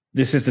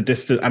this is the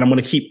distance. And I'm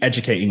going to keep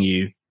educating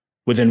you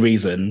within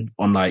reason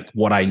on like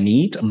what I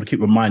need. I'm going to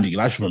keep reminding you.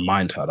 I should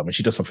remind her that when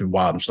she does something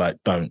wild, I'm just like,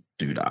 don't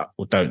do that,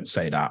 or don't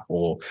say that,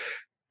 or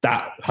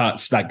that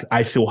hurts. Like,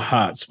 I feel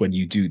hurts when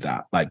you do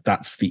that. Like,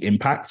 that's the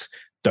impact.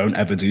 Don't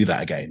ever do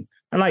that again.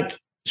 And like,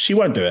 she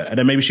won't do it. And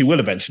then maybe she will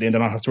eventually. And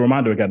then I'll have to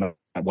remind her again, like,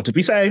 what did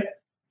we say?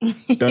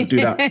 Don't do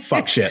that.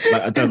 Fuck shit.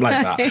 Like, I don't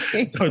like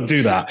that. Don't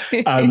do that.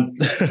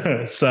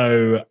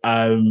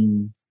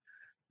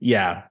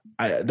 Yeah,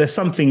 there's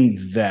something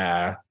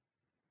there,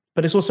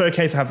 but it's also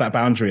okay to have that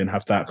boundary and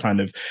have that kind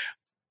of,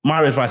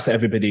 my advice to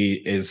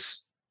everybody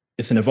is,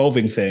 it's an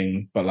evolving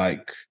thing, but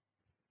like,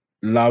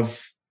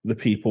 love the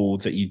people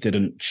that you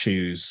didn't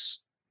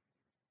choose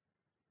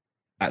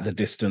at the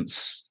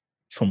distance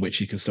from which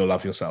you can still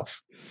love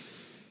yourself.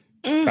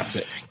 That's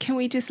it. Can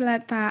we just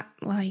let that,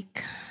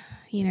 like,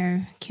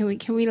 can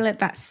we let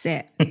that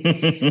sit?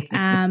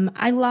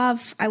 I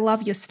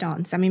love your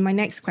stance. I mean, my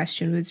next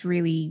question was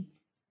really,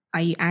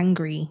 are you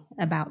angry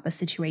about the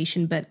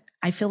situation? But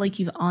I feel like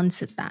you've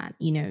answered that.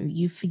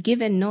 You've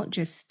forgiven not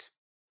just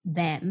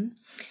them,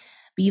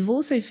 but you've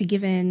also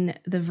forgiven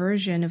the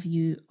version of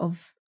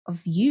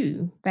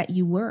you that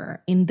you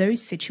were in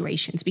those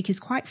situations, because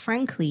quite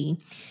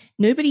frankly,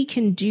 nobody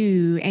can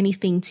do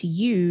anything to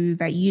you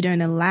that you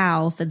don't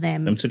allow for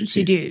them to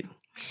do.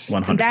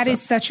 100%. And that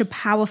is such a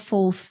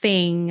powerful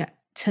thing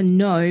to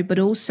know, but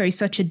also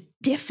such a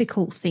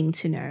difficult thing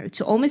to know,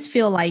 to almost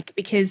feel like,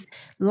 because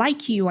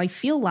like you, I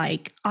feel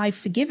like I've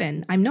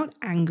forgiven. I'm not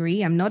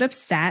angry. I'm not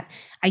upset.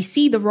 I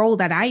see the role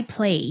that I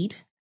played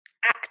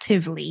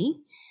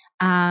actively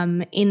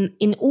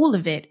in all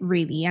of it,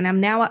 really. And I'm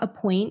now at a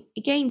point,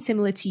 again,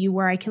 similar to you,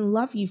 where I can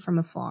love you from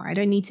afar. I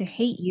don't need to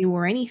hate you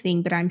or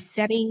anything, but I'm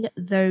setting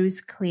those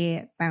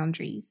clear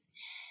boundaries.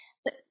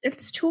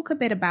 Let's talk a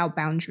bit about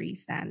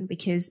boundaries then,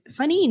 because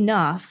funny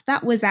enough,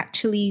 that was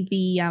actually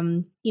the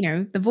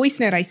voice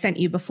note I sent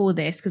you before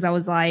this, because I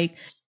was like,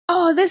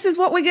 oh, this is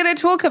what we're going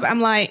to talk about. I'm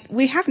like,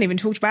 we haven't even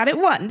talked about it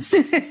once.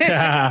 we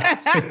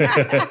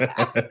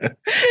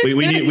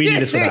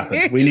need this to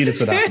happen. We need this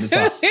to happen. It's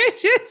us.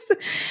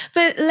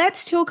 But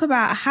let's talk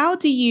about how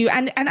do you,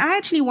 and I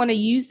actually want to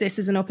use this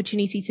as an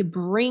opportunity to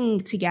bring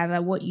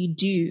together what you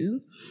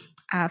do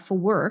for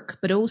work,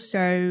 but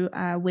also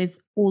with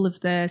all of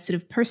the sort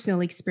of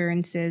personal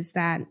experiences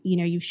that,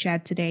 you've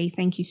shared today.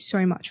 Thank you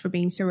so much for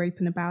being so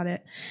open about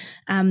it.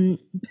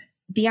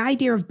 The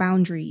idea of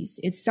boundaries,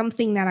 it's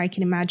something that I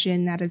can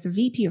imagine that as a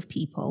VP of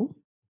people,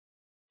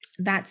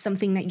 that's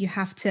something that you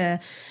have to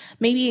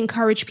maybe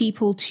encourage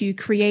people to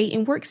create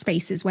in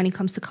workspaces when it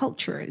comes to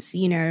cultures,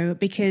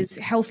 because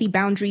healthy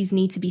boundaries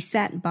need to be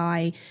set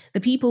by the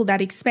people that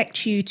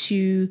expect you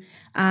to,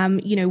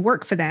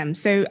 work for them.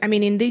 So, I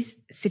mean, in this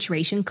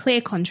situation, clear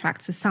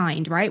contracts are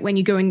signed, right? When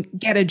you go and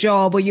get a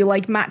job or you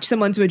like match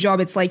someone to a job,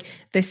 it's like,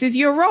 this is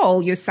your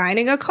role. You're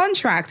signing a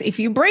contract if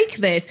you break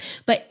this.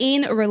 But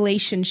in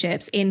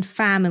relationships, in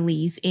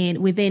families,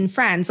 within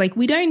friends, like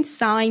we don't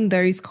sign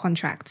those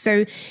contracts.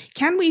 So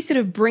can we sort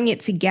of bring it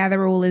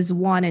together all as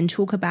one and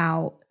talk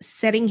about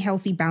setting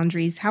healthy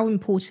boundaries, how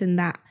important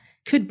that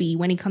could be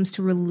when it comes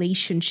to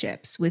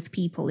relationships with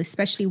people,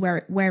 especially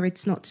where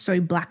it's not so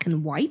black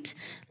and white,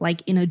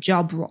 like in a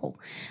job role.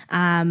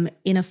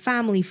 In a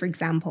family, for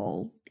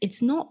example,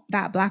 it's not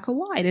that black or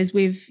white, as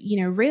we've,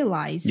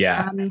 realized.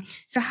 Yeah.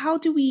 So how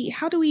do we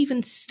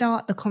even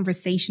start the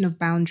conversation of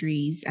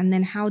boundaries? And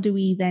then how do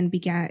we then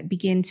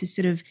begin to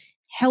sort of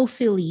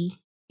healthily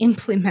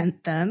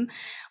implement them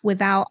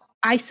without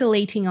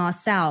isolating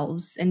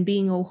ourselves and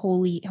being all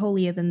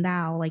holier than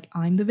thou, like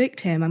I'm the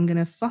victim, I'm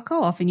gonna fuck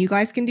off and you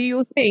guys can do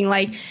your thing,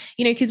 like,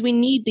 because we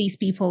need these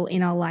people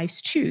in our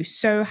lives too.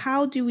 So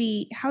how do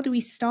we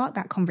start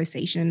that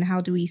conversation? How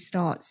do we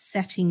start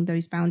setting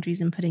those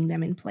boundaries and putting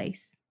them in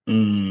place?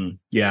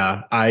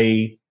 Yeah,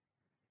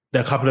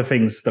 there are a couple of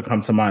things that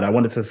come to mind. I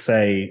wanted to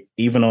say,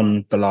 even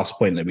on the last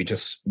point that we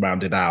just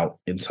rounded out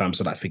in terms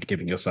of like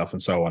forgiving yourself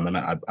and so on, and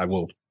I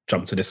will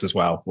jump to this as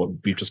well, what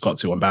we've just got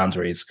to on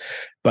boundaries.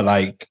 But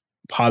like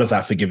part of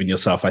that forgiving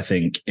yourself, I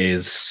think,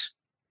 is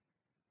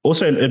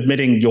also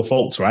admitting your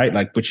faults, right?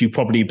 Like, which you've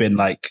probably been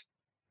like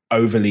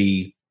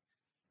overly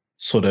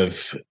sort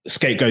of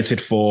scapegoated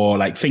for,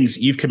 like things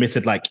you've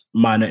committed, like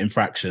minor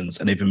infractions,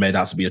 and they've been made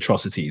out to be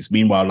atrocities.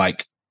 Meanwhile,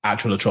 like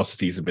actual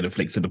atrocities have been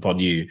inflicted upon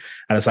you.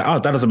 And it's like, oh,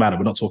 that doesn't matter.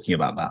 We're not talking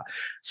about that.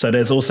 So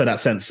there's also that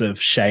sense of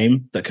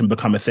shame that can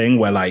become a thing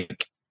where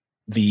like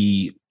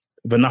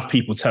if enough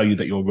people tell you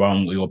that you're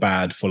wrong or you're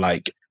bad for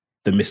like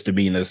the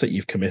misdemeanors that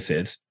you've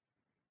committed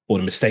or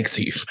the mistakes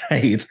that you've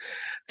made,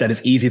 then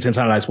it's easy to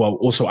internalize, well,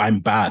 also I'm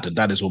bad. And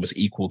that is almost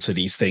equal to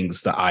these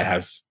things that I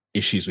have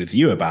issues with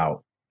you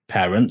about,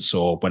 parents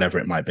or whatever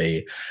it might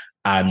be.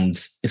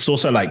 And it's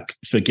also like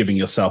forgiving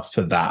yourself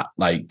for that.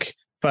 Like,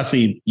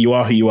 firstly, you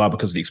are who you are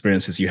because of the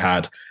experiences you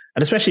had.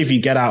 And especially if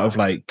you get out of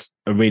like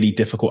a really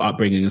difficult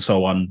upbringing and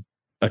so on,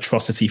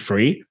 atrocity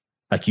free,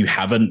 like you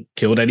haven't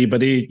killed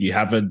anybody, you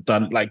haven't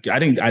done like I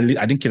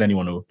didn't kill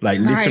anyone, like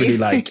literally,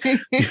 like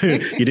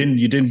you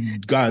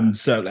didn't go and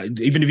sell, like,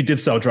 even if you did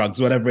sell drugs,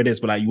 whatever it is,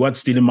 but like you weren't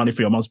stealing money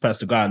for your mom's purse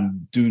to go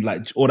and do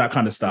like all that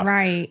kind of stuff,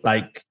 right?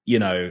 Like,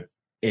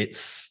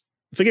 it's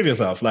forgive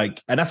yourself,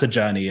 like, and that's a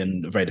journey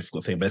and a very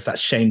difficult thing, but it's that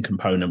shame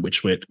component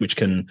which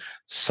can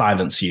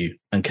silence you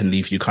and can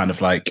leave you kind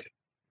of like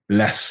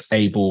less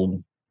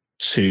able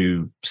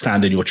to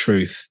stand in your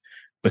truth,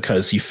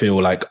 because you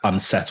feel like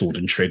unsettled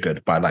and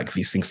triggered by like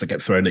these things that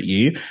get thrown at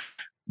you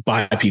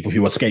by people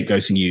who are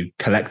scapegoating you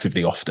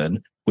collectively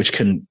often, which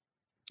can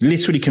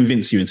literally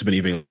convince you into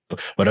believing,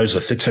 well, those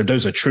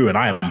are true and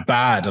I am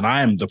bad and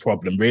I am the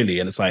problem, really.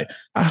 And it's like,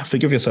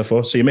 forgive yourself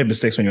so you made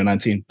mistakes when you were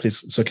 19.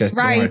 Please, it's okay.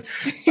 Right.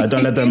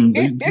 Don't let them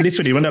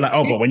literally when they're like,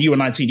 oh, but when you were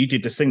 19, you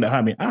did this thing that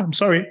hurt me. I'm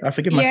sorry. I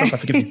forgive myself. I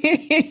forgive you.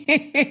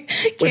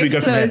 Where do we go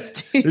from here?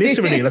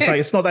 Literally, it's like,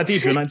 it's not that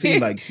deep. You're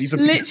 19. Like these are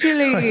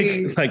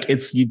literally like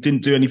it's, you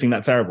didn't do anything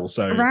that terrible.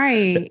 So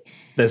right.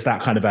 There's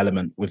that kind of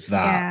element with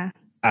that. Yeah.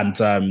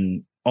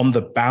 And on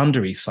the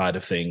boundary side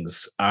of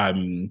things,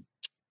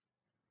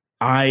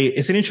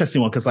 it's an interesting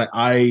one because like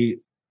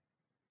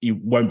you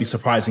won't be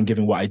surprised in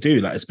given what I do.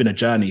 Like it's been a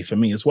journey for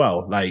me as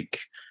well. Like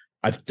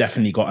I've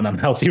definitely got an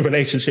unhealthy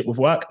relationship with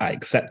work. I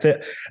accept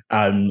it.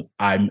 I'm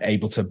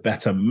able to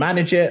better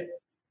manage it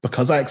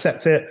because I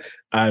accept it.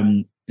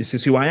 This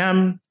is who I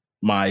am.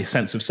 My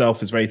sense of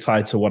self is very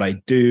tied to what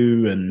I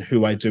do and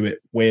who I do it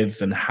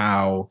with and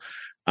how.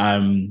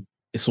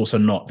 It's also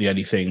not the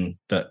only thing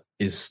that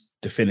is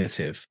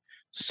definitive.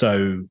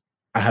 So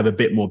I have a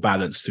bit more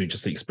balance through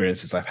just the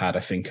experiences I've had. I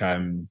think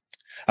I've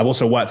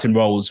also worked in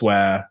roles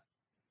where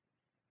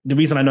the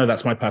reason I know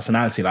that's my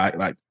personality,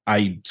 I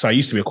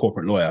used to be a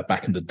corporate lawyer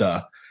back in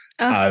the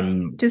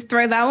just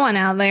throw that one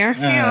out there.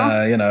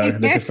 The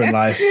different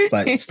life,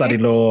 like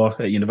studied law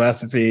at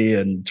university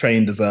and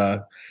trained as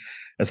a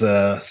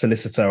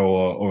solicitor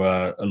or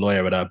a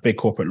lawyer at a big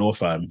corporate law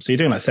firm. So you're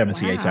doing like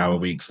 78 hour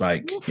weeks,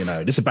 like,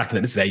 this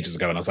is ages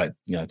ago. And I was like,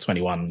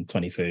 21,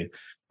 22.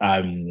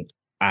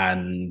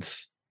 And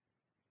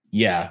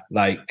yeah,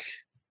 like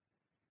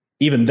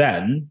even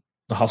then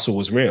the hustle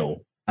was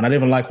real and I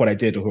didn't even like what I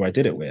did or who I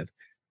did it with,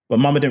 but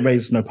mama didn't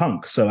raise no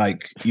punk. So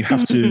like, you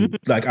have to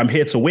like, I'm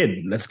here to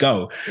win, let's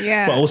go.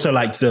 Yeah. But also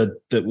like the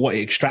what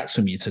it extracts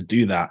from you to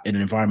do that in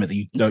an environment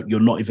that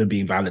you're not even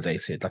being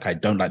validated. Like I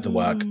don't like the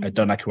work. I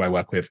don't like who I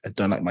work with. I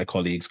don't like my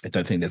colleagues. I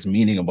don't think there's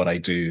meaning in what I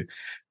do.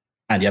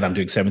 And yet I'm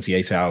doing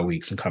 78 hour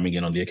weeks and coming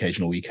in on the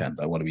occasional weekend.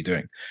 Like, what are we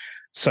doing?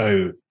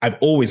 So I've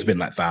always been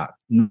like that.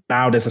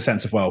 Now there's a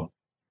sense of, well,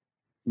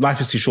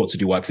 life is too short to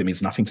do work that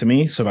means nothing to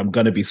me. So if I'm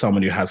going to be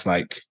someone who has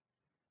like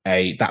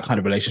that kind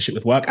of relationship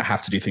with work, I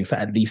have to do things that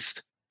at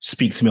least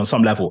speak to me on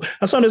some level.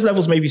 And some of those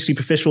levels may be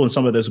superficial and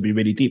some of those will be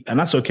really deep. And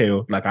that's okay.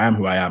 Like I am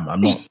who I am.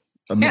 I'm not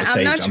a sage.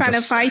 I'm not trying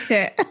to fight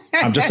it.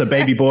 I'm just a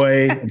baby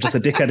boy. I'm just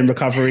a dickhead in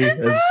recovery,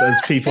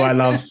 as people I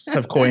love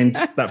have coined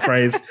that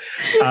phrase.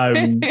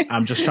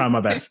 I'm just trying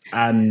my best.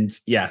 And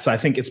yeah, so I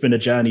think it's been a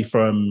journey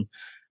from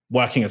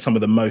working at some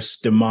of the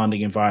most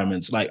demanding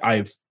environments. Like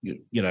I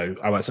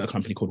worked at a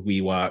company called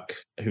WeWork,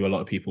 who a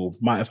lot of people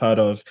might have heard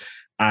of.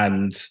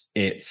 And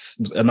it's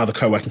another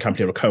co-working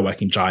company or a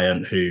co-working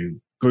giant who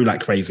grew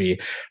like crazy,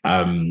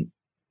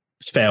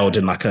 failed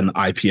in like an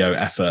IPO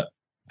effort,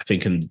 I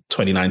think in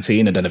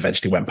 2019, and then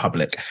eventually went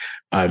public.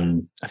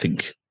 I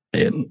think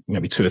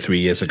maybe 2 or 3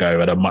 years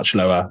ago at a much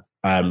lower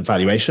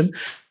valuation.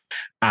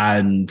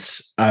 And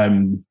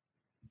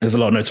there's a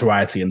lot of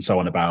notoriety and so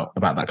on about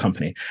that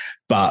company.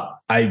 But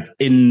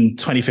in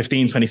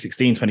 2015,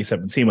 2016,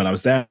 2017, when I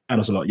was there, and I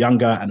was a lot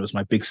younger, and it was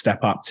my big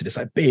step up to this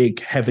like big,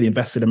 heavily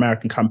invested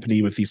American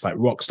company with these like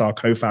rock star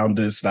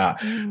co-founders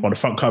that were on the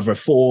front cover of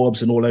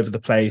Forbes and all over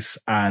the place.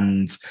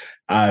 And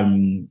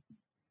flying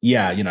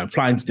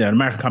to an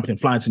American company and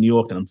flying to New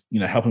York, and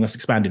I'm, helping us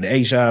expand into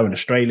Asia and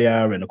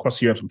Australia and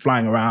across Europe. I'm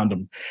flying around,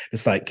 and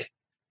it's like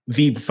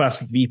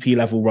first VP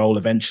level role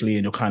eventually,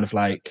 and you're kind of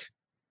like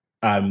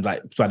by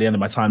the end of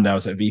my time there, I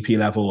was at VP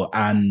level,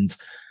 and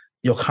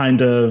you're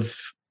kind of,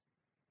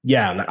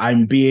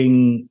 I'm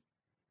being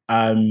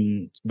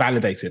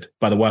validated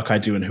by the work I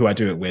do and who I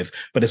do it with.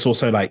 But it's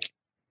also like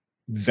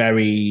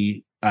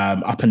very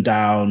up and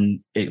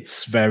down.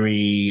 It's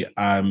very,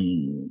 how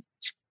can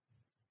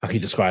you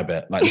describe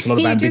it? Like there's a lot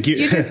of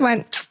ambiguity. You just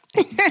went.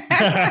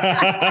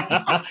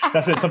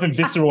 That's it. Something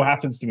visceral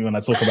happens to me when I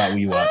talk about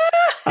WeWork.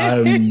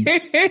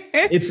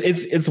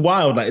 It's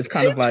wild. Like it's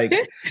kind of like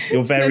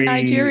you're very the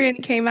Nigerian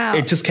came out.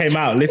 It just came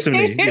out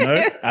literally.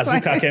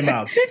 Azuka came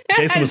out.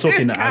 Jason was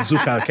talking.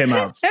 Azuka came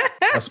out.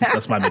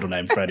 That's my middle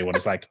name for anyone.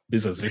 It's like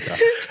who's Azuka?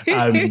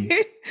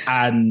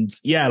 And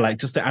like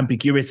just the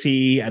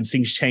ambiguity and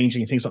things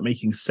changing, and things not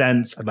making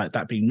sense, and like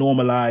that being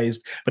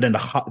normalized. But then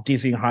the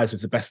dizzying highs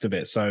was the best of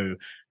it. So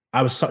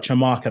I was such a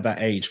mark at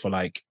that age for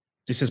like,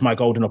 this is my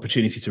golden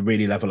opportunity to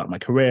really level up my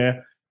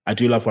career. I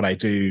do love what I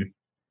do,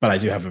 but I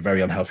do have a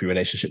very unhealthy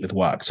relationship with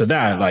work. So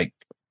they're like,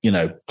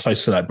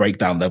 close to like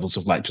breakdown levels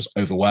of like just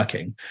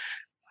overworking.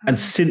 And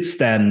since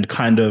then,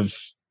 kind of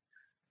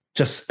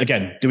just,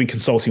 again, doing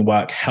consulting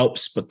work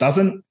helps, but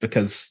doesn't,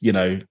 because,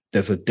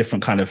 there's a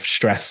different kind of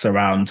stress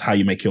around how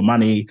you make your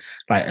money.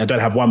 Like I don't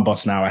have one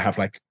boss now. I have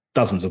like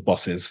dozens of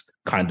bosses,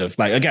 kind of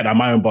like, again, I'm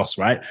my own boss,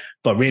 right?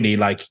 But really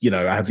like,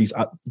 I have these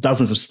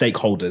dozens of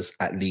stakeholders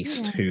at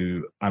least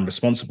who I'm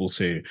responsible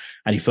to,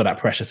 and you feel that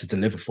pressure to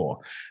deliver for.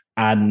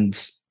 And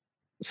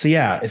so,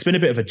 it's been a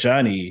bit of a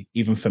journey,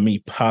 even for me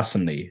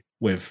personally,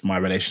 with my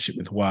relationship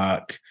with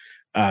work,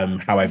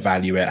 how I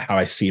value it, how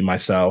I see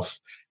myself.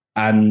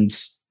 And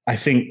I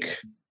think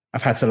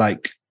I've had to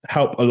like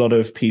help a lot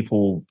of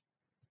people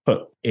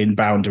put in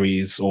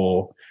boundaries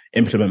or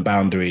implement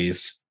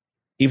boundaries,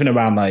 even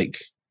around like,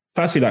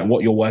 firstly, like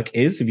what your work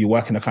is. If you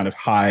work in a kind of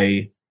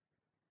high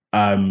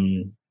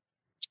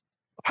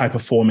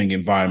performing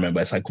environment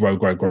where it's like grow,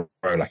 like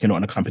you're not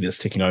in a company that's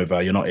ticking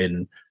over, you're not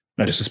in,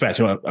 no disrespect,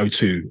 you're not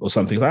O2 or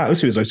something like that.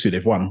 O2 is O2,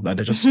 they've won. Like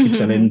they just keep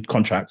selling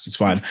contracts, it's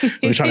fine.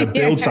 We're trying to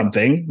build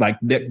something, like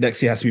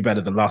next year has to be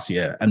better than last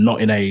year, and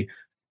not in a,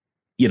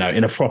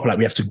 in a proper, like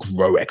we have to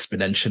grow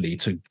exponentially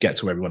to get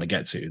to where we want to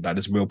get to. Like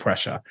there's real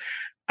pressure.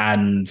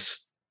 And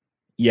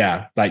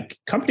like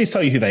companies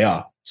tell you who they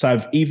are. So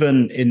I've,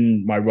 even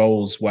in my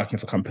roles working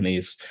for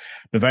companies,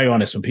 been very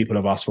honest when people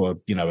have asked for,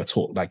 a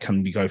talk, like,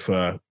 can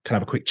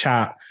have a quick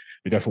chat?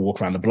 We go for a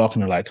walk around the block,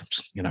 and they're like,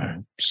 just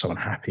so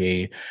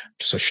unhappy,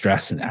 just so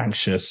stressed and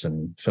anxious,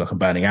 and feel like I'm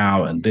burning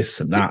out, and this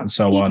and that, and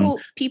so on.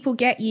 People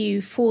get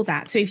you for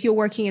that. So if you're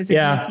working as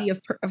a VP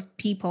of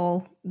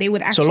people, they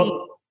would actually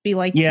be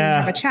like, can we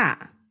have a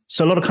chat?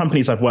 So a lot of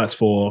companies I've worked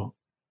for,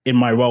 in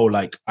my role,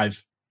 like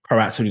I've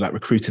proactively like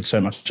recruited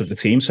so much of the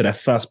team, so their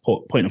first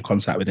point of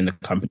contact within the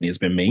company has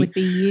been me. Would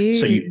be you.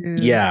 So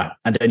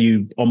and then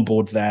you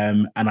onboard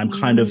them, and I'm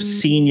kind of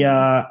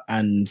senior,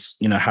 and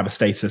have a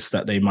status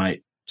that they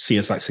might see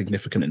as like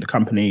significant in the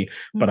company,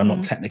 but I'm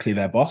not technically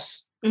their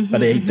boss. But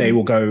they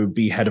will go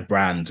be head of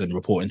brand and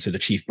report into the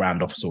chief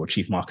brand officer or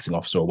chief marketing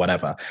officer or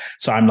whatever.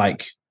 So I'm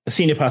like a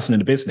senior person in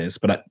the business,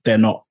 but they're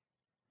not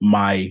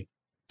my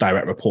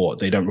direct report.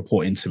 They don't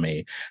report into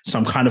me. So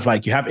I'm kind of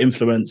like, you have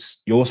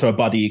influence. You're also a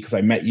buddy because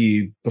I met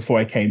you before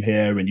I came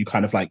here, and you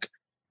kind of like,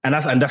 and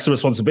that's the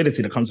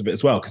responsibility that comes with it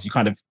as well, because you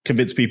kind of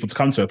convince people to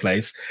come to a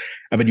place,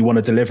 and then you want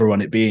to deliver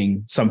on it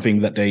being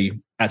something that they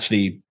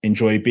actually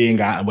enjoy being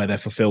at and where they're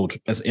fulfilled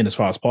as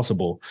far as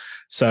possible.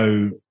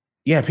 So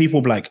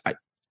people like, I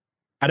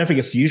don't think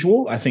it's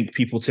usual. I think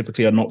people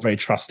typically are not very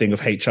trusting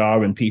of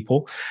HR and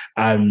people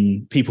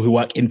who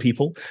work in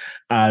people.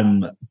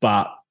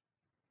 But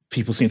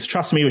people seem to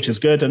trust me, which is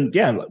good. And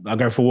I'll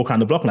go for a walk around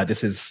the block, and like,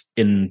 this is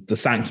in the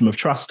sanctum of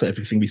trust.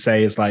 Everything we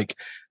say is like,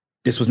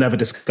 this was never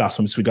discussed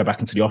once we go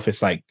back into the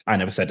office. Like, I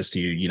never said this to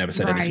you. You never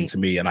said anything to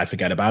me, and I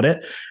forget about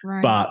it.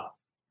 Right. But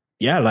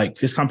like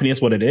this company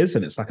is what it is,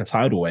 and it's like a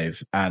tidal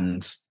wave,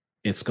 and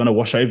it's going to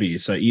wash over you.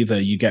 So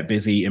either you get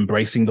busy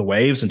embracing the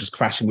waves and just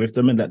crashing with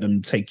them and let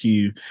them take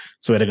you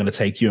to where they're going to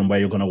take you and where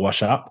you're going to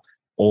wash up,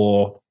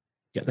 or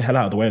get the hell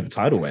out of the way of the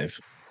tidal wave.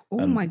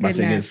 Oh my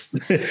goodness.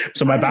 Thing is,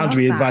 so my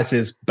boundary advice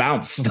is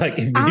bounce. Like,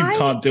 if you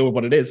can't deal with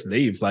what it is,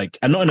 leave. Like,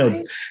 and not in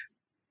a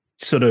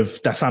sort of,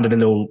 that sounded a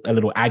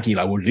little aggy,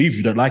 like, well, leave,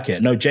 you don't like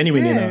it. No,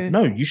 genuinely,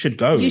 no, you should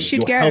go. You should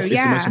Your go. health is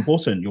the most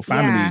important. Your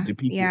family, the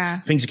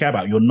people, things you care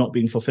about. You're not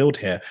being fulfilled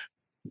here.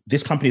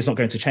 this company is not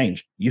going to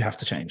change. You have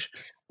to change.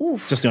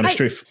 Oof. Just the honest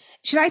truth.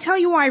 Should I tell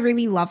you why I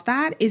really love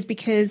that? Is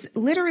because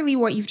literally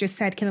what you've just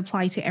said can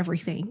apply to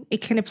everything.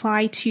 It can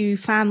apply to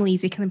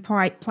families. It can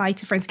apply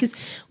to friends. Because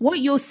what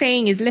you're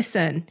saying is,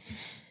 listen,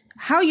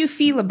 how you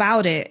feel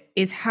about it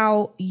is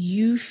how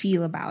you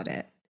feel about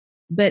it.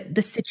 But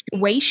the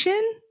situation,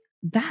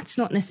 that's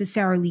not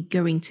necessarily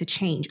going to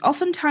change.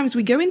 Oftentimes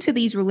we go into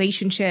these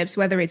relationships,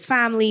 whether it's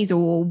families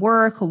or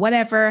work or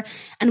whatever,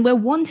 and we're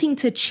wanting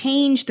to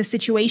change the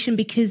situation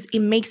because it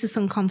makes us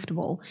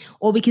uncomfortable,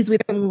 or because we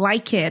don't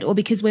like it, or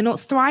because we're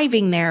not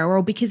thriving there,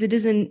 or because it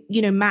doesn't,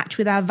 match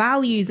with our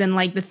values and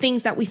like the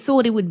things that we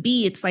thought it would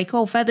be. It's like,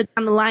 oh, further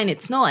down the line,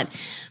 it's not.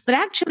 But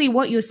actually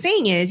what you're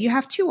saying is you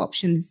have two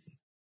options.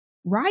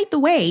 Ride the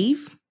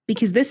wave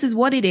because this is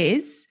what it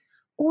is.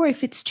 Or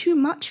if it's too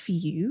much for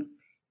you,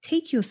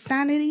 take your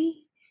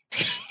sanity.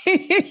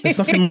 There's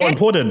nothing more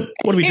important.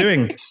 What are we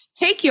doing?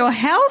 Take your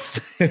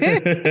health.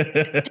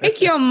 Take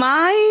your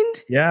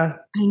mind. Yeah.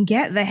 And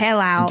get the hell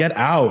out. Get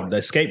out.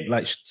 Escape,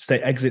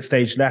 exit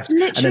stage left.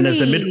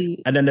 Literally.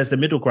 And then there's the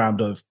middle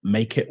ground of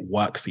make it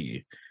work for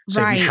you.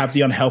 So if you have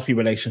the unhealthy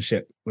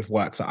relationship with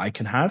work that I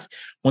can have,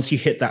 once you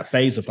hit that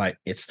phase of like,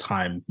 it's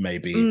time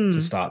maybe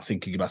to start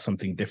thinking about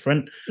something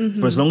different.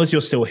 For as long as you're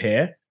still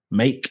here,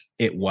 make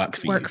it work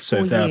for you. So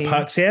if there are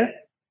perks here,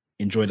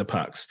 enjoy the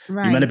perks.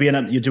 Right. You're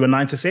meant to you do a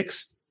 9 to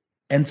 6,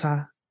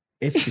 enter,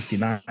 it's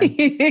 59,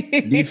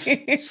 leave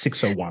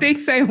 601.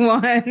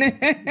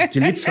 601.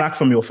 Delete Slack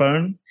from your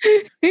phone.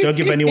 Don't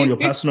give anyone your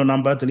personal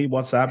number. Delete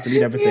WhatsApp,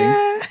 delete everything.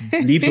 Yeah.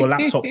 Leave your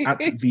laptop at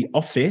the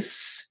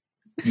office.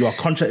 You are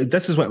contract.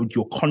 This is what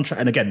your contract.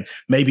 And again,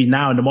 maybe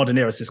now in the modern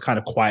era, it's this kind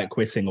of quiet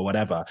quitting or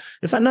whatever.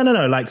 It's like, no.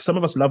 Like some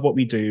of us love what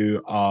we do.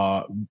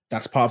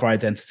 That's part of our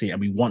identity. And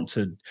we want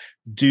to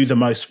do the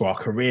most for our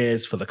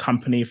careers, for the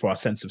company, for our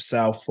sense of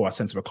self, for our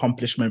sense of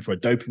accomplishment, for a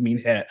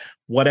dopamine hit,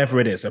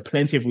 whatever it is. There are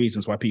plenty of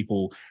reasons why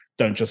people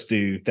don't just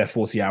do their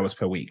 40 hours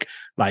per week.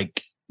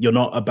 Like you're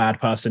not a bad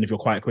person if you're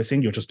quiet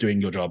quitting. You're just doing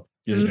your job.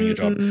 You're just doing your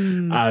job.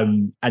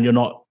 And you're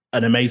not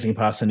an amazing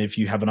person if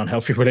you have an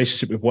unhealthy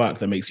relationship with work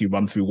that makes you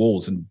run through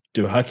walls and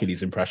do a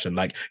Hercules impression.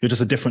 Like you're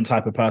just a different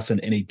type of person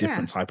in a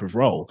different type of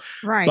role.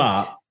 Right.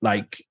 But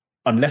like,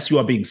 unless you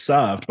are being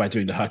served by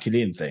doing the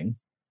Herculean thing,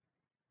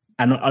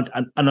 and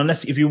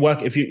unless if you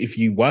work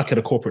at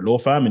a corporate law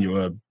firm and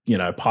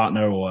you're a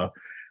partner or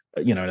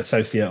an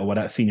associate or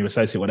whatever, senior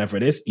associate, whatever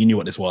it is, you knew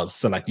what this was.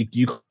 So like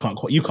you can't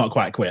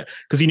quite quit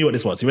because you knew what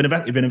this was. You're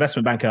an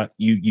investment banker.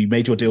 You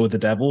made your deal with the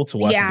devil to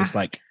work in this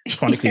like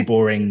chronically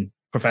boring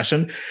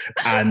profession,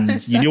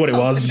 and you knew what it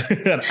was.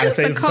 And I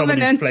say this to someone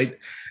who's played.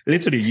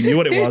 Literally, you knew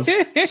what it was.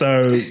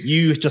 So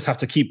you just have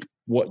to keep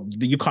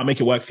you can't make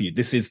it work for you.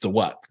 This is the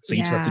work. So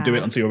you just have to do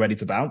it until you're ready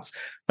to bounce.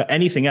 But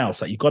anything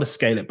else, like you've got to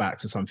scale it back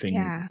to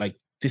something like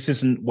this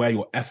isn't where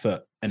your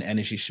effort and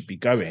energy should be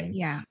going.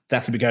 Yeah.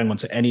 That could be going on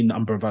to any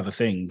number of other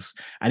things.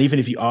 And even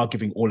if you are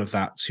giving all of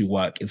that to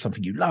work in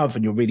something you love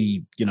and you're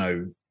really,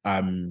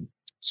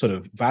 sort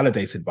of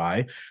validated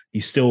by,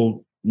 you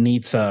still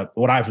need to,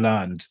 what I've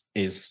learned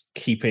is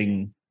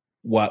keeping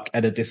work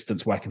at a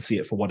distance where I can see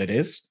it for what it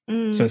is.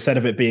 So instead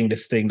of it being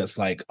this thing that's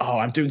like, oh,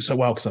 I'm doing so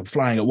well because I'm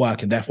flying at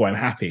work and therefore I'm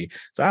happy.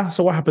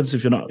 So what happens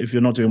if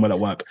you're not doing well at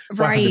work?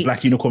 What happens if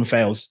Black Unicorn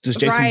fails? Does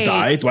Jason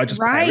die? Do I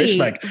just perish?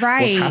 Like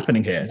what's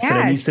happening here? Yes. So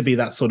there needs to be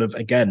that sort of,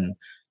 again,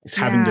 it's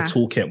having the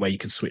toolkit where you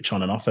can switch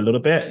on and off a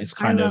little bit. It's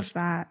kind of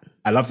that.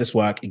 I love this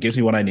work. It gives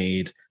me what I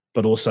need,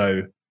 but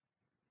also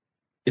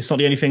it's not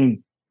the only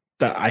thing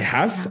that I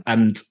have,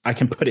 and I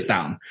can put it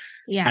down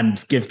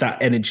and give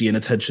that energy and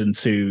attention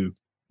to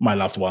my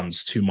loved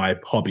ones, to my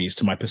hobbies,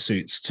 to my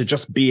pursuits, to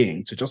just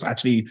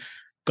actually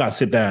go and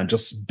sit there and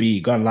just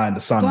go and lie in the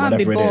sun,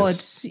 whatever it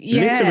is.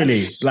 Yeah.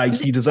 Literally,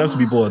 like you deserve to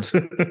be bored.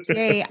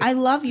 Jay, I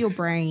love your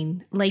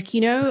brain. Like,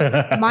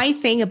 my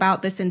thing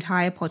about this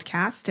entire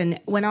podcast, and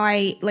when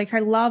I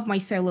love my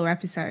solo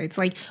episodes.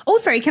 Like,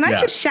 also, can I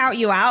just shout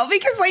you out?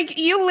 Because like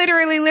you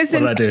literally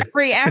listen to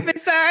every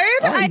episode.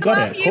 I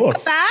love you for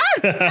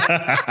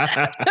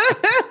that.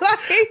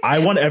 I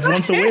want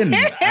everyone to win.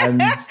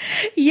 And I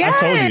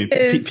told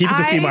you, people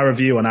can see my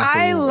review on Apple.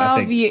 I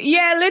love you.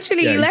 Yeah,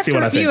 literally, you left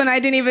a review and I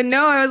didn't even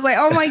know. I was like,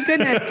 oh my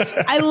goodness,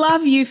 I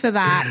love you for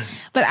that.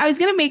 But I was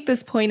going to make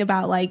this point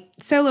about like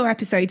solo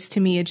episodes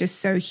to me are just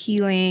so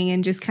healing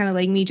and just kind of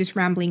like me just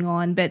rambling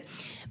on. But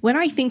when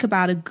I think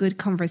about a good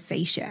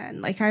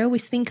conversation, like I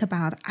always think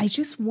about, I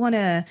just want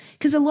to,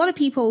 because a lot of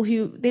people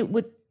who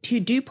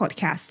do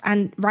podcasts,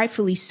 and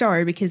rightfully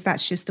so, because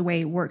that's just the way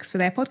it works for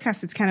their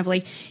podcast. It's kind of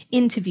like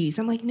interviews.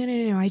 I'm like, no.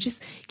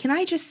 Can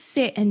I just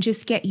sit and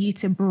just get you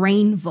to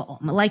brain vom?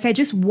 Like, I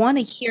just want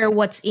to hear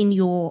what's in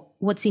your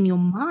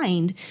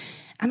mind.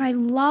 And I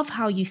love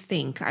how you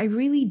think. I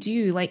really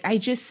do. Like, I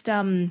just,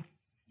 I'm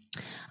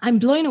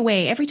blown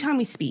away every time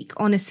we speak.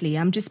 Honestly,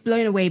 I'm just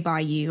blown away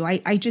by you.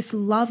 I just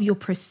love your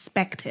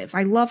perspective.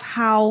 I love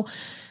how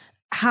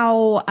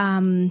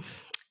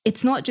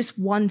it's not just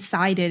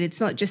one-sided. It's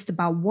not just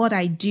about what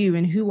I do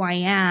and who I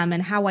am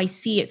and how I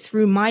see it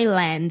through my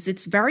lens.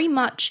 It's very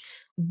much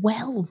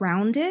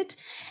well-rounded.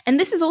 And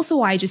this is also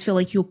why I just feel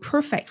like you're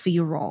perfect for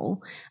your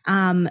role.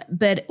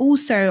 But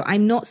also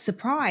I'm not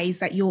surprised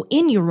that you're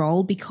in your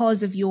role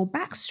because of your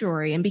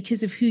backstory and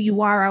because of who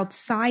you are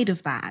outside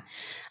of that.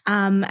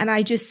 And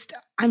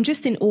I'm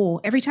just in awe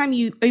every time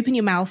you open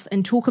your mouth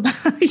and talk about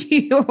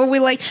you.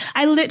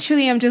 I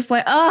literally am just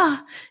like,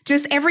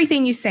 just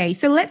everything you say.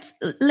 So let's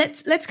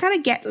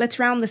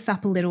round this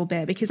up a little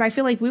bit, because I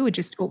feel like we would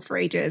just talk for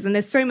ages and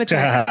there's so much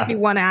I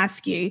want to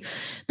ask you.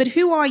 But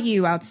who are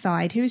you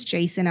outside? Who's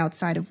Jason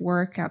outside of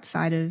work,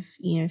 outside of,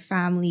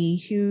 family?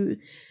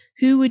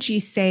 Who would you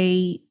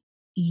say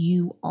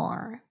you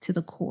are to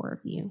the core of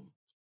you?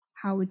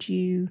 How would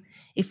you,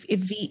 if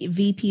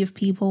VP of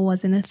people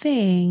wasn't a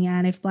thing,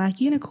 and if Black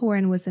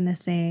Unicorn wasn't a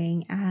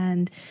thing,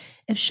 and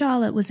if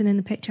Charlotte wasn't in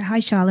the picture? Hi,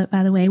 Charlotte,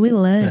 by the way, we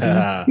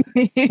love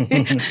you.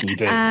 You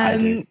do. I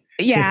do.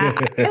 Yeah,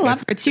 I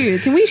love her too.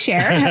 Can we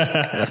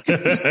share?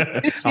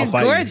 She's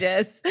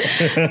gorgeous.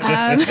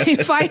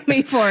 Fight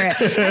me for it.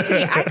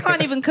 Actually, I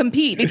can't even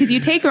compete because you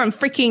take her on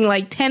freaking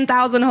like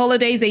 10,000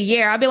 holidays a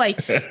year. I'll be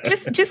like,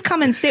 just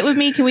come and sit with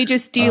me. Can we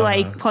just do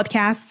like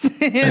podcasts?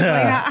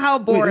 How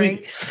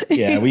boring.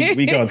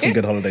 We go on some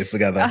good holidays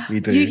together.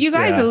 We do. You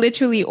guys are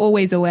literally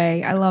always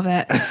away. I love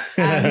it.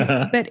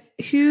 But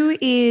who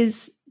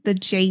is the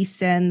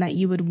Jason that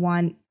you would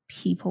want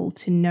people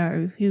to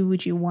know? Who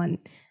would you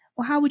want?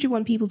 Well, how would you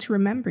want people to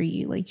remember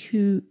you? Like,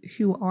 who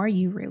are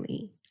you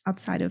really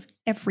outside of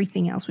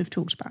everything else we've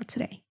talked about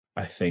today?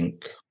 I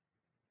think,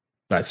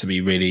 like,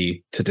 to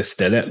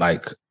distill it,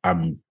 like,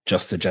 I'm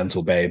just a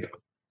gentle babe.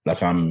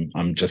 Like, I'm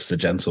just a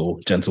gentle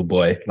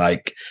boy.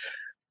 Like,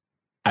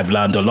 I've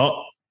learned a lot.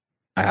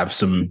 I have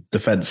some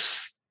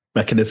defense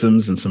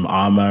mechanisms and some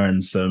armor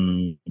and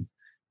some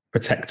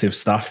protective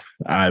stuff.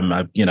 I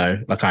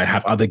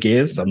have other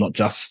gears. I'm not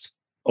just,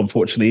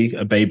 unfortunately,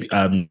 a baby,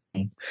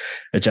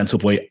 a gentle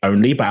boy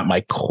only, but at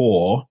my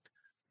core,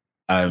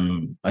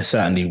 I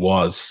certainly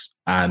was,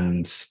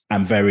 and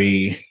I'm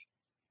very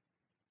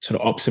sort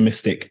of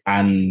optimistic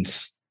and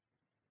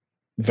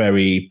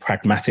very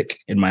pragmatic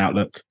in my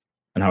outlook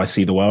and how I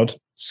see the world.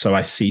 So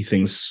I see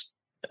things,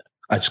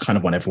 I just kind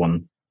of want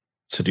everyone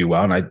to do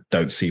well, and I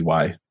don't see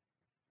why.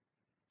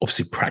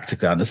 Obviously,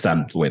 practically, I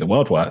understand the way the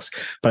world works,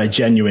 but I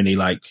genuinely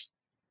I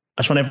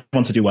just want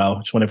everyone to do well.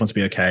 I just want everyone to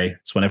be okay. I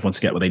just want everyone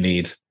to get what they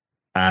need.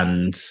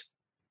 And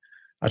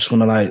I just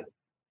want to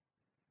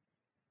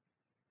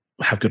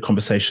have good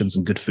conversations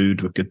and good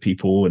food with good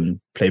people and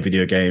play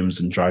video games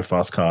and drive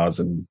fast cars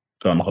and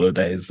go on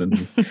holidays.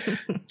 And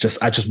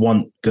I just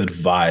want good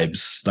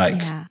vibes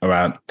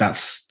around.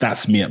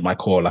 That's me at my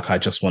core. Like, I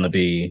just want to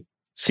be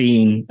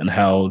seen and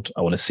held.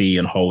 I want to see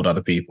and hold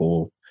other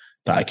people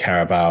that I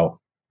care about.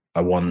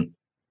 I'm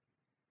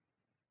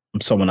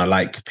someone I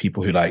like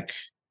people who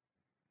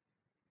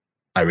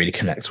I really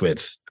connect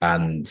with,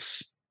 and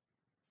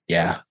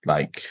that's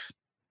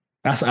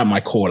at my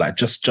core. Like,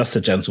 just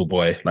a gentle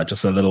boy, like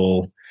just a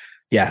little,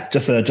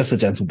 just a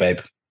gentle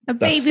babe, that's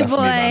boy.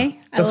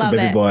 Me, just a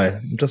baby boy,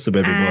 just a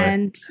baby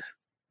boy.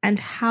 And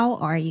how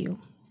are you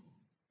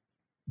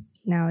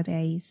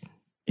nowadays?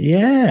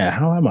 Yeah,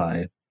 how am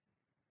I?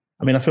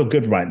 I mean, I feel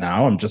good right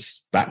now. I'm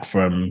just back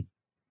from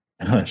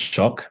a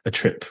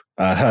trip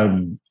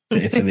to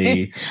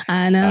Italy.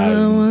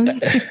 Another one.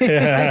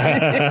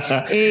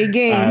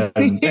 Again.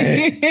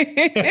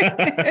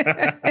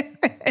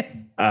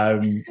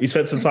 We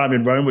spent some time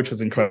in Rome, which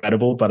was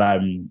incredible, but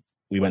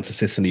we went to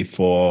Sicily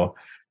for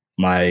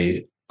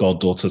my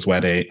goddaughter's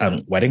wedding.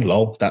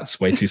 Lol, that's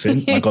way too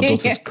soon. My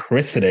goddaughter's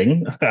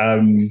christening.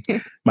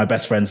 My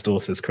best friend's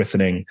daughter's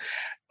christening.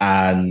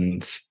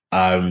 And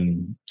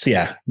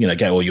get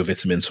all your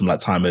vitamins from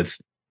time with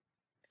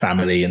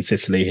family in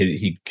Sicily.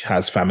 He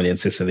has family in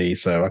Sicily,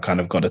 so I kind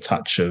of got a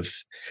touch of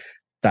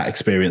that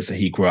experience that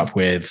he grew up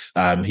with.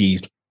 He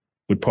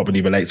would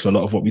probably relate to a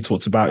lot of what we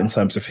talked about in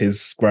terms of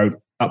his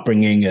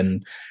upbringing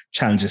and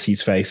challenges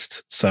he's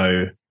faced.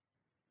 So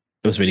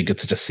it was really good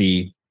to just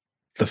see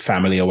the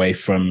family away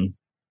from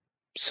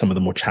some of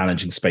the more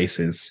challenging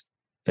spaces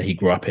that he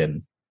grew up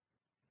in,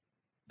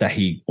 that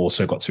he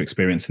also got to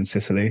experience in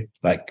Sicily.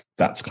 Like,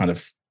 that's kind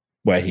of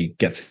where he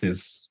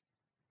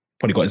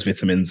probably got his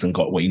vitamins and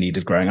got what he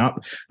needed growing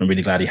up. I'm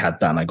really glad he had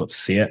that and I got to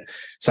see it.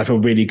 So I feel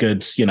really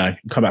good,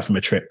 come back from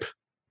a trip.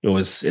 It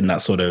was in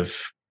that sort of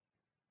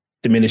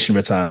diminishing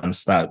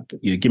returns that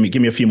give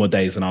me a few more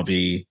days and I'll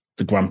be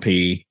the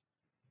grumpy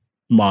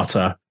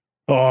martyr.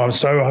 I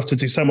have to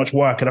do so much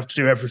work and have to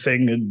do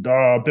everything, and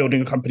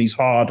building a company's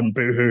hard and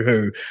boo hoo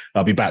hoo.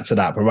 I'll be back to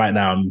that. But right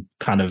now I'm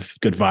kind of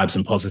good vibes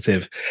and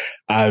positive.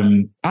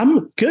 I'm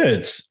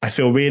good. I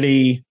feel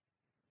really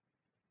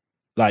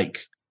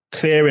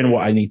clear in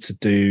what I need to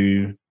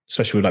do,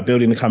 especially with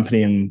building the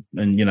company and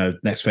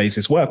next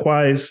phases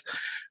work-wise.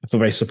 I feel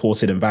very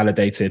supported and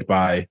validated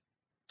by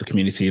the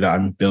community that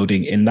I'm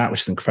building in that,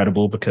 which is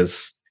incredible,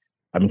 because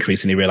I'm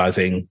increasingly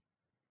realizing,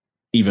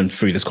 even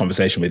through this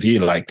conversation with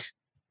you,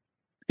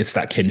 it's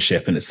that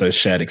kinship and it's those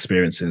shared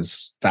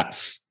experiences.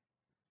 That's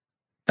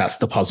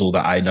the puzzle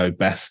that I know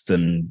best,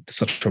 and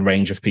such a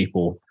range of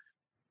people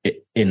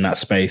in that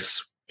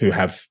space who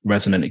have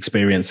resonant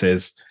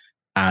experiences.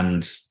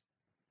 And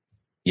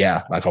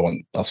yeah, like I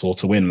want us all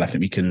to win. And I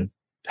think we can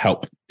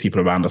help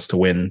people around us to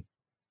win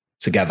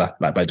together,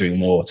 like by doing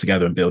more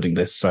together and building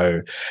this.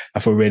 So I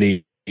feel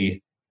really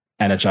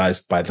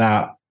energized by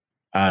that.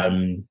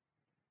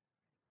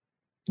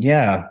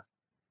 Yeah,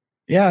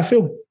 I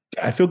feel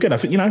good. I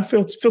feel, I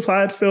feel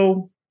tired,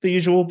 feel the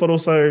usual, but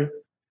also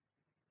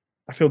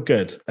I feel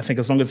good. I think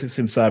as long as it's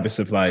in service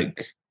of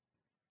like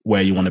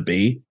where you want to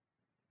be,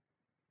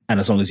 and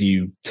as long as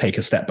you take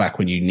a step back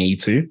when you need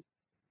to,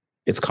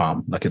 it's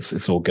calm. Like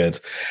it's all good.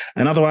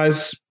 And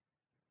otherwise,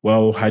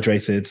 well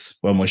hydrated,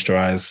 well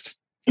moisturized.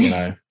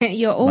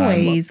 You're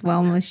always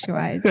well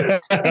moisturized.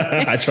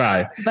 I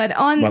try. But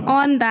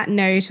on that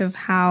note of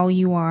how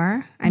you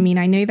are, I mean,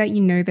 I know that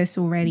you know this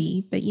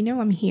already, but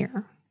I'm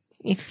here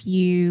if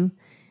you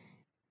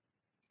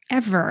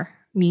ever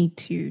need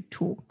to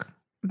talk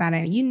about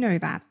it. You know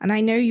that. And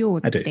I know you're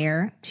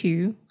there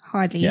too.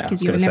 Hardly,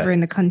 because you're never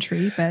in the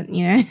country, but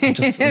I'm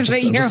just a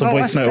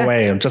voice note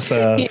away. I'm just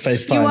a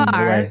FaceTime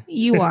away.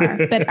 You are.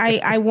 But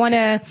I want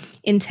to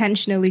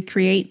intentionally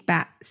create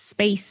that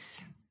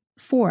space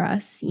for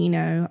us.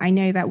 I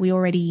know that we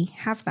already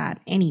have that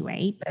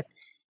anyway, but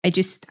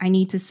I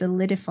need to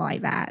solidify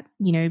that,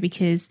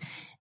 because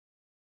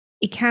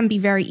it can be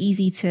very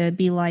easy to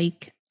be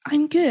like,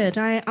 I'm good.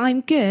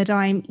 I'm good.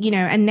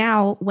 And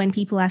now when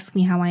people ask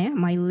me how I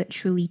am, I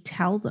literally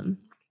tell them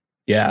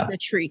the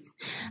truth.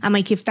 I'm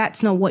like, if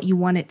that's not what you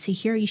wanted to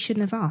hear, you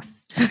shouldn't have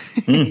asked.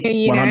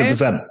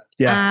 100%.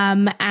 Yeah.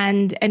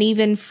 And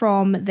even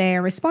from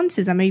their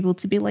responses, I'm able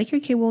to be like,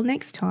 okay, well,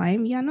 next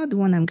time, you're not the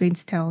one I'm going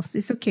to tell. So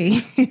it's okay.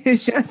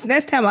 It's just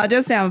next time I'll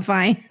just say I'm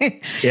fine.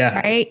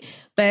 Yeah. Right.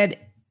 But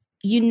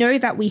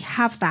that we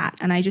have that.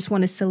 And I just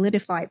want to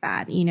solidify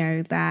that,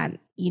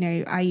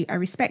 I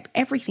respect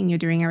everything you're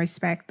doing. I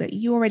respect that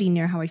you already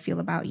know how I feel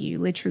about you.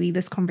 Literally,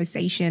 this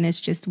conversation is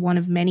just one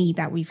of many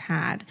that we've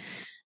had.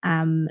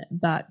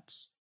 But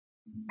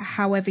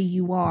however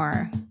you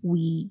are,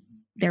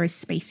 there is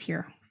space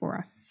here for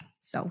us.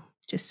 So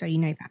just so you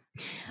know that.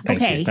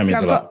 Okay. That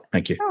means a lot.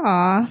 Thank you.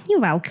 Oh, you're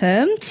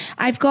welcome.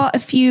 I've got a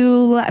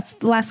few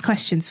last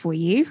questions for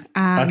you.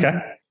 Okay.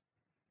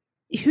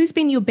 Who's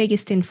been your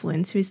biggest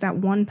influence? Who's that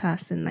one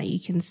person that you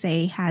can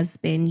say has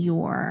been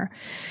your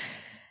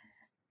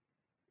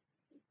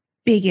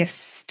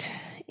biggest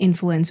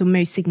influence or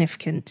most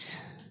significant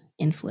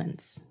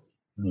influence?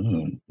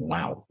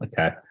 Wow.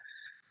 Okay.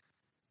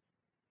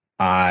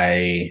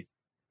 I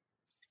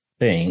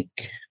think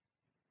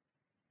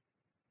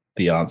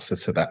the answer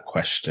to that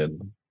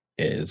question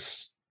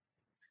is,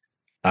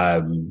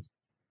 I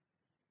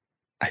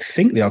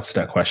think the answer to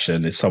that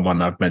question is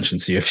someone I've mentioned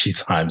to you a few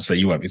times, so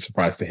you won't be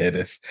surprised to hear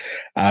this.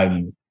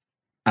 And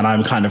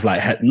I'm kind of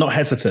like, not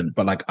hesitant,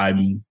 but like I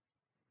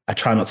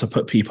try not to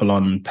put people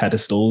on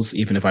pedestals,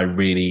 even if I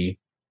really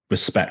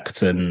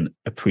respect and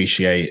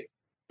appreciate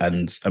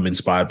and I'm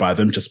inspired by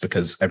them, just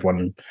because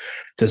everyone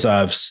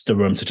deserves the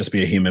room to just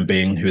be a human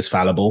being who is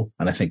fallible.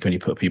 And I think when you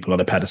put people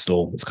on a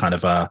pedestal, it's kind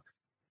of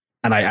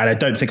and I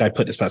don't think I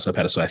put this person on a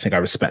pedestal. I think I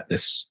respect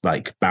this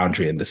like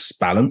boundary and this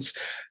balance.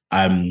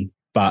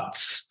 But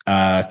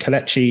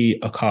Kelechi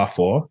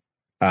Okafor,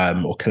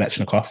 or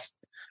Kelechnikov,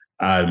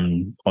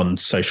 on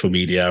social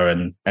media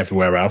and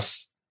everywhere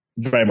else,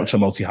 very much a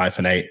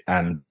multi-hyphenate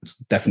and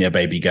definitely a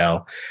baby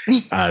girl.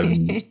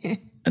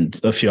 And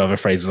a few other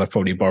phrases I've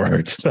probably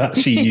borrowed that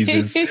she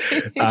uses.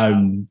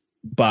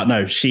 But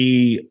no,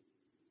 she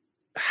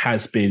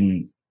has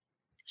been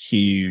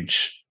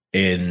huge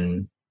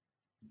in,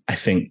 I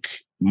think,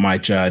 my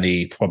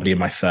journey, probably in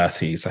my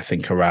 30s, I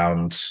think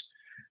around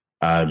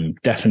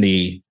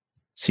definitely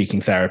seeking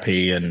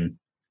therapy and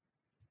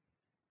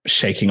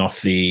shaking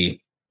off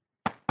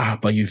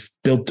but you've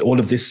built all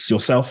of this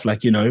yourself.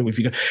 Like, will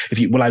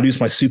I lose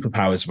my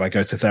superpowers if I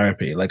go to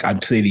therapy? Like, I'm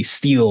clearly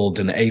steeled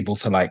and able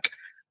to like,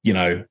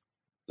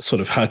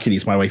 sort of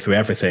Hercules my way through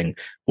everything.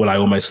 Will I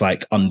almost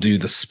like undo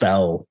the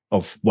spell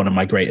of one of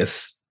my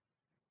greatest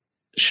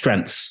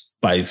strengths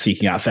by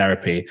seeking out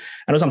therapy? And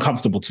it was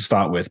uncomfortable to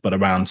start with, but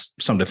around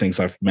some of the things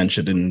I've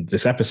mentioned in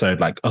this episode,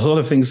 like a lot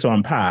of things to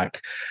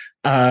unpack.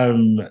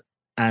 And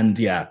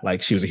yeah,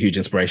 like she was a huge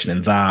inspiration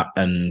in that.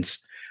 And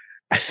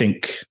I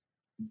think,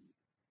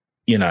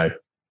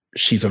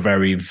 she's a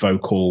very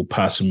vocal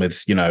person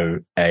with,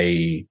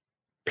 a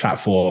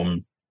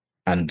platform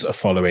and a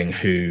following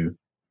who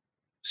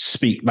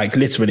speak, like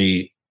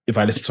literally, if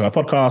I listen to her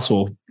podcast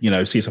or,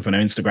 see something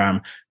on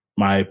Instagram,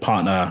 my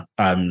partner,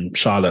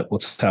 Charlotte, will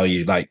tell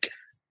you, like,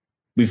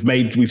 we've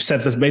made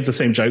the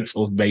same jokes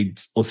or had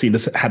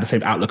the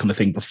same outlook on the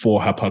thing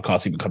before her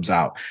podcast even comes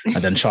out.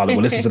 And then Charlotte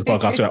will listen to the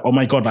podcast and be like, oh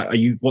my God, like,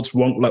 what's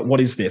wrong? Like, what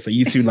is this? Are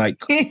you two like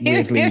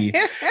weirdly?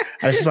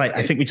 And it's just like,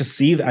 I think we just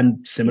see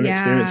and similar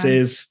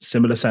experiences,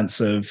 similar sense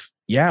of,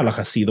 like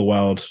I see the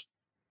world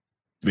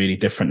really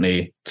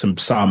differently to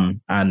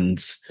some.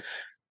 And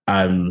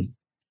I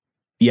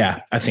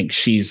think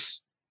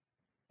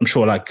I'm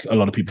sure like a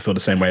lot of people feel the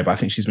same way, but I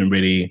think she's been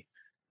really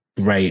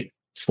great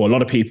for a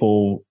lot of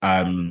people.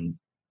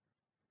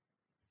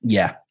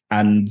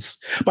 And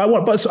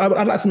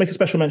I'd like to make a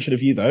special mention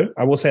of you though.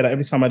 I will say that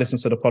every time I listen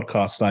to the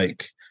podcast,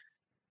 like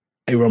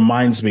it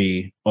reminds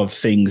me of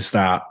things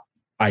that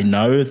I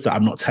know that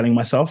I'm not telling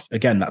myself.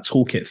 Again, that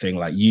toolkit thing,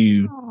 like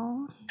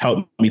you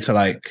help me to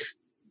like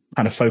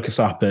kind of focus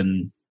up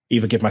and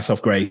either give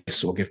myself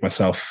grace or give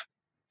myself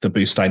the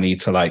boost I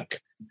need to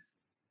like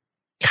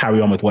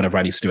carry on with whatever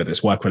I need to do, whether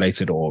it's work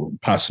related or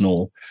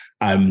personal.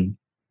 And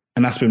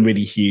that's been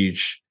really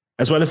huge,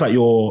 as well as like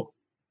your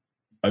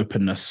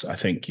openness. I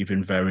think you've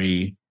been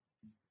very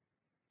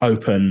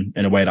open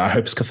in a way that I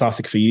hope is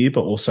cathartic for you,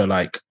 but also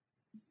like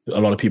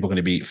a lot of people are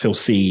going to feel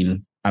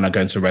seen and are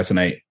going to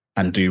resonate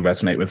and do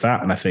resonate with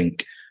that. And I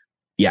think,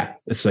 yeah,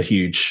 it's a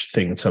huge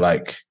thing to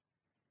like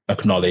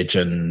acknowledge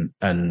and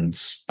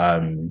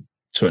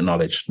to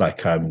acknowledge,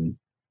 like,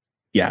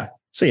 yeah.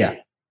 So yeah,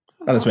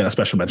 that has been a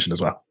special mention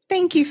as well.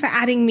 Thank you for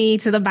adding me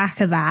to the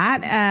back of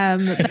that.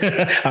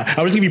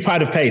 I was going to be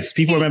proud of pace.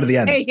 People remember the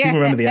end. People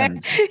remember the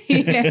end.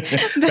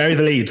 Bury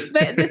the lead.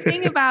 But the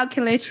thing about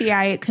Kelechi,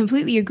 I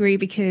completely agree,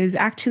 because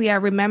actually I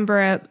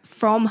remember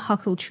from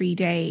Huckle Tree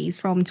days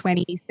from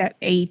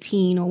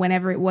 2018 or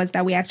whenever it was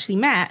that we actually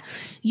met,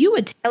 you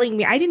were telling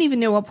me, I didn't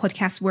even know what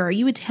podcasts were.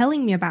 You were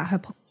telling me about her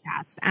podcast.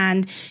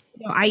 And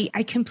you know,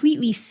 I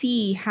completely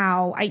see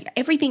how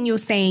everything you're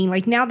saying,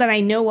 like now that I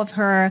know of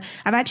her,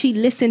 I've actually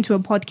listened to a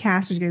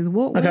podcast which goes,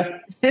 whoa. Okay.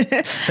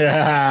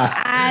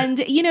 And,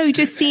 you know,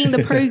 just seeing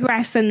the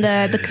progress and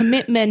the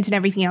commitment and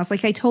everything else,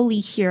 like I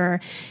totally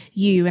hear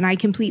you, and I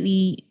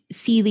completely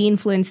see the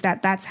influence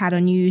that that's had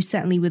on you,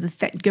 certainly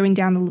with going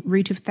down the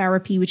route of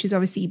therapy, which has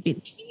obviously been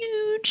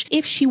huge.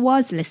 If she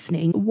was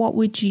listening, what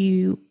would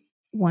you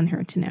want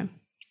her to know?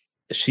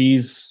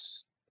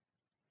 She's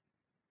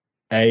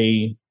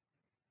a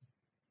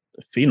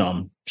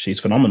phenom. She's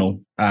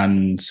phenomenal.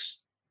 And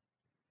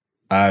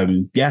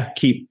yeah,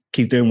 keep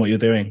doing what you're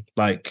doing.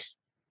 Like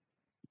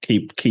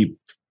keep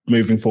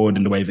moving forward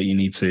in the way that you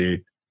need to.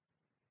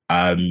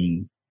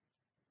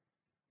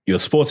 You're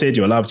supported,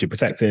 you're loved, you're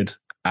protected.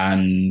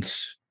 And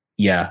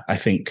yeah, I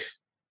think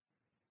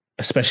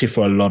especially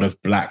for a lot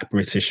of Black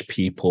British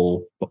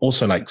people, but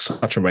also like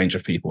such a range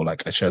of people,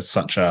 like she has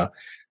such a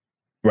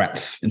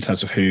breadth in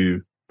terms of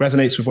who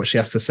resonates with what she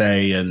has to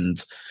say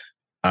and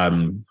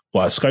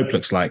what her scope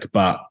looks like.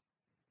 But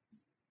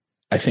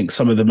I think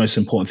some of the most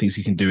important things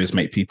you can do is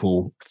make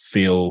people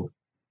feel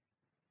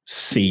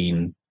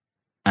seen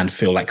and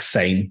feel like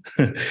sane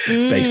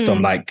based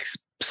on like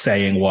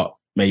saying what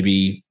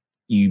maybe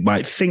you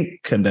might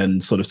think and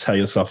then sort of tell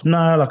yourself,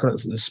 no, like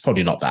it's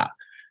probably not that.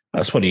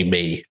 That's probably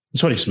me.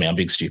 It's probably just me. I'm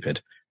being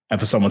stupid. And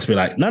for someone to be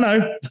like,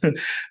 no,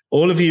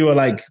 all of you are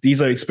like,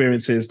 these are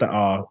experiences that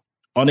are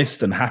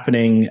honest and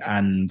happening.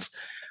 And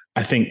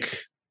I think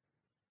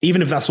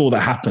even if that's all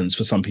that happens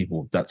for some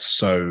people, that's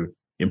so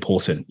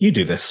important. You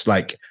do this.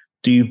 Like,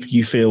 do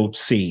you feel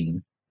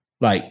seen?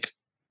 Like,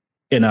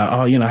 I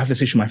have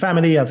this issue with my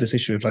family. I have this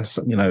issue with, like,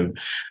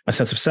 my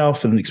sense of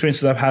self and the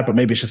experiences I've had, but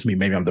maybe it's just me.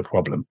 Maybe I'm the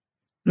problem.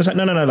 And it's like,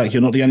 no, like,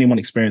 you're not the only one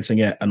experiencing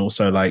it. And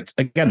also, like,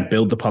 again,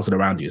 build the puzzle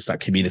around you. It's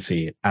that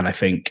community. And I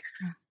think,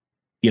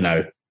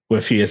 we're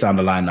a few years down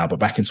the line now, but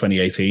back in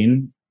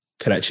 2018,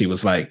 Kelechi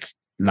was like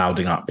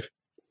louding up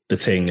the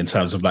thing in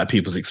terms of like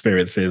people's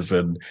experiences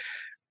and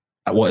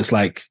what it's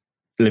like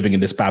living in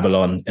this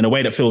Babylon in a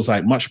way that feels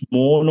like much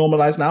more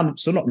normalized now.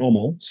 Still not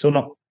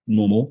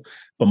normal,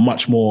 but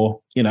much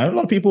more, a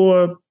lot of people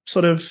are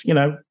sort of,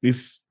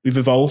 we've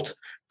evolved,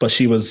 but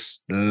she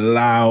was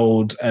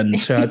loud and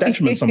to her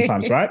detriment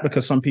sometimes, right?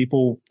 Because some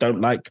people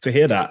don't like to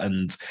hear that.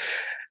 And,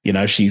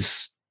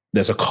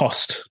 there's a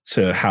cost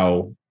to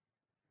how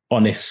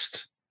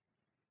honest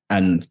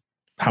and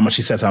how much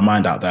she says her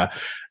mind out there.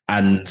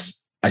 And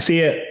I see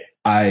it.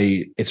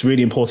 It's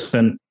really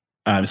important.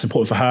 It's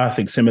important for her. I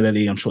think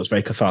similarly, I'm sure it's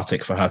very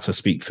cathartic for her to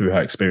speak through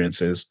her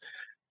experiences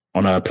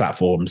on her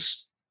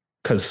platforms.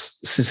 Because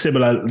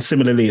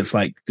similarly, it's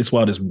like this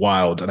world is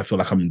wild, and I feel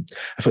like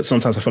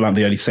sometimes I feel like I'm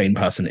the only sane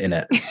person in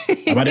it.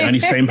 Am I the only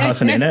sane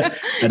person in it?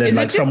 And then is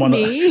like someone,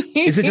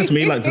 is it just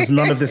me? Like, does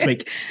none of this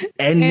make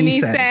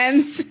any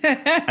sense?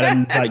 And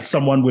then like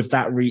someone with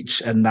that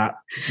reach and that,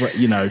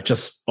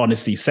 just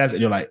honesty says it,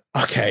 and you're like,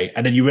 okay.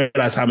 And then you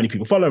realize how many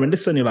people follow and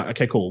listen. You're like,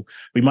 okay, cool.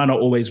 We might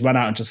not always run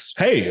out and just,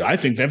 hey, I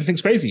think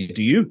everything's crazy.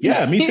 Do you?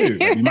 Yeah, me too.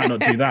 Like, we might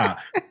not do that.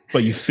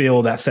 But you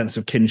feel that sense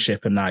of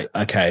kinship and like,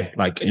 okay,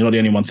 like you're not the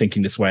only one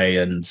thinking this way.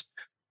 And,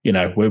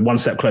 we're one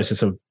step closer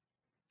to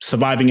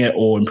surviving it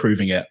or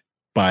improving it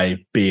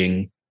by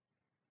being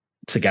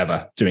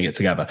together, doing it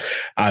together.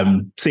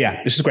 So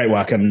yeah, it's just great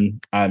work.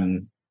 And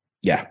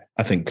yeah,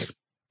 I think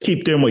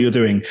keep doing what you're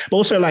doing. But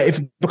also like if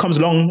it becomes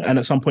long and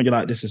at some point you're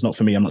like, this is not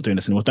for me, I'm not doing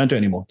this anymore. Don't do it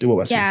anymore. Do what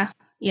works for you.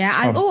 Yeah.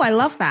 I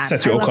love that.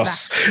 Set to your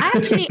costs. I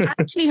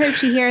actually hope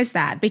she hears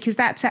that, because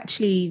that's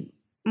actually,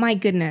 my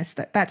goodness,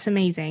 that's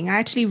amazing. I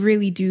actually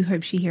really do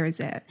hope she hears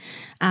it.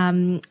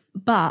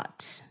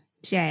 But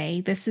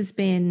Jay, this has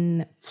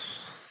been,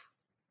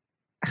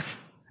 I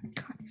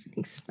can't even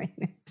explain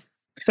it.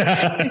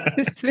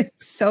 It's been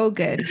so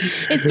good.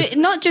 It's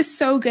been not just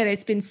so good,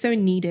 it's been so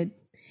needed.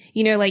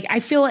 You know, like I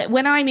feel like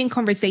when I'm in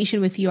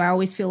conversation with you, I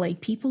always feel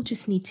like people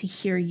just need to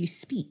hear you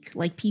speak.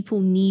 Like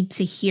people need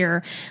to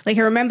hear, like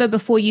I remember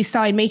before you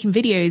started making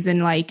videos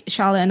and like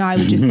Charlotte and I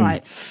were just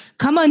like,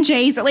 come on,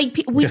 Jason, like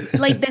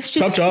there's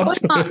just so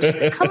much.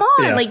 Come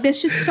on. Like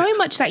there's just so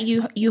much that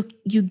you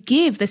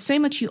give. There's so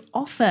much you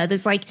offer.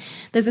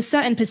 There's a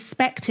certain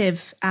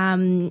perspective,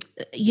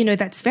 you know,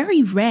 that's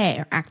very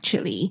rare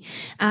actually.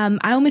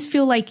 I almost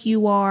feel like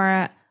you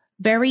are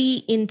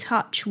very in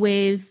touch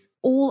with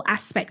all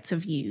aspects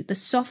of you, the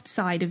soft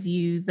side of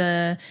you,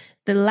 the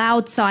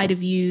loud side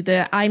of you,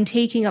 the I'm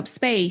taking up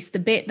space, the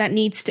bit that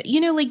needs to,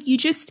 you know, like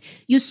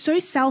you're so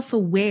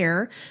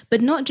self-aware, but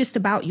not just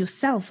about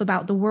yourself,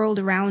 about the world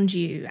around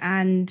you.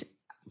 And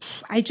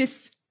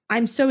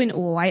I'm so in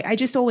awe. I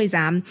just always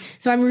am.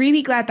 So I'm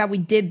really glad that we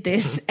did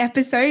this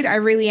episode. I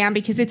really am,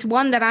 because it's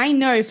one that I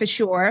know for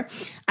sure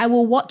I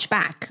will watch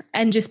back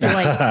and just be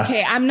like,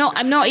 okay, I'm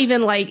not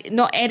even like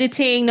not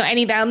editing, not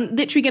anything. I'm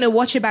literally going to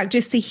watch it back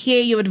just to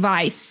hear your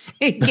advice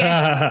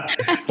again.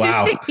 Just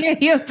to hear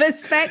your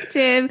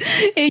perspective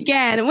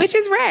again, which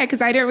is rare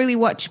because I don't really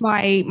watch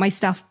my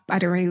stuff. I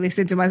don't really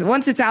listen to myself.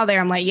 Once it's out there,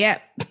 I'm like,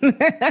 yep.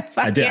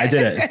 I did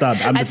it. It's done.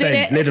 I'm the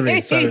same,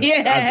 literally. So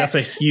that's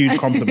a huge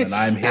compliment.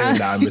 I'm hearing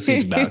that. I'm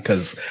receiving that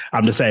because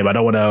I'm the same. I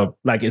don't want to,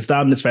 like, it's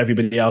done. It's for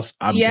everybody else.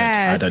 I'm good.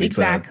 I don't need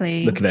to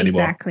look at it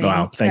anymore. Exactly.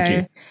 Wow. Thank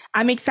you.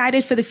 I'm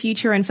excited for the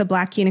future and for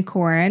Black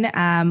Unicorn.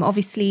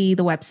 Obviously,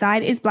 the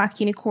website is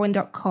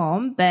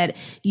blackunicorn.com, but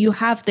you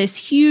have this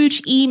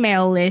huge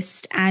email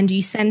list and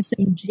you send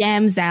some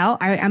gems out.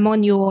 I'm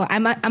on your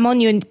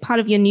part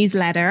of your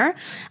newsletter.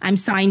 I'm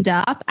signed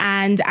up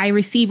and I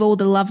receive all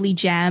the lovely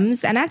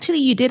gems. And actually,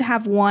 you did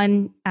have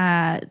one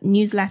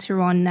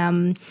newsletter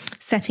on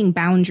setting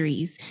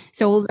boundaries.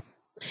 So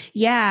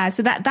yeah,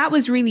 so that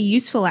was really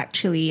useful,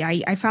 actually.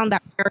 I found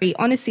that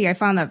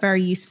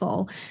very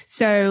useful.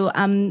 So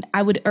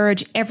I would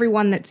urge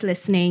everyone that's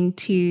listening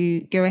to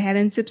go ahead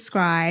and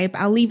subscribe.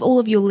 I'll leave all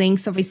of your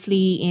links,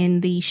 obviously,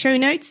 in the show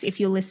notes. If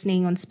you're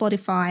listening on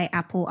Spotify,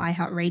 Apple,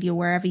 iHeartRadio,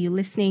 wherever you're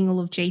listening, all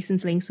of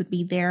Jason's links would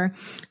be there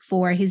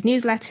for his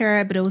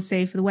newsletter, but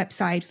also for the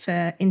website,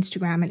 for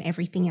Instagram and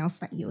everything else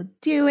that you're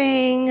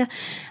doing.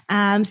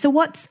 So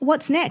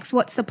what's next?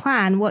 What's the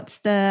plan? What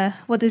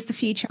does the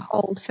future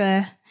hold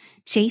for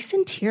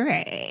Jason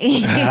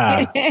Touray?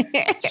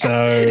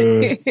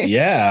 So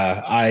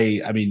yeah,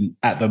 I mean,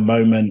 at the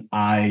moment,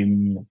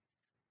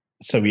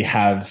 we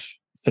have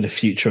for the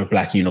future of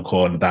Black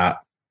Unicorn that,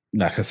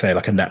 like I say,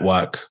 like a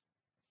network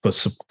for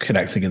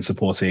connecting and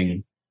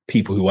supporting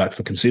people who work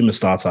for consumer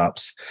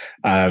startups.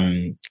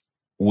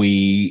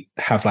 We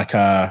have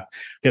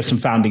some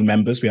founding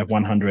members. We have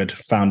 100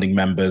 founding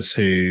members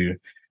who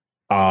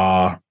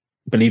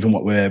believe in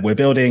what we're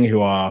building,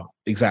 who are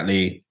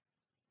exactly,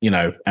 you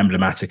know,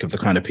 emblematic of the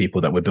kind of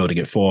people that we're building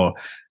it for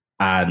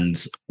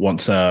and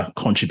want to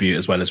contribute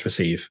as well as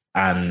receive.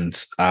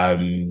 And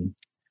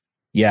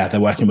they're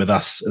working with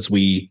us as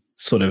we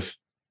sort of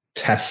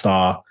test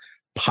our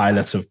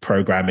pilot of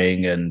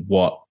programming and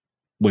what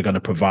we're going to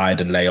provide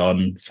and lay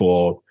on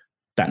for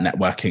that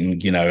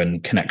networking, you know,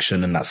 and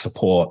connection and that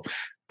support.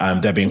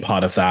 They're being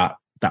part of that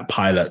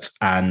pilot.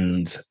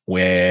 And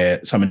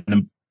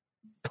I'm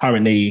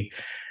currently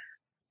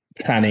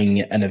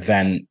planning an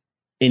event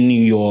in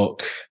New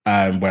York,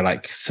 where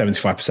like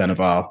 75%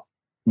 of our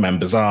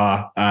members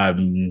are,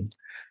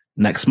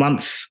 next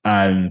month,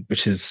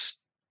 which is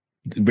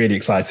really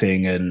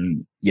exciting,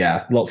 and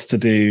lots to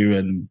do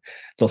and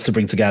lots to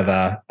bring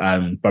together. But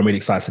I'm really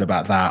excited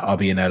about that. I'll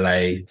be in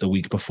LA the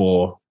week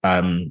before.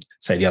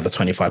 Say the other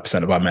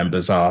 25% of our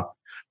members are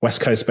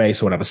West Coast based,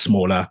 so we'll have a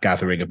smaller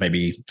gathering of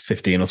maybe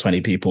 15 or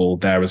 20 people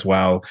there as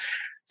well.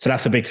 So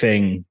that's a big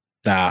thing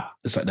that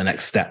is like the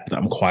next step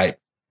that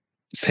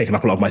it's taken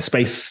up a lot of my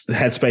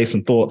headspace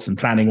and thoughts and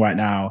planning right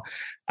now.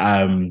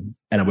 And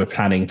we're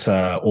planning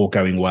to, all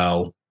going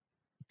well,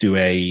 do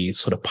a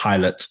sort of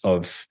pilot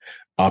of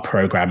our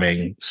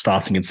programming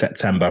starting in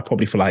September,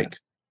 probably for like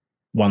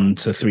 1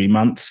 to 3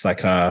 months,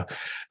 like a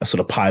sort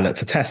of pilot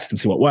to test and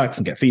see what works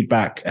and get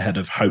feedback ahead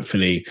of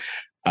hopefully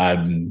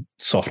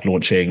soft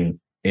launching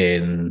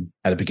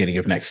at the beginning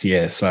of next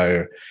year.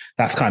 So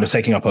that's kind of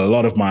taking up a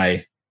lot of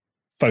my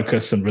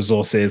focus and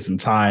resources and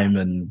time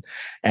and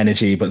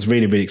energy, but it's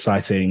really, really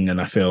exciting.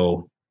 And I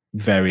feel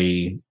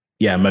very,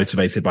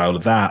 motivated by all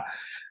of that.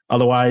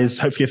 Otherwise,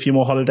 hopefully a few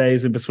more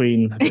holidays in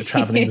between, a bit of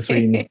traveling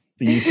between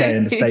the UK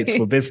and the States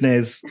for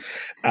business.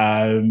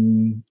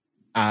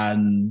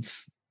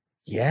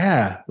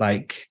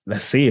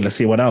 Let's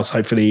see what else.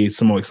 Hopefully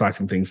some more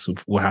exciting things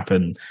will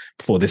happen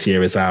before this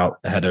year is out,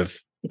 ahead of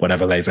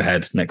whatever lays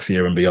ahead next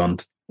year and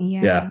beyond.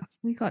 Yeah.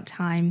 We got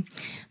time,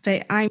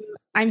 but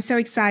I'm so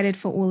excited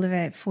for all of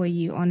it for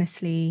you.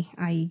 Honestly,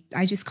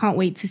 I just can't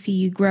wait to see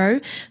you grow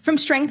from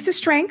strength to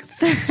strength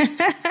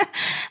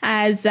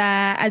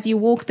as you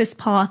walk this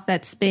path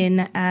that's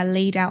been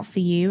laid out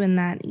for you and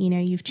that, you know,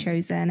 you've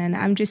chosen. And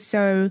I'm just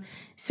so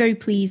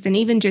pleased and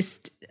even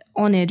just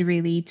honored,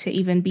 really, to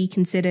even be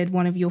considered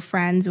one of your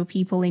friends or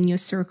people in your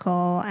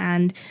circle,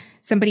 and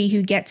somebody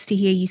who gets to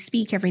hear you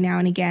speak every now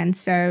and again.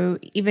 So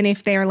even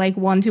if they're like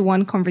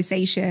one-to-one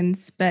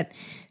conversations, but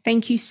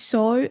thank you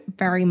so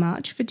very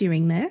much for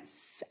doing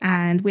this.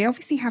 And we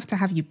obviously have to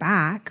have you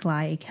back.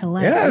 Like,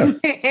 hello.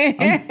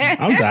 Yeah,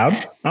 I'm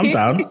down. I'm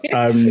down.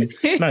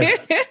 No,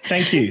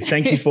 thank you.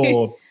 Thank you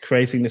for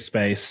creating this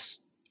space,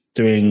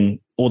 doing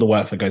all the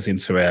work that goes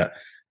into it,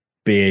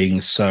 being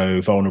so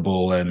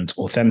vulnerable and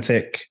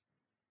authentic,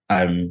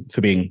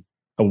 for being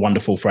a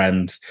wonderful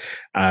friend,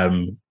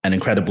 an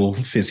incredible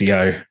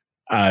physio,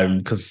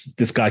 because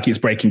this guy keeps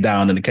breaking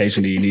down and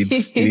occasionally he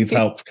needs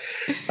help.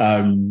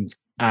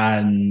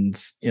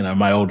 And, you know,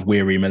 my old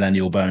weary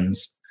millennial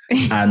bones.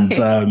 And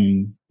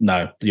I'm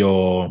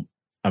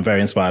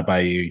very inspired by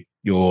you.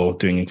 You're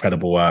doing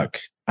incredible work.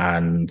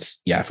 And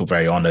yeah, I feel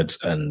very honored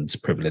and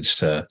privileged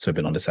to have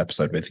been on this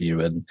episode with you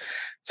and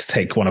to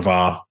take one of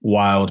our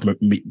wild,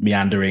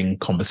 meandering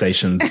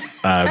conversations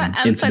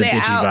into the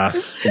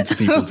digiverse, into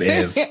people's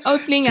ears.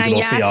 Opening so our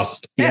yash.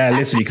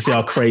 Literally, you can see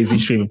our crazy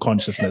stream of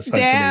consciousness.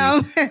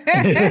 Damn. So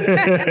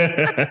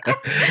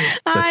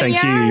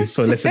thank you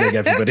for listening,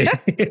 everybody.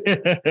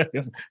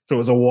 So it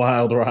was a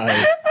wild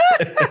ride.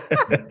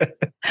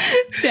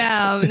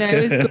 Damn, no,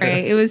 it was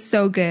great. It was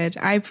so good.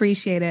 I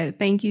appreciate it.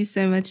 Thank you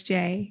so much,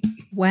 Jay.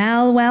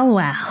 Well.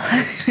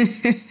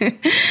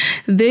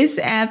 This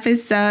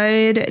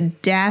episode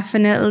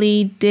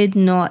definitely did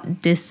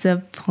not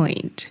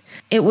disappoint.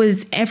 It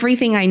was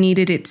everything I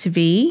needed it to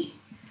be.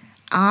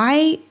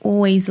 I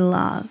always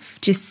love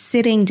just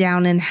sitting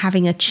down and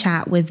having a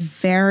chat with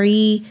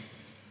very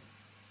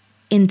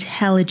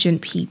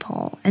intelligent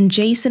people. And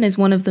Jason is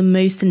one of the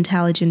most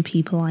intelligent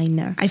people I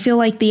know. I feel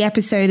like the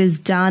episode has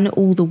done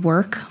all the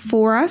work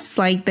for us.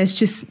 Like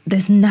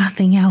there's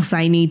nothing else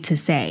I need to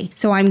say.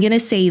 So I'm going to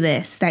say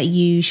this, that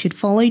you should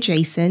follow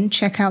Jason.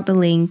 Check out the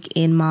link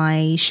in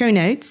my show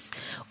notes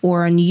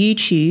or on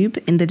YouTube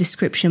in the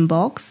description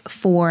box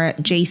for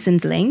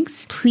Jason's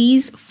links.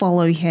 Please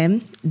follow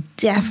him.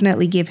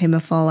 Definitely give him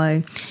a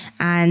follow.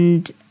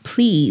 And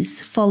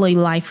please follow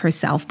Life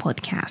Herself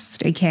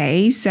podcast,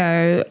 okay?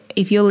 So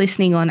if you're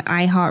listening on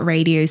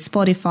iHeartRadio,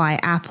 Spotify,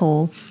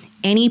 Apple,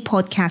 any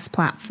podcast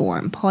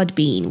platform,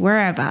 Podbean,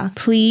 wherever,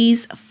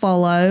 please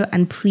follow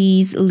and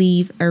please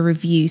leave a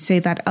review so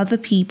that other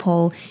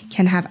people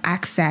can have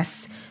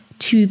access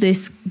to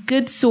this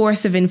good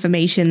source of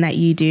information that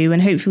you do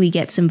and hopefully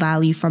get some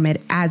value from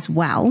it as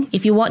well.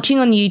 If you're watching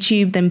on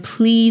YouTube, then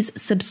please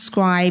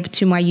subscribe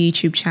to my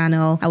YouTube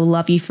channel. I will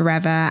love you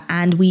forever.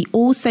 And we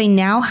also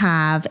now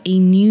have a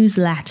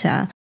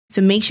newsletter.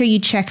 So make sure you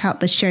check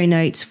out the show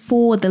notes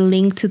for the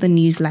link to the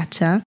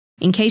newsletter.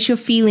 In case you're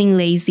feeling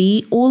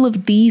lazy, all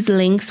of these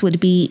links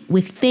would be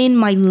within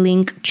my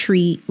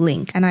Linktree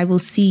link. And I will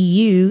see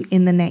you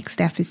in the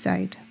next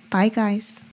episode. Bye, guys.